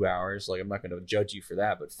like 2 hours. Like, I'm not going to judge you for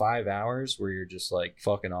that, but 5 hours where you're just like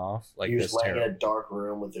fucking off, like, you're just laying in a dark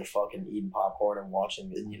room with your fucking eating popcorn and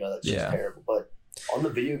watching, you know, that's just terrible. But on the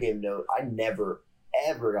video game note, I never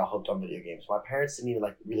ever got hooked on video games. My parents didn't even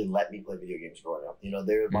like really let me play video games growing up. You know,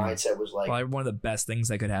 their mindset was like, probably one of the best things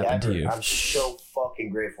that could happen to you. I'm so fucking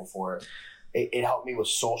grateful for it. It helped me with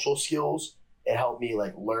social skills. It helped me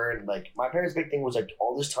like learn. Like, my parents' big thing was like,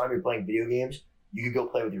 all this time you're playing video games, you could go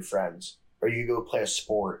play with your friends, or you could go play a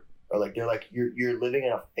sport, or like, they're like, you're living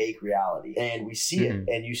in a fake reality. And we see it,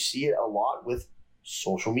 and you see it a lot with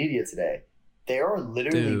social media today. there are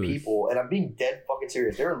literally Dude. people, and I'm being dead fucking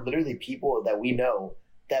serious. There are literally people that we know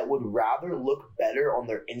that would rather look better on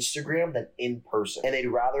their Instagram than in person. And they'd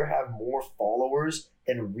rather have more followers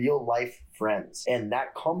than real life friends. And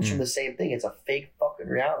that comes from the same thing. It's a fake fucking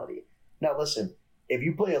reality. Now listen, if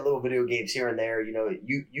you play a little video games here and there, you know,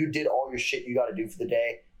 you did all your shit you got to do for the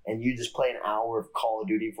day, and you just play an hour of Call of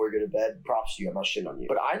Duty before you go to bed, props to you. I'm not shitting on you.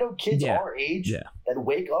 But I know kids our age that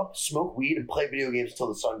wake up, smoke weed, and play video games until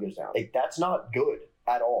the sun goes down. Like, that's not good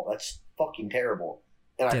at all. That's fucking terrible.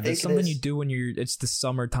 And I think that's something you do when it's the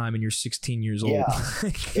summertime and you're 16 years old.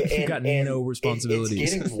 You got no responsibilities.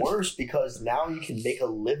 It's getting worse because now you can make a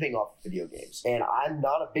living off of video games. And I'm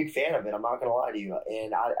not a big fan of it. I'm not going to lie to you.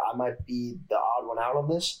 And I might be the odd one out on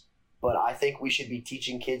this, but I think we should be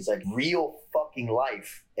teaching kids like real fucking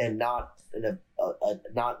life and not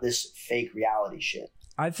not this fake reality shit.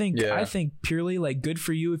 I think purely like good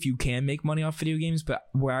for you if you can make money off video games, but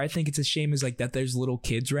where I think it's a shame is like that there's little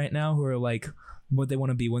kids right now who are like what they want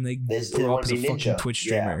to be when they grow up as a fucking Twitch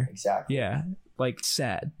streamer. Yeah, exactly. Yeah, like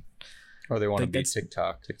sad. Or they want to be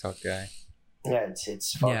TikTok guy. Yeah,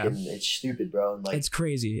 it's fucking it's stupid, bro. And like, it's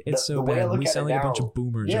crazy. It's so bad. We sound like a bunch of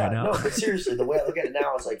boomers right now. No, but seriously, the way I look at it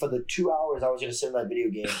now is like for the 2 hours I was going to sit in that video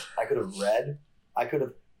game, I could have read.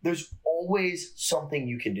 There's always something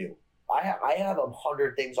you can do. I have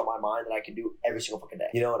 100 things on my mind that I can do every single fucking day.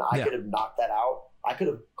 You know, and I could have knocked that out. I could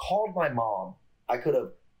have called my mom. I could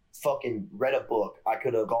have fucking read a book. I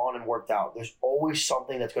could have gone and worked out. There's always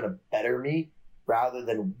something that's going to better me rather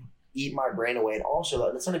than eat my brain away. And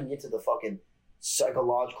also, let's not even get to the fucking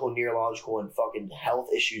psychological, neurological, and fucking health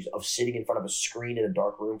issues of sitting in front of a screen in a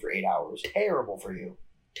dark room for 8 hours. Terrible for you.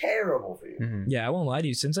 Terrible for you. Mm-hmm. Yeah, I won't lie to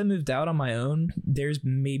you. Since I moved out on my own, there's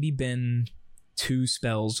maybe been 2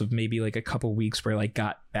 spells of maybe like a couple weeks where I like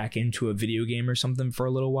got back into a video game or something for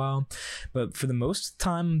a little while. But for the most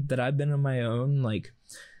time that I've been on my own, like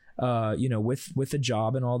you know, with a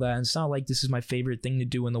job and all that, and it's not like this is my favorite thing to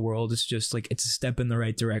do in the world. It's just like it's a step in the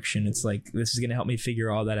right direction. It's like this is gonna help me figure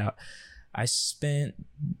all that out. I spent,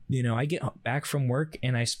 you know, I get back from work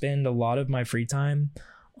and I spend a lot of my free time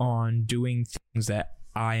on doing things that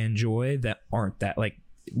I enjoy that aren't that, like,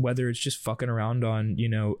 whether it's just fucking around on, you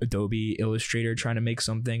know, Adobe Illustrator trying to make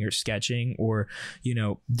something, or sketching, or, you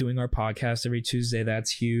know, doing our podcast every Tuesday.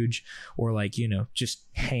 That's huge. Or like, you know, just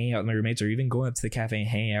hanging out with my roommates, or even going up to the cafe and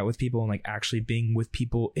hanging out with people and like actually being with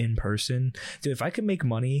people in person. Dude, if I could make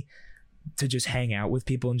money to just hang out with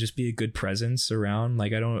people and just be a good presence around,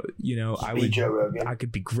 like, I don't, you know, I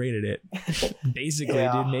could be great at it. Basically,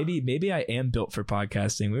 dude, maybe I am built for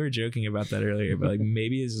podcasting. We were joking about that earlier, but like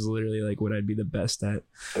maybe this is literally like what I'd be the best at.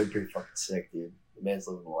 That'd be pretty fucking sick, dude. The man's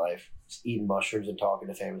living the life. Just eating mushrooms and talking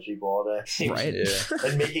to famous people all day. Right.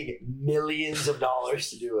 And making millions of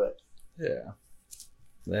dollars to do it.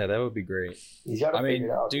 Yeah, that would be great. He's got to figure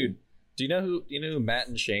it out, dude. Do you know who Matt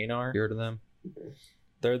and Shane are? You heard of them?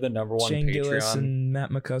 They're the number one Shane Patreon. Gillis and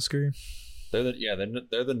Matt McCusker. They're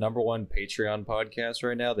the number one Patreon podcast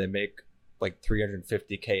right now. They make like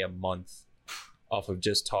 $350K a month off of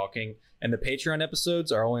just talking, and the Patreon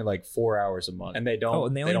episodes are only like 4 hours a month, and they don't. Oh,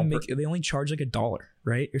 and they only charge like $1,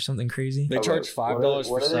 right, or something crazy. They charge $5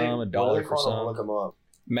 for some, $1 for some. Look them up.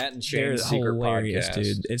 Matt and Shane's secret hilarious, podcast,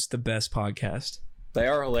 dude. It's the best podcast. They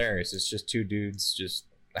are hilarious. It's just 2 dudes just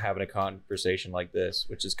having a conversation like this,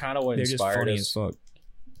 which is kind of what inspired us. As fuck.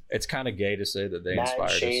 It's kind of gay to say that they Matt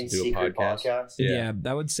inspired us to do a podcast. Yeah,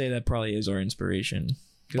 I would say that probably is our inspiration,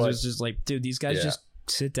 because it's just like, dude, these guys just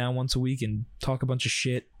sit down once a week and talk a bunch of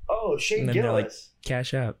shit. Oh, Shane Gillis. They're like,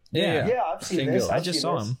 cash out. Yeah, I've seen this. I just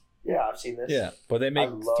saw him. Yeah, I've seen this. Yeah, but they make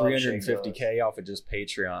 $350K off of just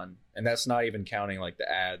Patreon, and that's not even counting like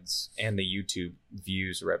the ads and the YouTube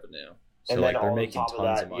views revenue. So and like then they're on making top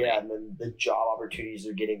tons of of money. Yeah, and then the job opportunities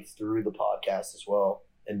they're getting through the podcast as well,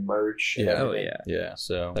 and merch. And everything. Yeah.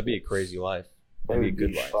 So that'd be a crazy life. That'd be a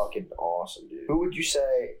good be life. Fucking awesome, dude. Who would you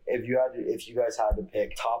say if you guys had to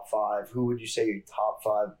pick top 5? Who would you say your top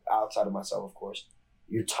 5 outside of myself, of course?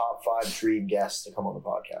 Your top 5 dream guests to come on the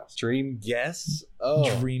podcast. Dream guests?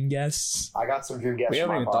 Oh, dream guests. I got some dream guests. We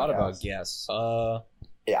haven't even podcast. thought about guests.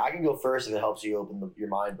 Yeah, I can go first if it helps you open your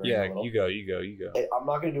mind. Yeah, a little. you go. I'm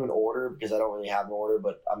not going to do an order because I don't really have an order,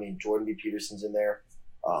 but I mean, Jordan B. Peterson's in there.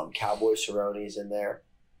 Cowboy Cerrone's in there.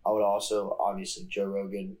 I would also, obviously, Joe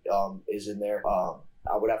Rogan is in there.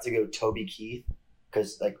 I would have to go Toby Keith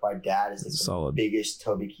because, like, my dad is the biggest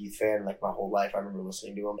Toby Keith fan, like, my whole life. I remember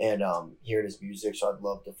listening to him and hearing his music, so I'd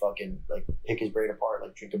love to fucking, like, pick his brain apart,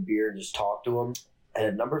 like, drink a beer and just talk to him. And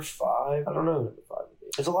at number 5, I don't know who number 5 would be.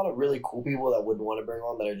 There's a lot of really cool people that wouldn't want to bring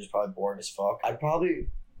on that are just probably boring as fuck. I'd probably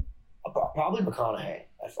Probably McConaughey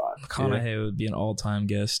at 5. McConaughey would be an all-time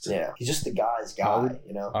guest. Yeah, he's just the guy's guy,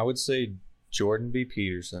 you know. I would say Jordan B.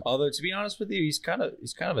 Peterson. Although to be honest with you, he's kind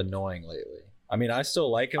of annoying lately. I mean, I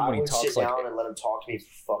still like him when he talks. Sit down and let him talk to me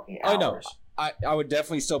for fucking hours. I know. I would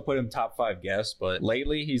definitely still put him top 5 guests, but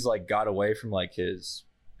lately he's like got away from like his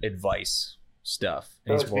advice stuff.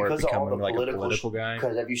 And he's more becoming like a political guy.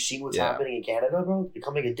 Because have you seen what's happening in Canada, bro? It's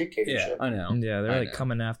becoming a dictatorship. Yeah, I know. Yeah, they're like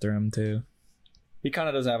coming after him too. He kind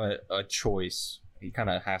of doesn't have a choice. He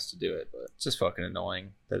kind of has to do it, but it's just fucking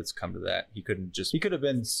annoying that it's come to that. He could have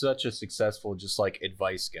been such a successful just like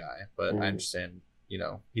advice guy, but I understand, you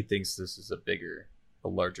know, he thinks this is a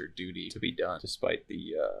larger duty to be done despite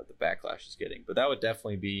the backlash he's getting. But that would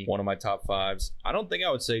definitely be one of my top 5s. I don't think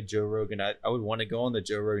I would say Joe Rogan. I would want to go on the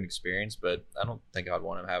Joe Rogan Experience, but I don't think I'd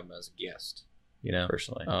want to have him as a guest, you know,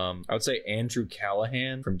 personally. I would say Andrew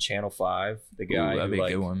Callahan from Channel 5, the guy that'd be a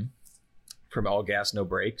good one. From All Gas No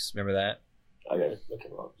Breaks. Remember that? I gotta look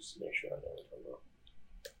him up just to make sure I know what I'm talking about.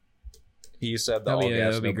 He used to have the All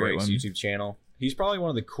Gas No Breaks YouTube channel. He's probably one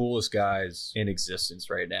of the coolest guys in existence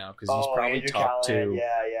right now because he's probably Andrew talked Callahan. to.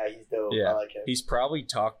 Yeah, he's dope. Yeah, I like him. He's probably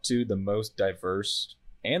talked to the most diverse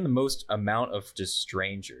and the most amount of just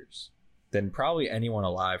strangers than probably anyone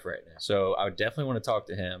alive right now. So I would definitely want to talk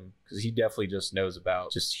to him because he definitely just knows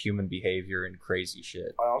about just human behavior and crazy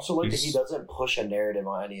shit. I also like that he doesn't push a narrative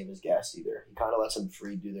on any of his guests either. He kind of lets them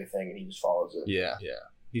free do their thing and he just follows it. Yeah.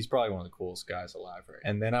 He's probably one of the coolest guys alive right now.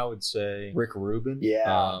 And then I would say Rick Rubin.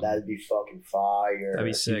 Yeah, that'd be fucking fire. That'd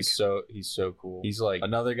be sick. He's so cool. He's like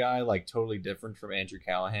another guy, like totally different from Andrew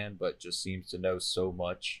Callahan, but just seems to know so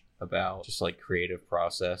much about just like creative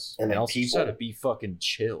process. And also just how to be fucking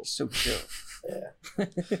chill. So chill. Yeah.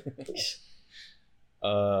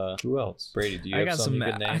 Who else? Brady, do you have something you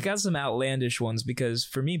could name? I got some outlandish ones because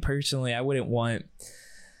for me personally, I'm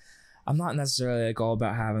not necessarily like all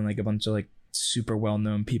about having like a bunch of like super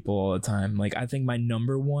well-known people all the time. Like I think my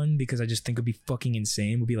number one, because I just think it'd be fucking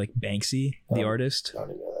insane, would be like Banksy, the artist. I don't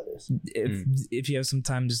even know who that is. If you have some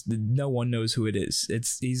time, just no one knows who it is.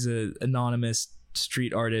 He's a anonymous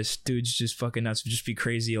street artist. Dude's just fucking nuts. It'd just be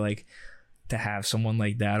crazy like to have someone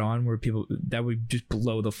like that on where people that would just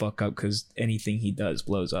blow the fuck up because anything he does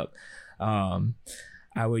blows up.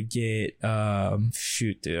 I would get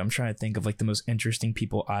shoot, dude. I'm trying to think of like the most interesting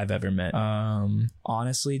people I've ever met.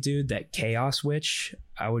 Honestly, dude, that Chaos Witch,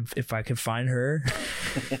 I would if I could find her.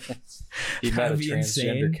 He met a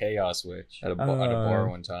transgender Chaos Witch at a bar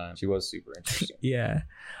one time. She was super interesting. Yeah.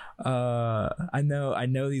 I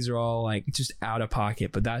know these are all like just out of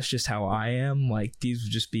pocket, but that's just how I am. Like these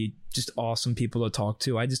would just be just awesome people to talk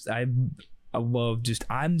to. I'm just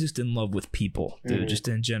in love with people, dude. Just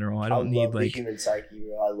in general. I don't need like the human psyche,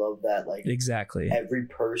 bro. I love that. Like exactly. Every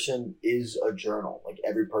person is a journal. Like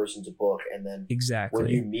every person's a book, and then exactly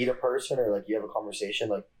when you meet a person or like you have a conversation,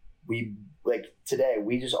 like today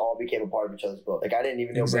we just all became a part of each other's book. Like I didn't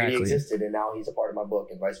even know Brady existed, and now he's a part of my book,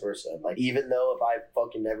 and vice versa. And like even though if I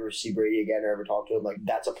fucking never see Brady again or ever talk to him, like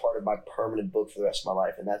that's a part of my permanent book for the rest of my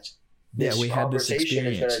life, and that's we had this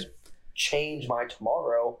experience. Is gonna change my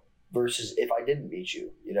tomorrow. Versus if I didn't meet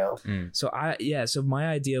you, you know? So my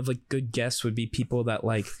idea of like good guests would be people that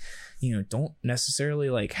like, you know, don't necessarily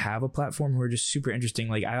like have a platform who are just super interesting.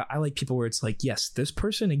 Like I like people where it's like, yes, this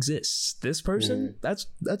person exists. This person, that's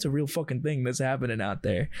a real fucking thing that's happening out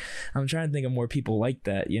there. I'm trying to think of more people like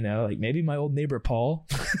that, you know, like maybe my old neighbor Paul.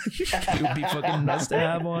 It would be fucking nuts to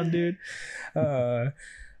have on, dude.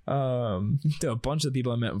 A bunch of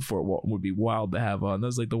people I met before would be wild to have on. That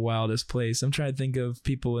was like the wildest place. I'm trying to think of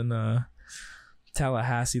people in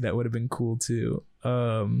Tallahassee that would have been cool too.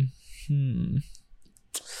 I'm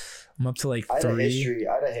up to like 3.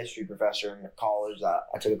 I had a history professor in college that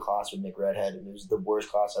I took a class with Nick Redhead, and it was the worst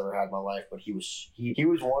class I ever had in my life. But he was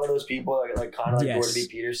one of those people like kind of like Jordan B.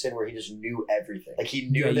 Peterson, where he just knew everything. Like he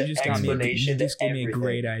knew the explanation. You just gave me a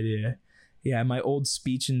great idea. Yeah, my old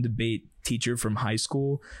speech and debate teacher from high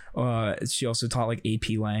school, she also taught like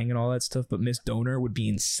AP Lang and all that stuff, but Miss Donor would be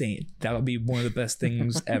insane. That would be one of the best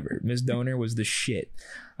things ever. Miss Donor was the shit.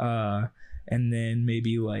 And then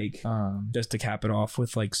maybe like just to cap it off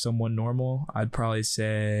with like someone normal, I'd probably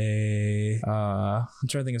say I'm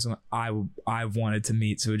trying to think of someone I've wanted to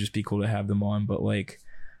meet, so it would just be cool to have them on, but like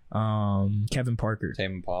Kevin Parker.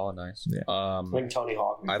 Tame Impala, nice. Yeah. I think Tony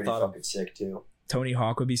Hawk would be pretty fucking sick too. Tony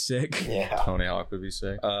Hawk would be sick. Yeah. Tony Hawk would be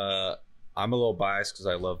sick. I'm a little biased because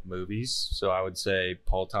I love movies, so I would say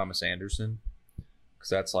Paul Thomas Anderson, because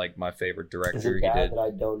that's like my favorite director. Is it bad that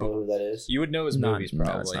I don't know who that is? You would know his movies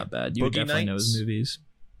probably. No, it's not bad. You would definitely know his movies.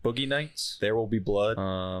 Boogie Nights, There Will Be Blood,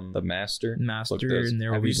 The Master, and There Will Be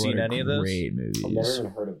Blood. Have you seen any of those? Great movies. I've never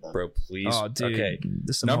even heard of them. time. Bro, please. Oh, dude. Okay.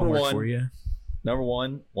 This is some Number homework one. for you. Number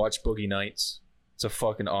one, watch Boogie Nights. It's a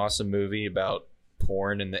fucking awesome movie about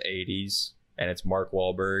porn in the 80s. And it's Mark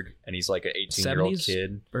Wahlberg. And he's like an 18-year-old 70s?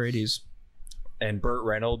 kid. Or 80s. And Burt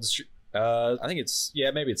Reynolds, I think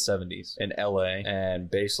maybe it's 70s in LA. And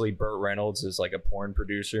basically Burt Reynolds is like a porn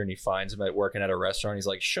producer and he finds him working at a restaurant. He's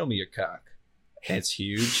like, show me your cock. And it's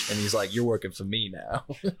huge. And he's like, you're working for me now.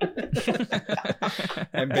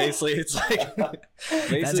 And basically it's like,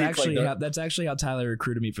 that's actually how Tyler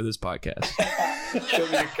recruited me for this podcast. Show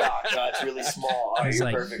me your cock. No, it's really small. Oh, He's you're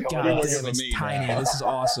like, perfect. God Come on. damn, it's me, tiny. man. This is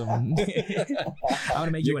awesome. I'm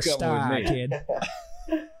gonna make you a You're coming star, with me. kid.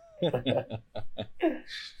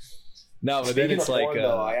 No, but Speaking then it's of like, porn,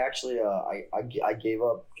 though, I actually I gave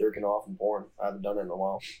up jerking off in porn. I haven't done it in a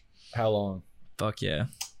while. how long? Fuck yeah.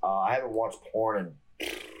 I haven't watched porn in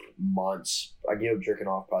months. I gave up jerking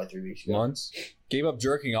off probably 3 weeks ago. Months? Gave up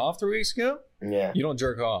jerking off 3 weeks ago? Yeah. You don't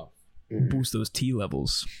jerk off. Boost those T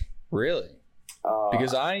levels. Really?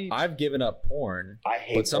 Because I've given up porn. I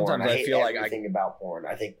hate but sometimes porn. I hate feel like everything about porn.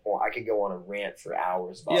 I think porn. I could go on a rant for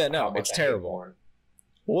hours. About Yeah, no, how much it's I hate terrible. porn.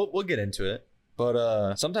 We'll get into it.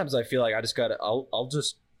 But sometimes I feel like I just gotta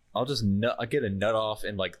I'll get a nut off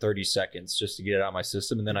in like 30 seconds just to get it out of my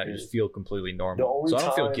system, and then I just feel completely The normal. only So I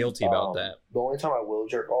don't feel time, guilty about that. The only time I will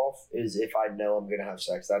jerk off is if I know I'm gonna have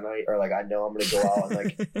sex that night, or like I know I'm gonna go out and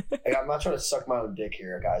like I'm not trying to suck my own dick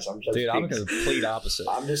here, guys. I'm just Dude, I'm the complete opposite.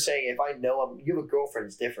 I'm just saying, if I know you have a girlfriend,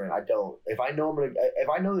 it's different. I don't. If I know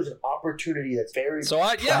there's an opportunity that's very So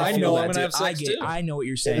I know I'm gonna have sex too. I know what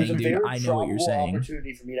you're if there's saying, a dude. very I know what you're probable saying.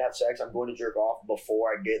 opportunity for me to have sex, I'm going to jerk off before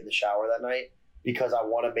I get in the shower that night, because I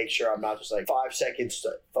want to make sure I'm not just like 5 seconds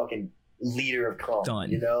to fucking liter of cum.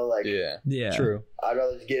 Done. You know, like Yeah. True. I'd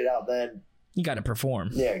rather just get it out then. You gotta perform.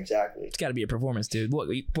 Yeah, exactly. It's gotta be a performance, dude. What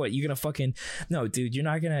you're gonna fucking no, dude, you're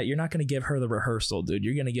not gonna give her the rehearsal, dude.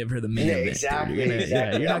 You're gonna give her the main Yeah, event. exactly, Dude.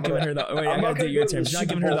 exactly. You're not giving her the wait, I gotta do your terms. You're not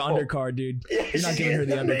giving her the undercard, dude. You're not giving her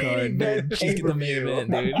the undercard, dude. She's getting the main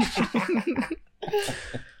event, dude.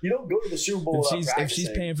 You don't go to the Super Bowl if she's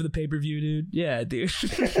paying for the pay-per-view, dude. Yeah, dude.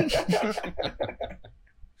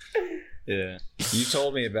 Yeah. You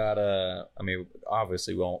told me about I mean,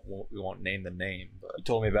 obviously we won't name the name, but you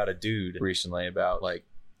told me about a dude recently about like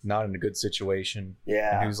not in a good situation.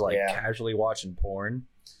 Yeah. And he was like yeah. casually watching porn.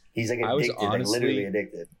 He's like I was addicted, like honestly- literally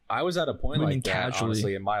addicted. I was at a point What do you like mean that casually?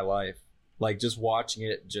 honestly in my life. Like just watching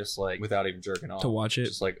it just like without even jerking off. To watch it?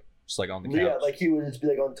 Just like on the couch. Yeah, like he would just be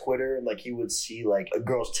like on Twitter and like he would see like a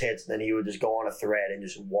girl's tits, and then he would just go on a thread and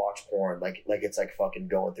just watch porn, like it's like fucking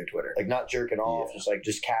going through Twitter, like not jerking off,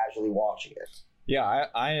 just casually watching it. Yeah,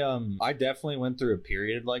 I definitely went through a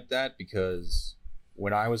period like that because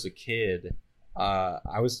when I was a kid,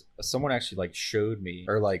 someone actually like showed me,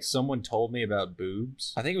 or like someone told me about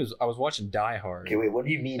boobs. I think I was watching Die Hard. Okay, wait, what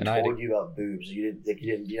do you mean And told you about boobs? You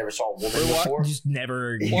never saw a woman What? before? Just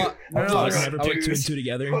never. What? I was No, only never around put two and dudes. two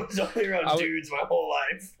together. I was only around I was- dudes my whole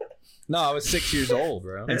life. No, I was 6 years old,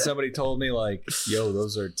 bro. And somebody told me like, "Yo,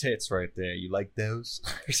 those are tits right there. You like those?"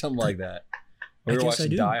 or something like that. We I were guess I watching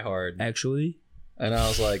do. Die Hard, Actually, and I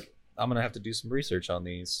was like, "I'm gonna have to do some research on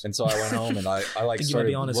these." And so I went home and I like I think you might started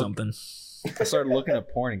be onto something. I started looking at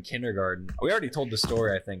porn in kindergarten. We already told the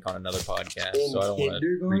story, I think, on another podcast, In so I don't want to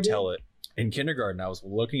kindergarten? retell it. In kindergarten, I was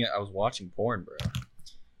watching porn, bro.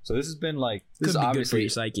 So this has been like this Could is be good for obviously your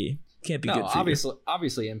psyche. Can't be no, good for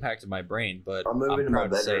obviously impacted my brain, but I'm moving to my proud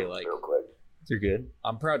to say bedroom like real quick. you're good.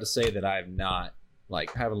 I'm proud to say that I have not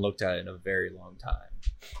haven't looked at it in a very long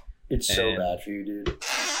time. It's so And- bad for you, dude.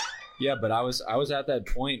 Yeah, but I was at that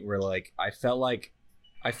point where like I felt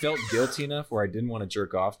guilty enough where I didn't want to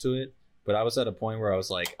jerk off to it, but I was at a point where I was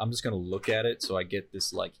like, I'm just gonna look at it so I get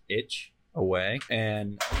this like itch away.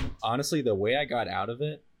 And honestly, the way I got out of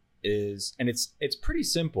it is, and it's pretty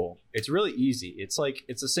simple. It's really easy. It's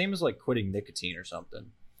the same as like quitting nicotine or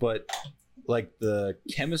something, but like the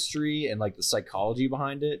chemistry and like the psychology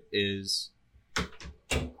behind it is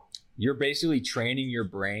you're basically training your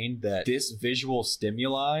brain that this visual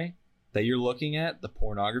stimuli that you're looking at, the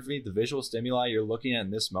pornography, the visual stimuli you're looking at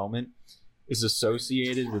in this moment is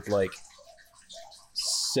associated with like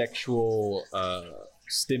sexual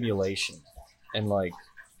stimulation and like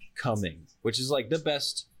coming, which is like the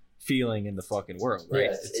best feeling in the fucking world, right? Yeah,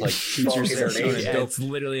 it's like it's shoots your fucking serotonin. amazing. Yeah, it's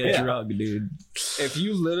literally a Yeah. drug, dude. If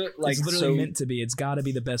you literally like, It's literally so, meant to be. It's got to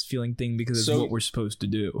be the best feeling thing because it's So- what we're supposed to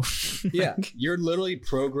do. yeah, you're literally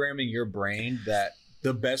programming your brain that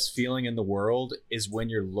the best feeling in the world is when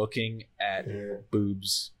you're looking at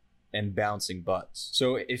boobs and bouncing butts.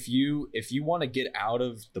 So if you want to get out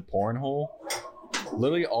of the porn hole,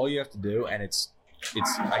 literally all you have to do, and it's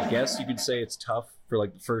I guess you could say it's tough for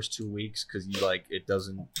like the first 2 weeks because you like it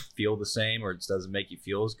doesn't feel the same or it doesn't make you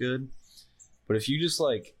feel as good. But if you just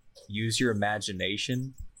like use your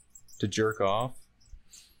imagination to jerk off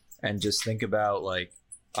and just think about like,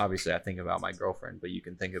 obviously I think about my girlfriend, but you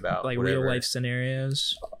can think about like whatever, real life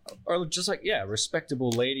scenarios, or just like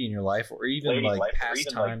respectable lady in your life, or even past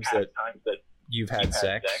times that you've had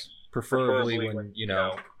sex, preferably when you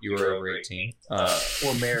know you were over 18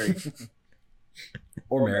 or married.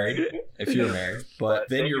 Or married if you're married. But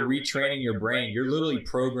then you're retraining your brain. You're literally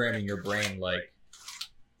programming your brain like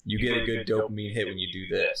you get a good dopamine hit when you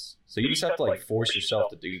do this. So you just have to like force yourself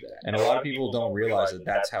to do that. And a lot of people don't realize that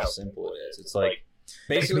that's how simple it is. It's like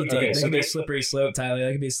basically that could be a slippery slope, Tyler.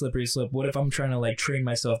 That could be a slippery slope. What if I'm trying to like train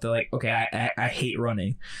myself to like, okay, I hate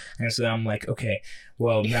running, and so I'm like, okay,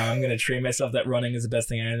 well now I'm gonna train myself that running is the best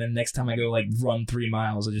thing, and then next time I go like run 3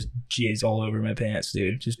 miles, I just jizz all over my pants,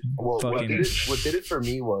 dude. Just fucking. What did it for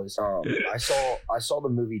me was I saw the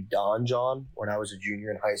movie Don John when I was a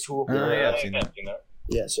junior in high school. I've seen that.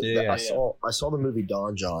 Yeah, so I saw the movie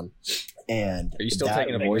Don John, and are you still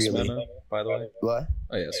taking a voice memo, by the way? What?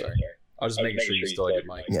 Oh yeah, sorry. I was just making sure you still had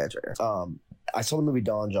your mic. Yeah, it's right here. I saw the movie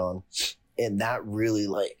Don John, and that really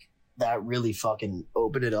fucking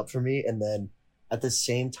opened it up for me. And then at the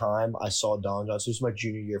same time, I saw Don John. So this was my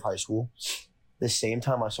junior year of high school. The same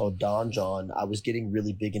time I saw Don John, I was getting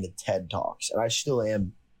really big into TED Talks, and I still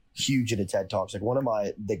am huge into TED Talks. Like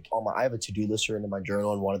I have a to-do list in my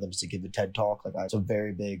journal, and one of them is to give a TED Talk. Like it's a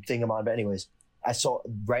very big thing of mine. But anyways,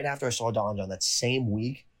 right after I saw Don John that same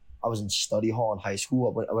week, I was in study hall in high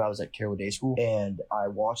school when I was at Carroll Day School, and I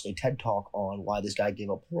watched a TED Talk on why this guy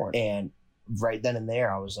gave up porn. And right then and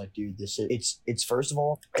there, I was like, dude, it's first of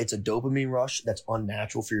all, it's a dopamine rush that's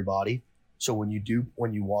unnatural for your body. So when you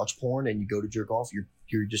watch porn and you go to jerk off,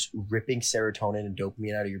 you're just ripping serotonin and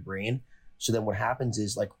dopamine out of your brain. So then what happens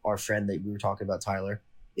is, like our friend that we were talking about, Tyler,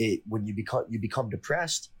 when you become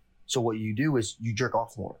depressed. So what you do is you jerk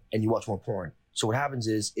off more and you watch more porn. So what happens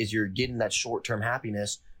is you're getting that short-term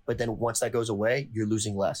happiness. But then once that goes away, you're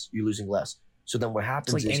losing less. So then what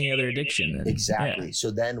happens is... It's like any other addiction. Then. Exactly. Yeah. So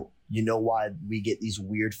then you know why we get these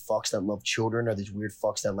weird fucks that love children, or these weird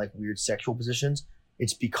fucks that like weird sexual positions.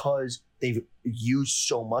 It's because they've used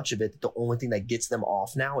so much of it that the only thing that gets them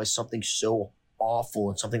off now is something so awful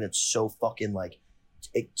and something that's so fucking like,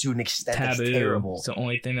 to an extent taboo. That's terrible. It's the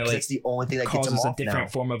only thing that like it's the only thing that gets them causes off a different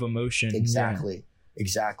now. form of emotion. Exactly.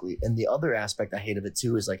 And the other aspect I hate of it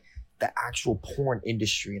too is like the actual porn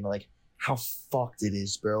industry and like how fucked it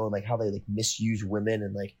is, bro, and like how they like misuse women,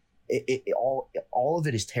 and like all of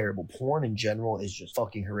it is terrible. Porn in general is just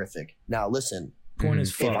fucking horrific. Now listen, porn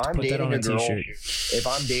is fucked. Put that on a t-shirt. If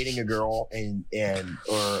I'm dating a girl and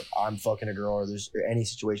or I'm fucking a girl, or there's any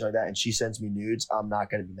situation like that, and she sends me nudes, I'm not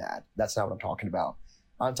gonna be mad. That's not what I'm talking about.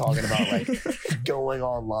 I'm talking about like going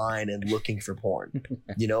online and looking for porn,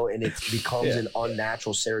 you know, and it becomes an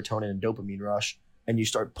unnatural serotonin and dopamine rush, and you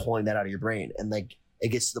start pulling that out of your brain, and like it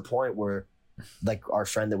gets to the point where, like our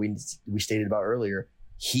friend that we stated about earlier,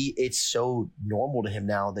 it's so normal to him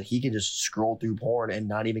now that he can just scroll through porn and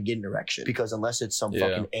not even get an erection, because unless it's some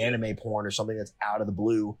fucking anime porn or something that's out of the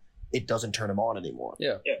blue, it doesn't turn him on anymore.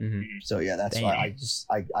 So yeah, that's why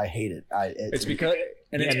I hate it. It's because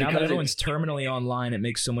now that everyone's terminally online, it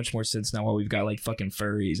makes so much more sense now. While we've got like fucking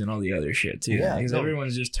furries and all the other shit too. Yeah, because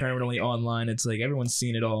everyone's just terminally online. It's like everyone's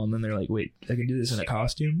seen it all, and then they're like, "Wait, I can do this in a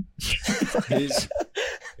costume."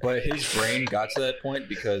 But his brain got to that point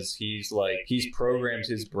because he's programmed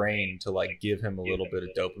his brain to like give him a little bit of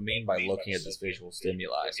dopamine by looking at this visual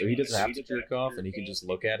stimuli. So he doesn't have to jerk off, and he can just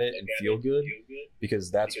look at it and feel good,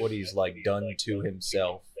 because that's what he's like done to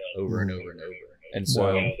himself over and over and over. And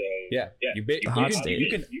so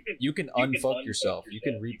you can unfuck yourself. You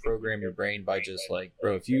can reprogram your brain by just like,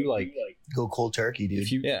 bro, if you like go cold turkey, dude.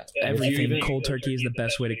 Everything cold turkey is the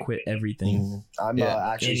best way to quit everything. I'm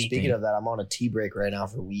actually speaking of that, I'm on a tea break right now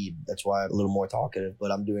for weed. That's why I'm a little more talkative,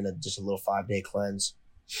 but I'm doing just a little 5-day cleanse.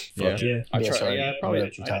 I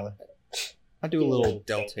do a little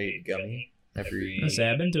Deltate gummy every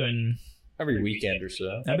weekend or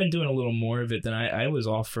so. I've been doing a little more of it than I was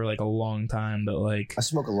off for like a long time, but like I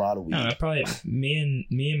smoke a lot of weed. I probably me and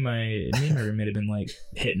my roommate have been like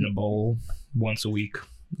hitting a bowl once a week,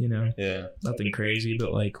 you know. Yeah. Nothing crazy,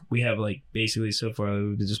 but like we have like basically so far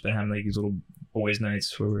we've just been having like these little boys'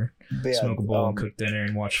 nights where we smoke a bowl and cook dinner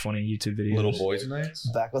and watch funny YouTube videos. Little boys' nights?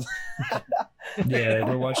 Yeah,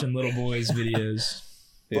 we're watching little boys videos.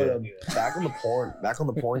 But back on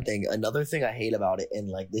the porn thing, another thing I hate about it, and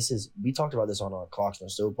like we talked about this on our Clocks on the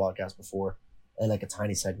Stove podcast before, and like a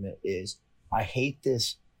tiny segment, is I hate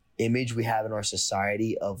this image we have in our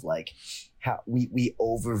society of like how we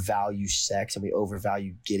overvalue sex and we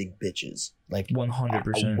overvalue getting bitches like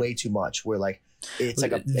 100%. way too much. We're like it's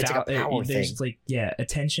like a power thing. Like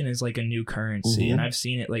attention is like a new currency, and I've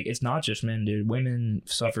seen it. Like it's not just men, dude. Women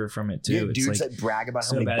suffer from it too. Yeah, it's dudes like, that brag about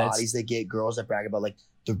how many bodies they get, girls that brag about like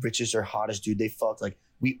the richest or hottest dude they fucked. Like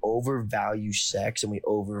we overvalue sex and we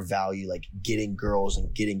overvalue like getting girls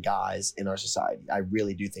and getting guys in our society. I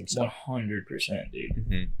really do think so. 100%, dude.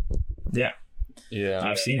 Mm-hmm. Yeah,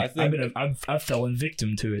 I've seen it. I've fallen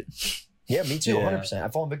victim to it. Yeah, me too. 100%.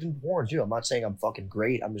 I've fallen victim to porn too. I'm not saying I'm fucking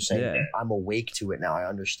great. I'm just saying I'm awake to it now. I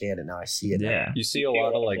understand it now. I see it now. You see a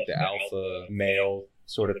lot of like the alpha male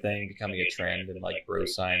sort of thing becoming a trend, and like bro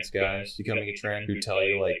science guys becoming a trend who tell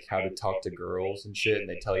you like how to talk to girls and shit, and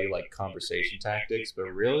they tell you like conversation tactics. But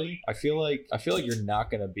really, I feel like you're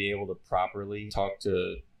not gonna be able to properly talk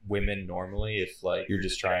to women normally if like you're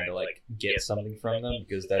just trying to like get something from them,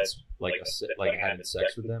 because that's like having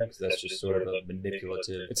sex with them, because that's just sort of a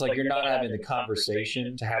manipulative. It's like you're not having the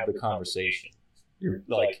conversation to have the conversation.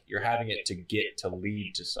 You're having it to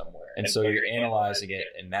lead to somewhere, and so you're analyzing it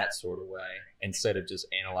in that sort of way instead of just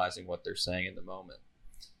analyzing what they're saying in the moment.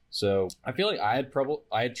 So I feel like I had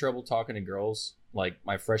trouble talking to girls like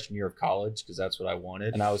my freshman year of college, because that's what I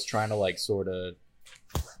wanted, and I was trying to like sort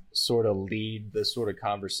of lead the sort of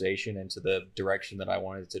conversation into the direction that I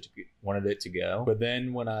wanted it to go. But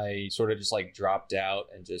then when I sort of just like dropped out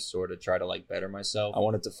and just sort of try to like better myself, I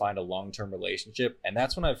wanted to find a long-term relationship, and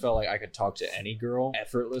that's when I felt like I could talk to any girl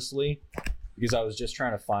effortlessly, because I was just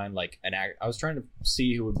trying to find like I was trying to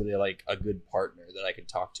see who would be like a good partner that I could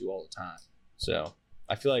talk to all the time. So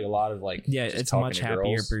I feel like a lot of like it's a much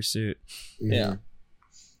happier pursuit. Yeah.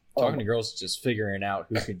 Talking to girls is just figuring out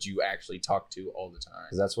who could you actually talk to all the time,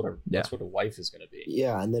 because that's what a wife is going to be.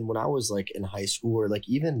 Yeah, and then when I was like in high school, or like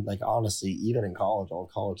even like honestly, even in college,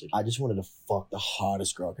 I just wanted to fuck the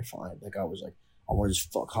hottest girl I could find. Like I was like, I want to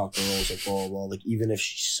just fuck hot girls, like blah blah blah. Like even if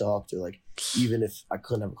she sucked, or like even if I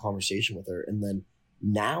couldn't have a conversation with her. And then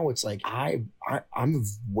now it's like I'm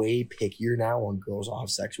way pickier now on girls I'll have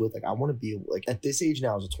sex with. Like I want to be like at this age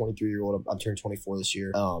now as a 23-year-old, I'm turning 24 this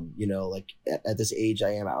year. You know, like at this age I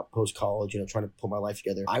am out post college, you know, trying to put my life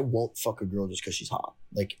together. I won't fuck a girl just because she's hot.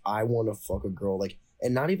 Like I want to fuck a girl like,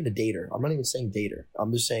 and not even a date her. I'm not even saying date her.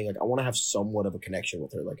 I'm just saying like I want to have somewhat of a connection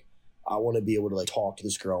with her. Like I want to be able to like talk to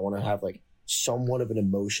this girl. I want to have like somewhat of an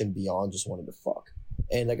emotion beyond just wanting to fuck.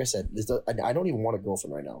 And like I said, I don't even want a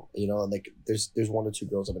girlfriend right now, you know, and like there's one or two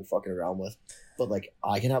girls I've been fucking around with, but like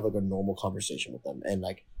I can have like a normal conversation with them, and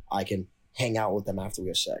like I can hang out with them after we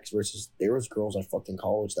have sex, versus there was girls I fucked in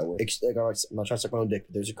college that were like, I'm not trying to suck my own dick,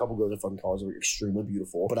 but there's a couple girls I fucked in college that were extremely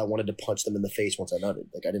beautiful, but I wanted to punch them in the face once I nutted.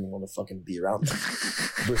 Like I didn't want to fucking be around them.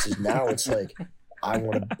 Versus now it's like I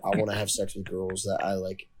want to have sex with girls that I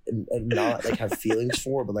like and not like have feelings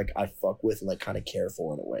for, but like I fuck with and like kind of care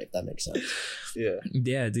for in a way, if that makes sense.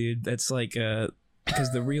 Yeah, dude, that's like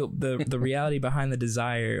because the reality behind the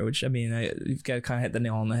desire, which I mean, you've got to kind of hit the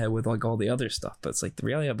nail on the head with like all the other stuff, but it's like the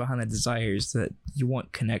reality behind the desire is that you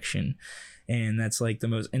want connection, and that's like the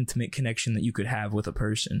most intimate connection that you could have with a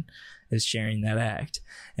person is sharing that act.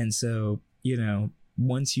 And so, you know,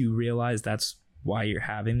 once you realize that's why you're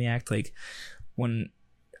having the act, like when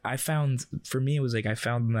I found, for me, it was like I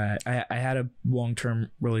found that I had a long-term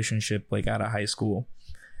relationship like out of high school,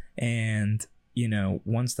 and you know,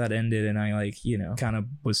 once that ended and I like, you know, kind of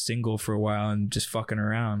was single for a while and just fucking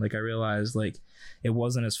around, like I realized like it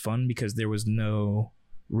wasn't as fun because there was no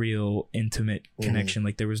real intimate connection.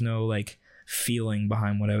 Like there was no like feeling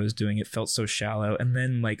behind what I was doing. It felt so shallow. And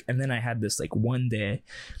then I had this like one day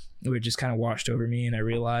where it just kind of washed over me, and I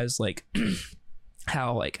realized like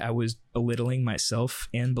how like I was belittling myself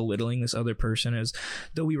and belittling this other person, as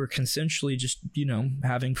though we were consensually just, you know,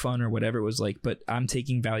 having fun or whatever it was like, but I'm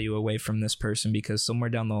taking value away from this person because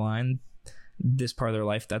somewhere down the line, this part of their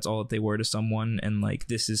life, that's all that they were to someone. And like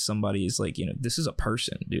this is somebody's like, you know, this is a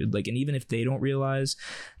person, dude. Like, and even if they don't realize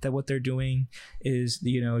that what they're doing is,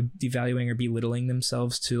 you know, devaluing or belittling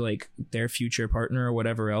themselves to like their future partner or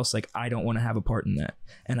whatever else, like I don't want to have a part in that,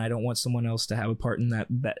 and I don't want someone else to have a part in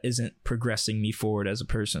that isn't progressing me forward as a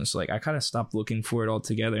person. So like I kind of stopped looking for it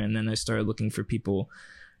altogether, and then I started looking for people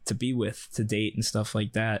to be with, to date and stuff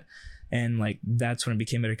like that. And like that's when it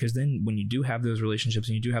became better, because then when you do have those relationships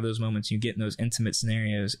and you do have those moments, you get in those intimate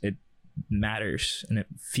scenarios, it matters and it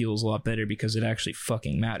feels a lot better because it actually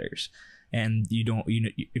fucking matters. And you don't, you know,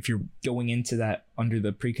 if you're going into that under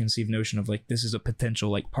the preconceived notion of like this is a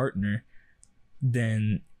potential like partner,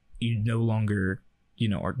 then you no longer, you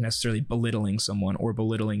know, are necessarily belittling someone or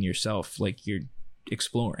belittling yourself. Like you're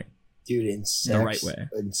exploring. Dude, in sex, the right way.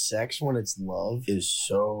 In sex, when it's love, is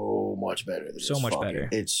so much better. Than So it's much fucking. better.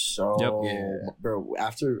 It's so, Yep. bro.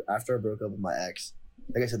 After I broke up with my ex,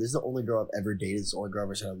 like I said, this is the only girl I've ever dated. It's the only girl I've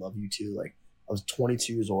ever said I love you to. Like, I was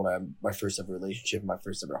 22 years old. I had my first ever relationship, my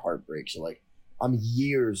first ever heartbreak. So like, I'm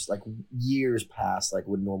years past like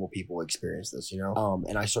when normal people experience this, you know.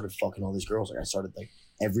 And I started fucking all these girls. Like I started like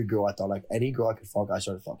every girl I thought like any girl I could fuck, I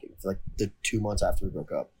started fucking for like the 2 months after we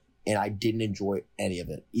broke up. And I didn't enjoy any of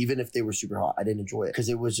it, even if they were super hot. I didn't enjoy it because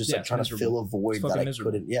it was just like trying to fill a void that I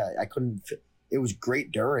couldn't. Yeah, I couldn't. It was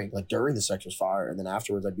great during the sex was fire, and then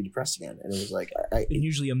afterwards I'd be depressed again. And it was like And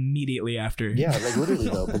usually immediately after. Yeah, like literally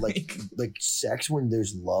though. But like sex when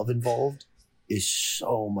there's love involved is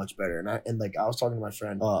so much better. And like I was talking to my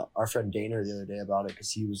friend, our friend Dana, the other day about it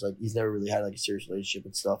because he was like he's never really had like a serious relationship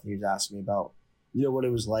and stuff, and he was asking me about what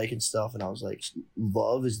it was like and stuff, and I was like,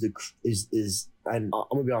 love is and I'm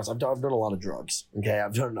gonna be honest, I've done a lot of drugs. Okay,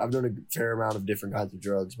 I've done a fair amount of different kinds of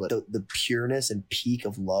drugs, but the pureness and peak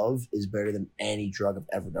of love is better than any drug I've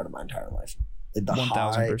ever done in my entire life. Like the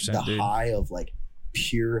 1000%, high of like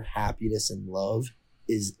pure happiness and love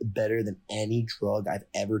is better than any drug I've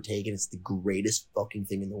ever taken. It's the greatest fucking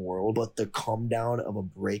thing in the world. But the come down of a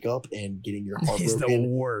breakup and getting your heart It's broken, the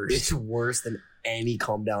worst. it's worse than any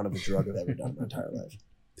come down of a drug I've ever done in my entire life.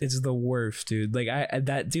 It's the worst, dude. Like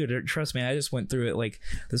dude, trust me, I just went through it. Like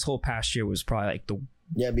this whole past year was probably like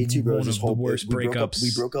me too, bro. One of the worst breakups.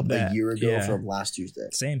 We broke up a year ago from last Tuesday.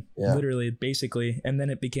 Same, yeah. Literally, basically, and then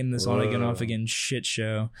it became this on again, off again shit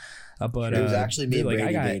show. But it was actually me and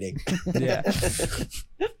Brady dating. Yeah.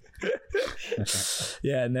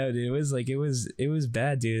 Yeah, no, dude, it was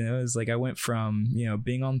bad, dude. It was like I went from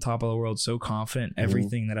being on top of the world, so confident in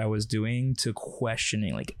everything that I was doing, to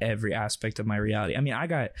questioning like every aspect of my reality. I mean, I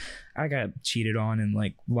got cheated on and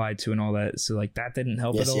like lied to and all that, so like that didn't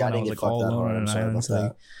help at all. I and I was like all alone on an island. So,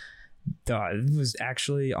 like, it was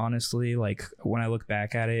actually, honestly, like when I look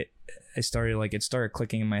back at it, it started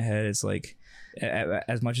clicking in my head. It's like,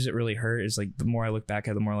 as much as it really hurt, is like the more I look back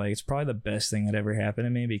at it, the more like it's probably the best thing that ever happened to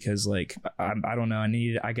me, because like I don't know,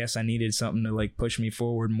 I guess I needed something to like push me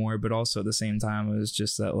forward more, but also at the same time it was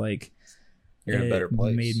just that like you're in a better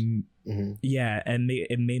place. Yeah, and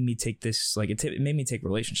it made me take this like it made me take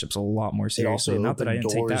relationships a lot more seriously. Not that I didn't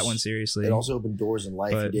take that one seriously. It also opened doors in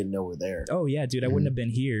life you didn't know were there. Oh yeah, dude, I wouldn't have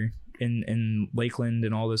been here in Lakeland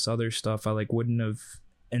and all this other stuff. I like wouldn't have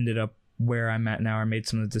ended up where I'm at now, or made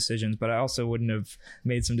some of the decisions, but I also wouldn't have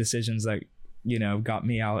made some decisions that got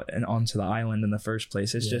me out and onto the island in the first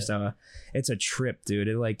place. It's just it's a trip, dude.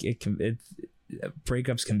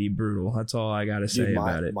 Breakups can be brutal. That's all I gotta say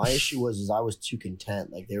about it. My issue was I was too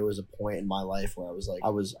content. Like there was a point in my life where I was like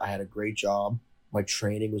I had a great job, my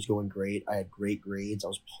training was going great, I had great grades, I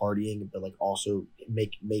was partying, but like also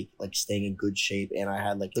make like staying in good shape, and I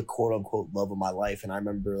had like the quote unquote love of my life. And I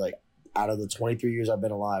remember like out of the 23 years I've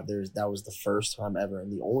been alive, that was the first time ever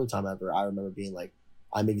and the only time ever I remember being like,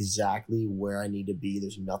 I'm exactly where I need to be.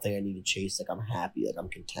 There's nothing I need to chase. Like I'm happy, like I'm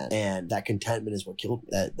content. And that contentment is what killed me.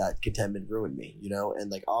 That contentment ruined me,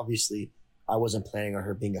 And like obviously I wasn't planning on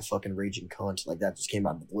her being a fucking raging cunt. Like that just came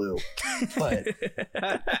out of the blue.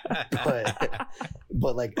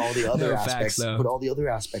 But like all the other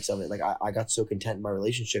aspects of it, like I got so content in my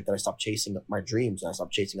relationship that I stopped chasing my dreams and I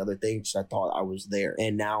stopped chasing other things. I thought I was there.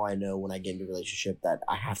 And now I know when I get into a relationship that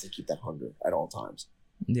I have to keep that hunger at all times.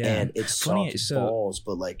 Yeah, and it sucks balls,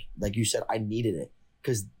 but like you said, I needed it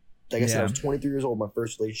because, like I said, I was 23 years old, my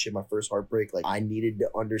first relationship, my first heartbreak. Like I needed to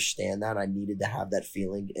understand that. I needed to have that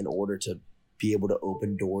feeling in order to be able to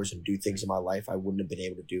open doors and do things in my life I wouldn't have been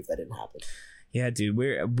able to do if that didn't happen. Yeah, dude.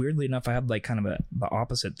 Weirdly enough, I had like kind of the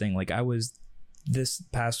opposite thing. Like this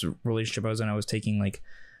past relationship I was in, I was taking like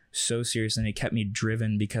so serious, and it kept me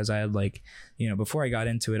driven because I had like, before I got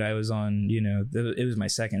into it, I was on, it was my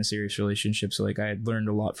second serious relationship. So like I had learned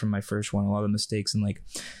a lot from my first one, a lot of mistakes, and like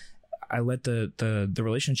I let the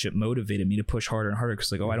relationship motivated me to push harder and harder.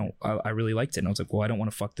 Cause like, I really liked it. And I was like, well, I don't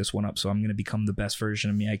want to fuck this one up. So I'm going to become the best version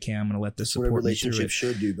of me I can. I'm going to let this support me through it. That's what a relationship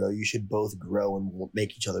should do, bro. You should both grow and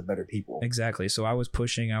make each other better people. Exactly. So I was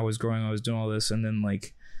pushing, I was growing, I was doing all this. And then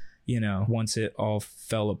like, once it all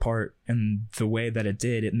fell apart and the way that it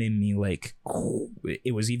did, it made me like,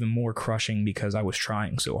 it was even more crushing because I was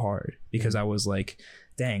trying so hard, because I was like,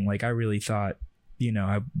 dang, like I really thought,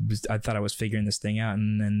 I thought I was figuring this thing out,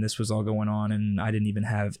 and then this was all going on and I didn't even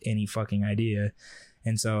have any fucking idea.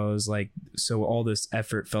 And so I was like, so all this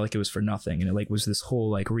effort felt like it was for nothing. And it like was this whole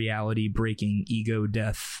like reality breaking ego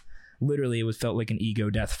death. Literally it felt like an ego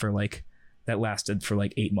death for like, that lasted for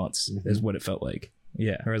like 8 months is what it felt like.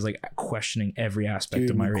 Yeah, or I was like questioning every aspect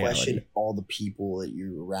Dude, of my you reality. question all the people that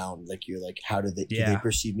you're around. Like, you're like, how do they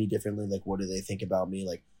perceive me differently? Like, what do they think about me?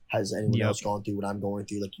 Like, has anyone else gone through what I'm going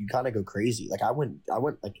through? Like, you kind of go crazy. Like, I went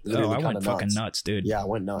like literally I went fucking nuts, dude. Yeah, I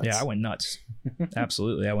went nuts. Yeah, I went nuts.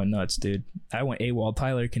 Absolutely, I went nuts, dude. I went AWOL.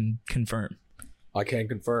 Tyler can confirm. I can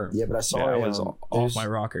confirm. Yeah, but I saw I was off my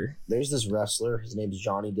rocker. There's this wrestler. His name is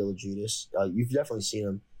Johnny DeLaGudas. You've definitely seen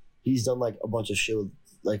him. He's done like a bunch of shit with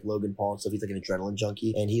like Logan Paul and stuff. He's like an adrenaline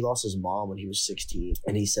junkie, and he lost his mom when he was 16.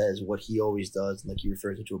 And he says what he always does, like he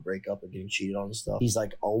refers it to a breakup and getting cheated on and stuff. He's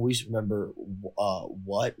like, always remember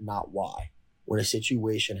what, not why. When a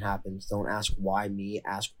situation happens, don't ask why me,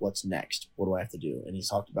 ask what's next. What do I have to do? And he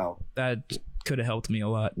talked about that could have helped me a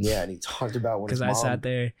lot. Yeah, and he talked about when his mom, I sat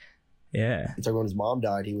there. Yeah, he talked about when his mom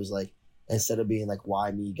died. He was like, instead of being like,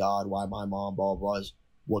 why me, God, why my mom, blah blah, is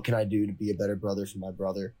what can I do to be a better brother for my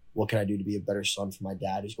brother? What can I do to be a better son for my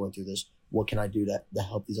dad who's going through this? What can I do to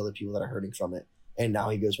help these other people that are hurting from it? And now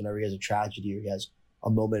he goes, whenever he has a tragedy or he has a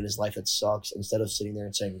moment in his life that sucks, instead of sitting there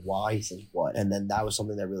and saying why, he says what. And then that was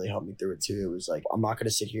something that really helped me through it too. It was like, I'm not going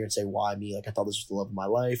to sit here and say why me. Like, I thought this was the love of my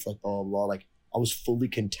life, like blah, blah, blah. Like, I was fully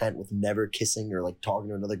content with never kissing or like talking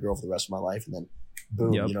to another girl for the rest of my life. And then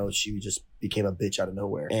boom, you know, she just became a bitch out of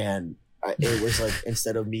nowhere. And it was like,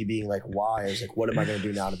 instead of me being like, why, I was like, what am I going to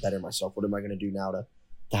do now to better myself? What am I going to do now to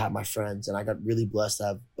have my friends? And I got really blessed to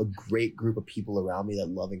have a great group of people around me that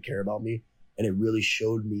love and care about me. And it really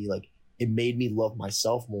showed me, like, it made me love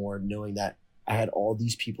myself more, knowing that I had all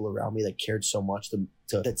these people around me that cared so much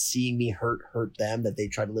that seeing me hurt them, that they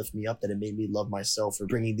tried to lift me up, that it made me love myself for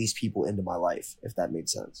bringing these people into my life, if that made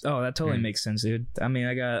sense. Oh, that totally makes sense, dude. I mean,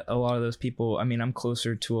 I got a lot of those people. I mean, I'm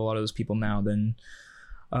closer to a lot of those people now than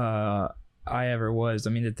I ever was.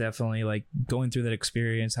 I mean, it definitely, like, going through that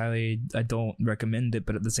experience, I don't recommend it,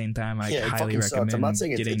 but at the same time, I highly recommend. Sucks. I'm not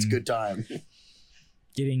saying it's a good time.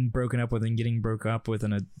 Getting broken up with and getting broken up with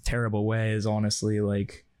in a terrible way is honestly,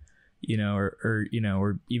 like, you know, or you know,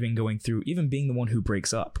 or even going through, even being the one who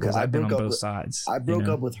breaks up, because I've been on both sides. I broke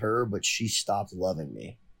up with her, but she stopped loving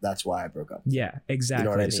me. That's why I broke up. Yeah, exactly. You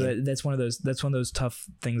know what I mean? So that's one of those tough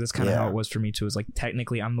things. That's kind of how it was for me too. Is like,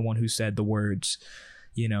 technically I'm the one who said the words,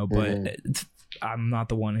 you know, but I'm not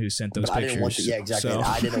the one who sent those pictures. Exactly. So.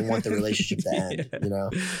 I didn't want the relationship to end, you know?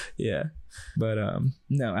 Yeah. But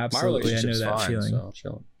no, absolutely. I know that fine, feeling.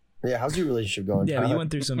 So yeah, how's your relationship going? Yeah, you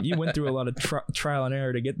went through a lot of trial and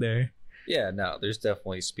error to get there. Yeah, no, there's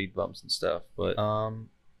definitely speed bumps and stuff, but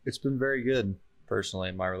it's been very good personally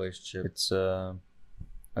in my relationship. It's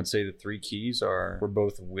I'd say the 3 keys are, we're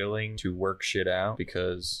both willing to work shit out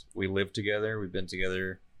because we live together. We've been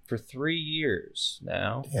together for 3 years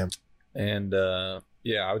now. Damn. And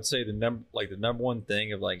yeah, I would say the number one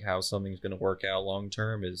thing of like how something's gonna work out long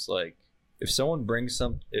term is like, if someone brings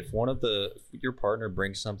if your partner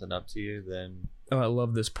brings something up to you, then oh, I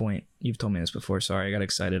love this point. You've told me this before. Sorry, I got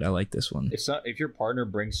excited. I like this one. If your partner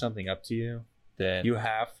brings something up to you, then you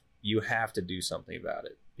have to do something about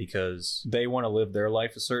it, because they want to live their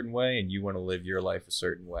life a certain way and you want to live your life a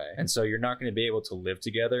certain way. And so you're not going to be able to live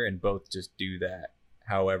together and both just do that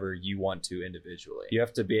however you want to individually. You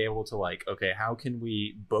have to be able to, like, okay, how can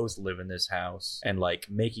we both live in this house and like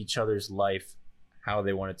make each other's life how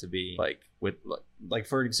they want it to be, like with like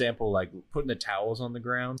for example, like putting the towels on the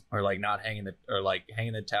ground, or like not hanging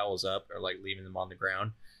the towels up, or like leaving them on the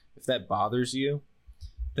ground. If that bothers you,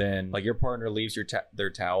 then like your partner leaves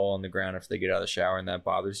their towel on the ground if they get out of the shower and that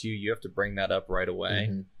bothers you, you have to bring that up right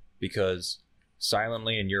away, because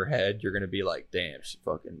silently in your head you're gonna be like, damn, she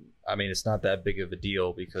fucking, I mean, it's not that big of a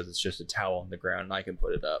deal because it's just a towel on the ground and I can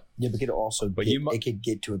put it up. Yeah, it could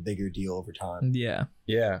get to a bigger deal over time. Yeah,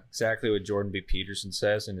 exactly what Jordan B. Peterson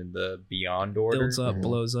says, and in the Beyond Order, builds up,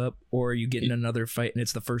 blows up, or you get in another fight and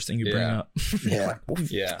it's the first thing you bring up. Yeah.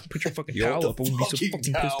 Put your fucking towel up. I would be so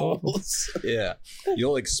fucking pissed off. Yeah,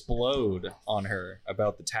 you'll explode on her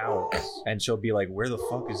about the towels, and she'll be like, where the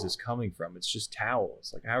fuck is this coming from? It's just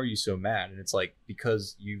towels. Like, how are you so mad? And it's like,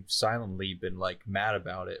 because you've silently been like mad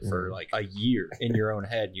about it for like a year in your own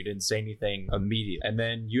head. You didn't say anything immediately, and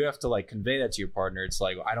then you have to like convey that to your partner. It's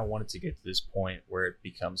like, I don't want it to get to this point where it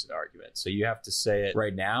becomes an argument, so you have to say it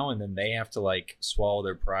right now, and then they have to like swallow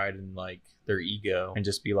their pride and like their ego and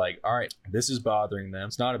just be like, all right, this is bothering them.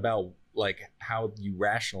 It's not about like how you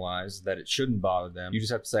rationalize that it shouldn't bother them. You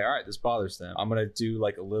just have to say, all right, this bothers them. I'm gonna do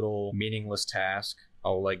like a little meaningless task.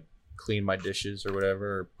 I'll like clean my dishes or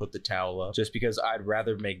whatever, or put the towel up, just because I'd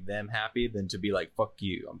rather make them happy than to be like, fuck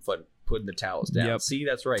you, I'm putting the towels down. See,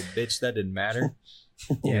 that's right, bitch, that didn't matter.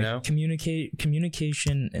 You know,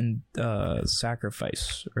 communication and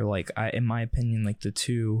sacrifice are like, in my opinion, like the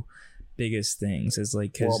two biggest things. Is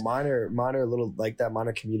like, Well, cause mine are a little like that. Mine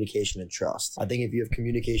are communication and trust. I think if you have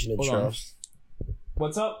communication and Hold on. trust.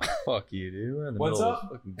 what's up? Fuck you, dude. We're in the What's middle up? of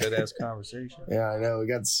a fucking good ass conversation. Yeah, I know. We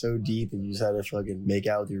got so deep and you just had to fucking make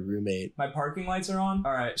out with your roommate. My parking lights are on.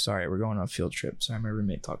 All right. Sorry, we're going on a field trip. Sorry, my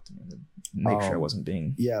roommate talked to me to make sure I wasn't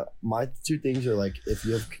being. Yeah, my two things are like if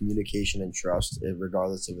you have communication and trust,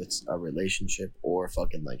 regardless if it's a relationship or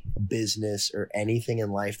fucking like business or anything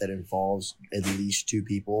in life that involves at least two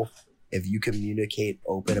people. If you communicate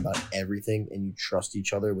open about everything and you trust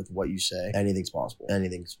each other with what you say, anything's possible.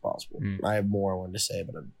 Anything's possible. I have more I wanted to say,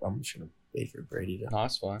 but I'm just gonna wait for Brady to No,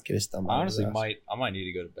 it's fine. get his thumb. I out honestly of his ass. I might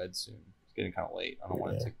need to go to bed soon. It's getting kind of late. I don't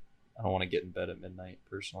want Yeah. to. I don't want to get in bed at midnight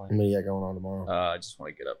personally. What do you got going on tomorrow? I just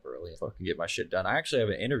want to get up early and fucking get my shit done. I actually have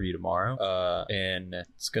an interview tomorrow, and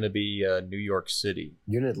it's gonna be New York City.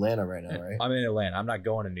 You're in Atlanta right now, right? I'm in Atlanta. I'm not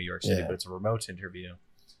going to New York City, Yeah. but it's a remote interview.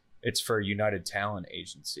 It's for United Talent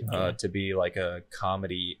Agency Okay. to be like a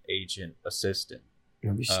comedy agent assistant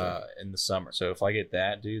That'd be sick. in the summer. So if I get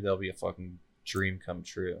that, dude, that'll be a fucking dream come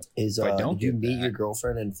true. Is if I don't did you get meet that- your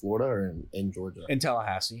girlfriend in Florida or in Georgia? In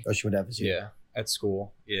Tallahassee. Oh, she went to FSU. Yeah, at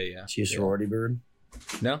school. Yeah. She a sorority bird.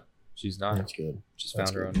 No, she's not. That's good. Just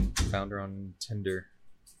That's found her on Tinder.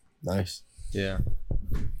 Nice. Yeah.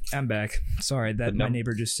 I'm back. Sorry that But my no-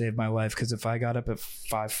 neighbor just saved my life, because if I got up at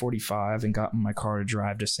 5:45 and got in my car to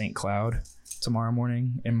drive to St. Cloud tomorrow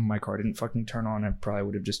morning and my car didn't fucking turn on, I probably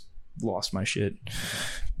would have just lost my shit.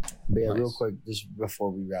 But yeah, Nice. real quick, just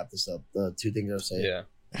before we wrap this up, the two things I'll say: Yeah.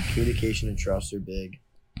 communication and trust are big.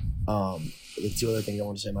 The two other things I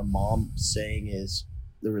want to say: my mom saying is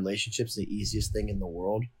the relationship's the easiest thing in the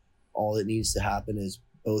world. All that needs to happen is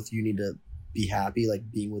both you need to be happy, like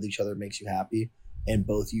being with each other makes you happy, and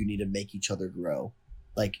both you need to make each other grow.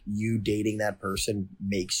 Like you dating that person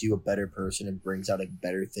makes you a better person and brings out a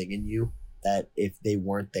better thing in you that if they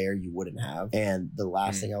weren't there, you wouldn't have. And the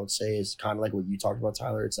last thing I would say is kind of like what you talked about,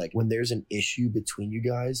 Tyler. It's like when there's an issue between you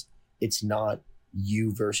guys, it's not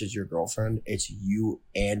you versus your girlfriend. It's you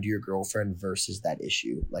and your girlfriend versus that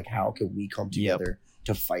issue. Like, how can we come together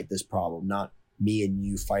to fight this problem? Not me and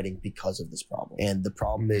you fighting because of this problem. And the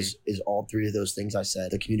problem is all three of those things I said: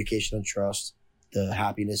 the communication and trust, the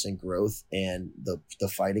happiness and growth, and the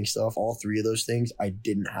fighting stuff. All three of those things I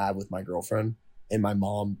didn't have with my girlfriend. And my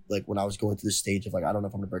mom, like when I was going through the stage of like, I don't know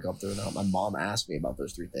if I'm gonna break up with her or not, my mom asked me about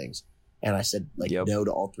those three things. And I said like no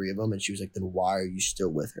to all three of them. And she was like, then why are you still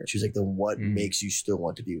with her? She was like, then what makes you still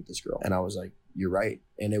want to be with this girl? And I was like, you're right.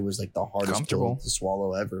 And it was like the hardest pill to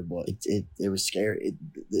swallow ever, but it was scary.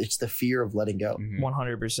 It's the fear of letting go.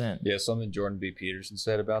 100%. Yeah, something Jordan B. Peterson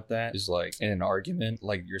said about that is like in an argument,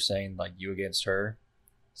 like you're saying like you against her.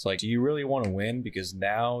 It's like, do you really want to win? Because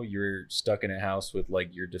now you're stuck in a house with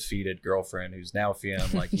like your defeated girlfriend who's now feeling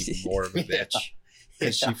like even more of a bitch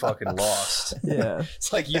because she fucking lost. Yeah.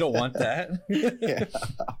 It's like, you don't want that.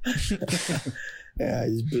 Yeah,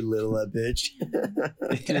 just belittle that bitch.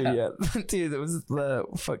 Dude, it was the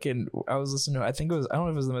fucking, I was listening to, I think it was, I don't know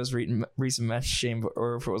if it was the most recent match shame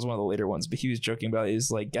or if it was one of the later ones, but he was joking about it.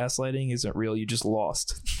 He's like, gaslighting isn't real, you just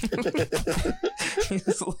lost. He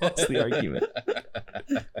just lost the argument.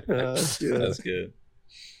 That's good.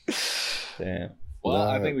 Damn. Well,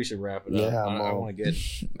 I think we should wrap it up. Yeah, I want to get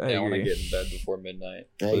I want to agree. get in bed before midnight.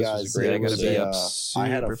 Hey This was guys, a great it I gotta was be a, up I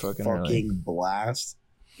had a super fucking fucking early. blast.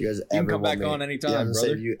 You guys You ever can come want back me- on anytime, yeah, I was gonna say,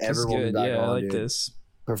 brother. if you That's ever want me good. back Yeah, on, I like dude, this.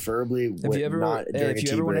 preferably If you ever, not during if a you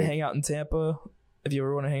tea ever want to break. hang out in Tampa,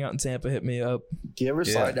 hit me up. Do you ever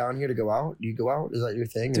Yeah. slide down here to go out? Do you go out? Is that your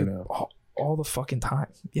thing Dude, or no? all the fucking time.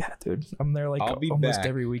 Yeah, dude. I'm there like I'll be almost back.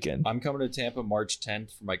 every weekend. I'm coming to Tampa March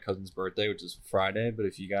 10th for my cousin's birthday, which is Friday. But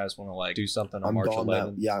if you guys want to like do something on I'm March gone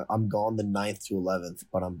 11th, I'm gone the 9th to 11th,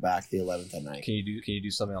 but I'm back the 11th at night. can you do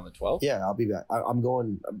something on the 12th? Yeah, I'll be back. I'm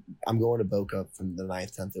going to Boca from the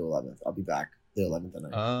 9th, 10th to 11th. I'll be back the 11th at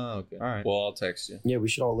night. Oh, okay. All right. Well, I'll text you. Yeah, we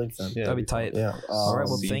should all link them. Yeah, That'd be tight. Yeah. All right.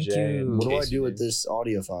 Well, thank CJ you. What do I Casey, do with dude. this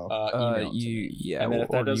audio file? Email it to me. Yeah. And then if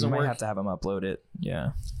that or doesn't you might work- have to have them upload it.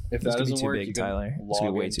 Yeah. If It's that gonna be doesn't too work, big, you can Tyler. It's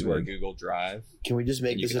gonna log be way into too our big. Google Drive. Can we just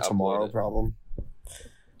make you this a can upload tomorrow it. problem?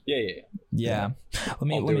 Yeah. Yeah. Let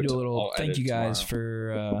me I'll do do it a to- little I'll thank edit you guys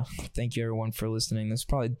tomorrow. for thank you everyone for listening. This is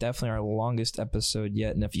probably definitely our longest episode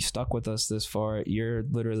yet, and if you stuck with us this far, you're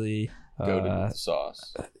literally Go to the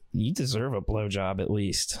sauce. you deserve a blowjob at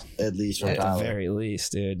least. At least from At the Tyler. very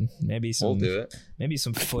least, dude. Maybe We'll some do it. maybe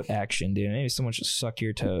some foot action, dude. Maybe someone should suck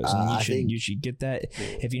your toes. And I think- you should get that.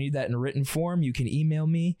 If you need that in written form, you can email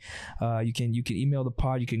me. You can email the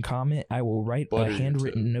pod. You can comment. I will write Butter a your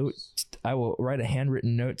handwritten toes. write a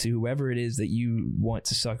handwritten note to whoever it is that you want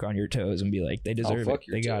to suck on your toes and be like, they deserve it.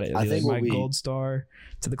 They got it. I think like, my gold star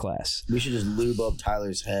to the class. We should just lube up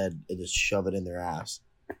Tyler's head and just shove it in their ass.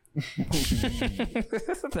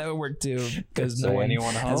 That would work too, because no one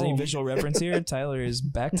has any visual reference here. Tyler is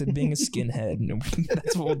back to being a skinhead.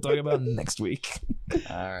 That's what we'll talk about next week.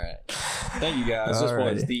 All right. Thank you guys. This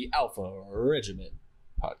was the Alpha Regiment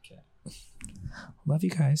podcast. Love you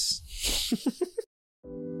guys.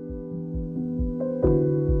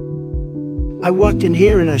 I walked in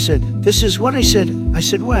here and I said, this is what I said. I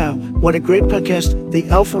said, wow, what a great podcast. The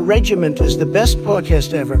Alpha Regiment is the best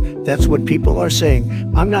podcast ever. That's what people are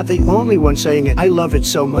saying. I'm not the only one saying it. I love it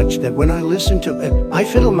so much that when I listen to it, I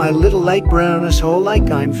fiddle my little light brown asshole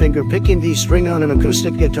like I'm finger picking the string on an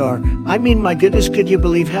acoustic guitar. I mean, my goodness, could you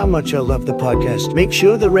believe how much I love the podcast? Make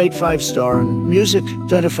sure to rate 5-star on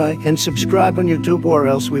music.ify and subscribe on YouTube, or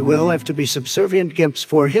else we will have to be subservient gimps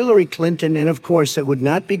for Hillary Clinton. And of course, that would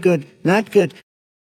not be good. Not good.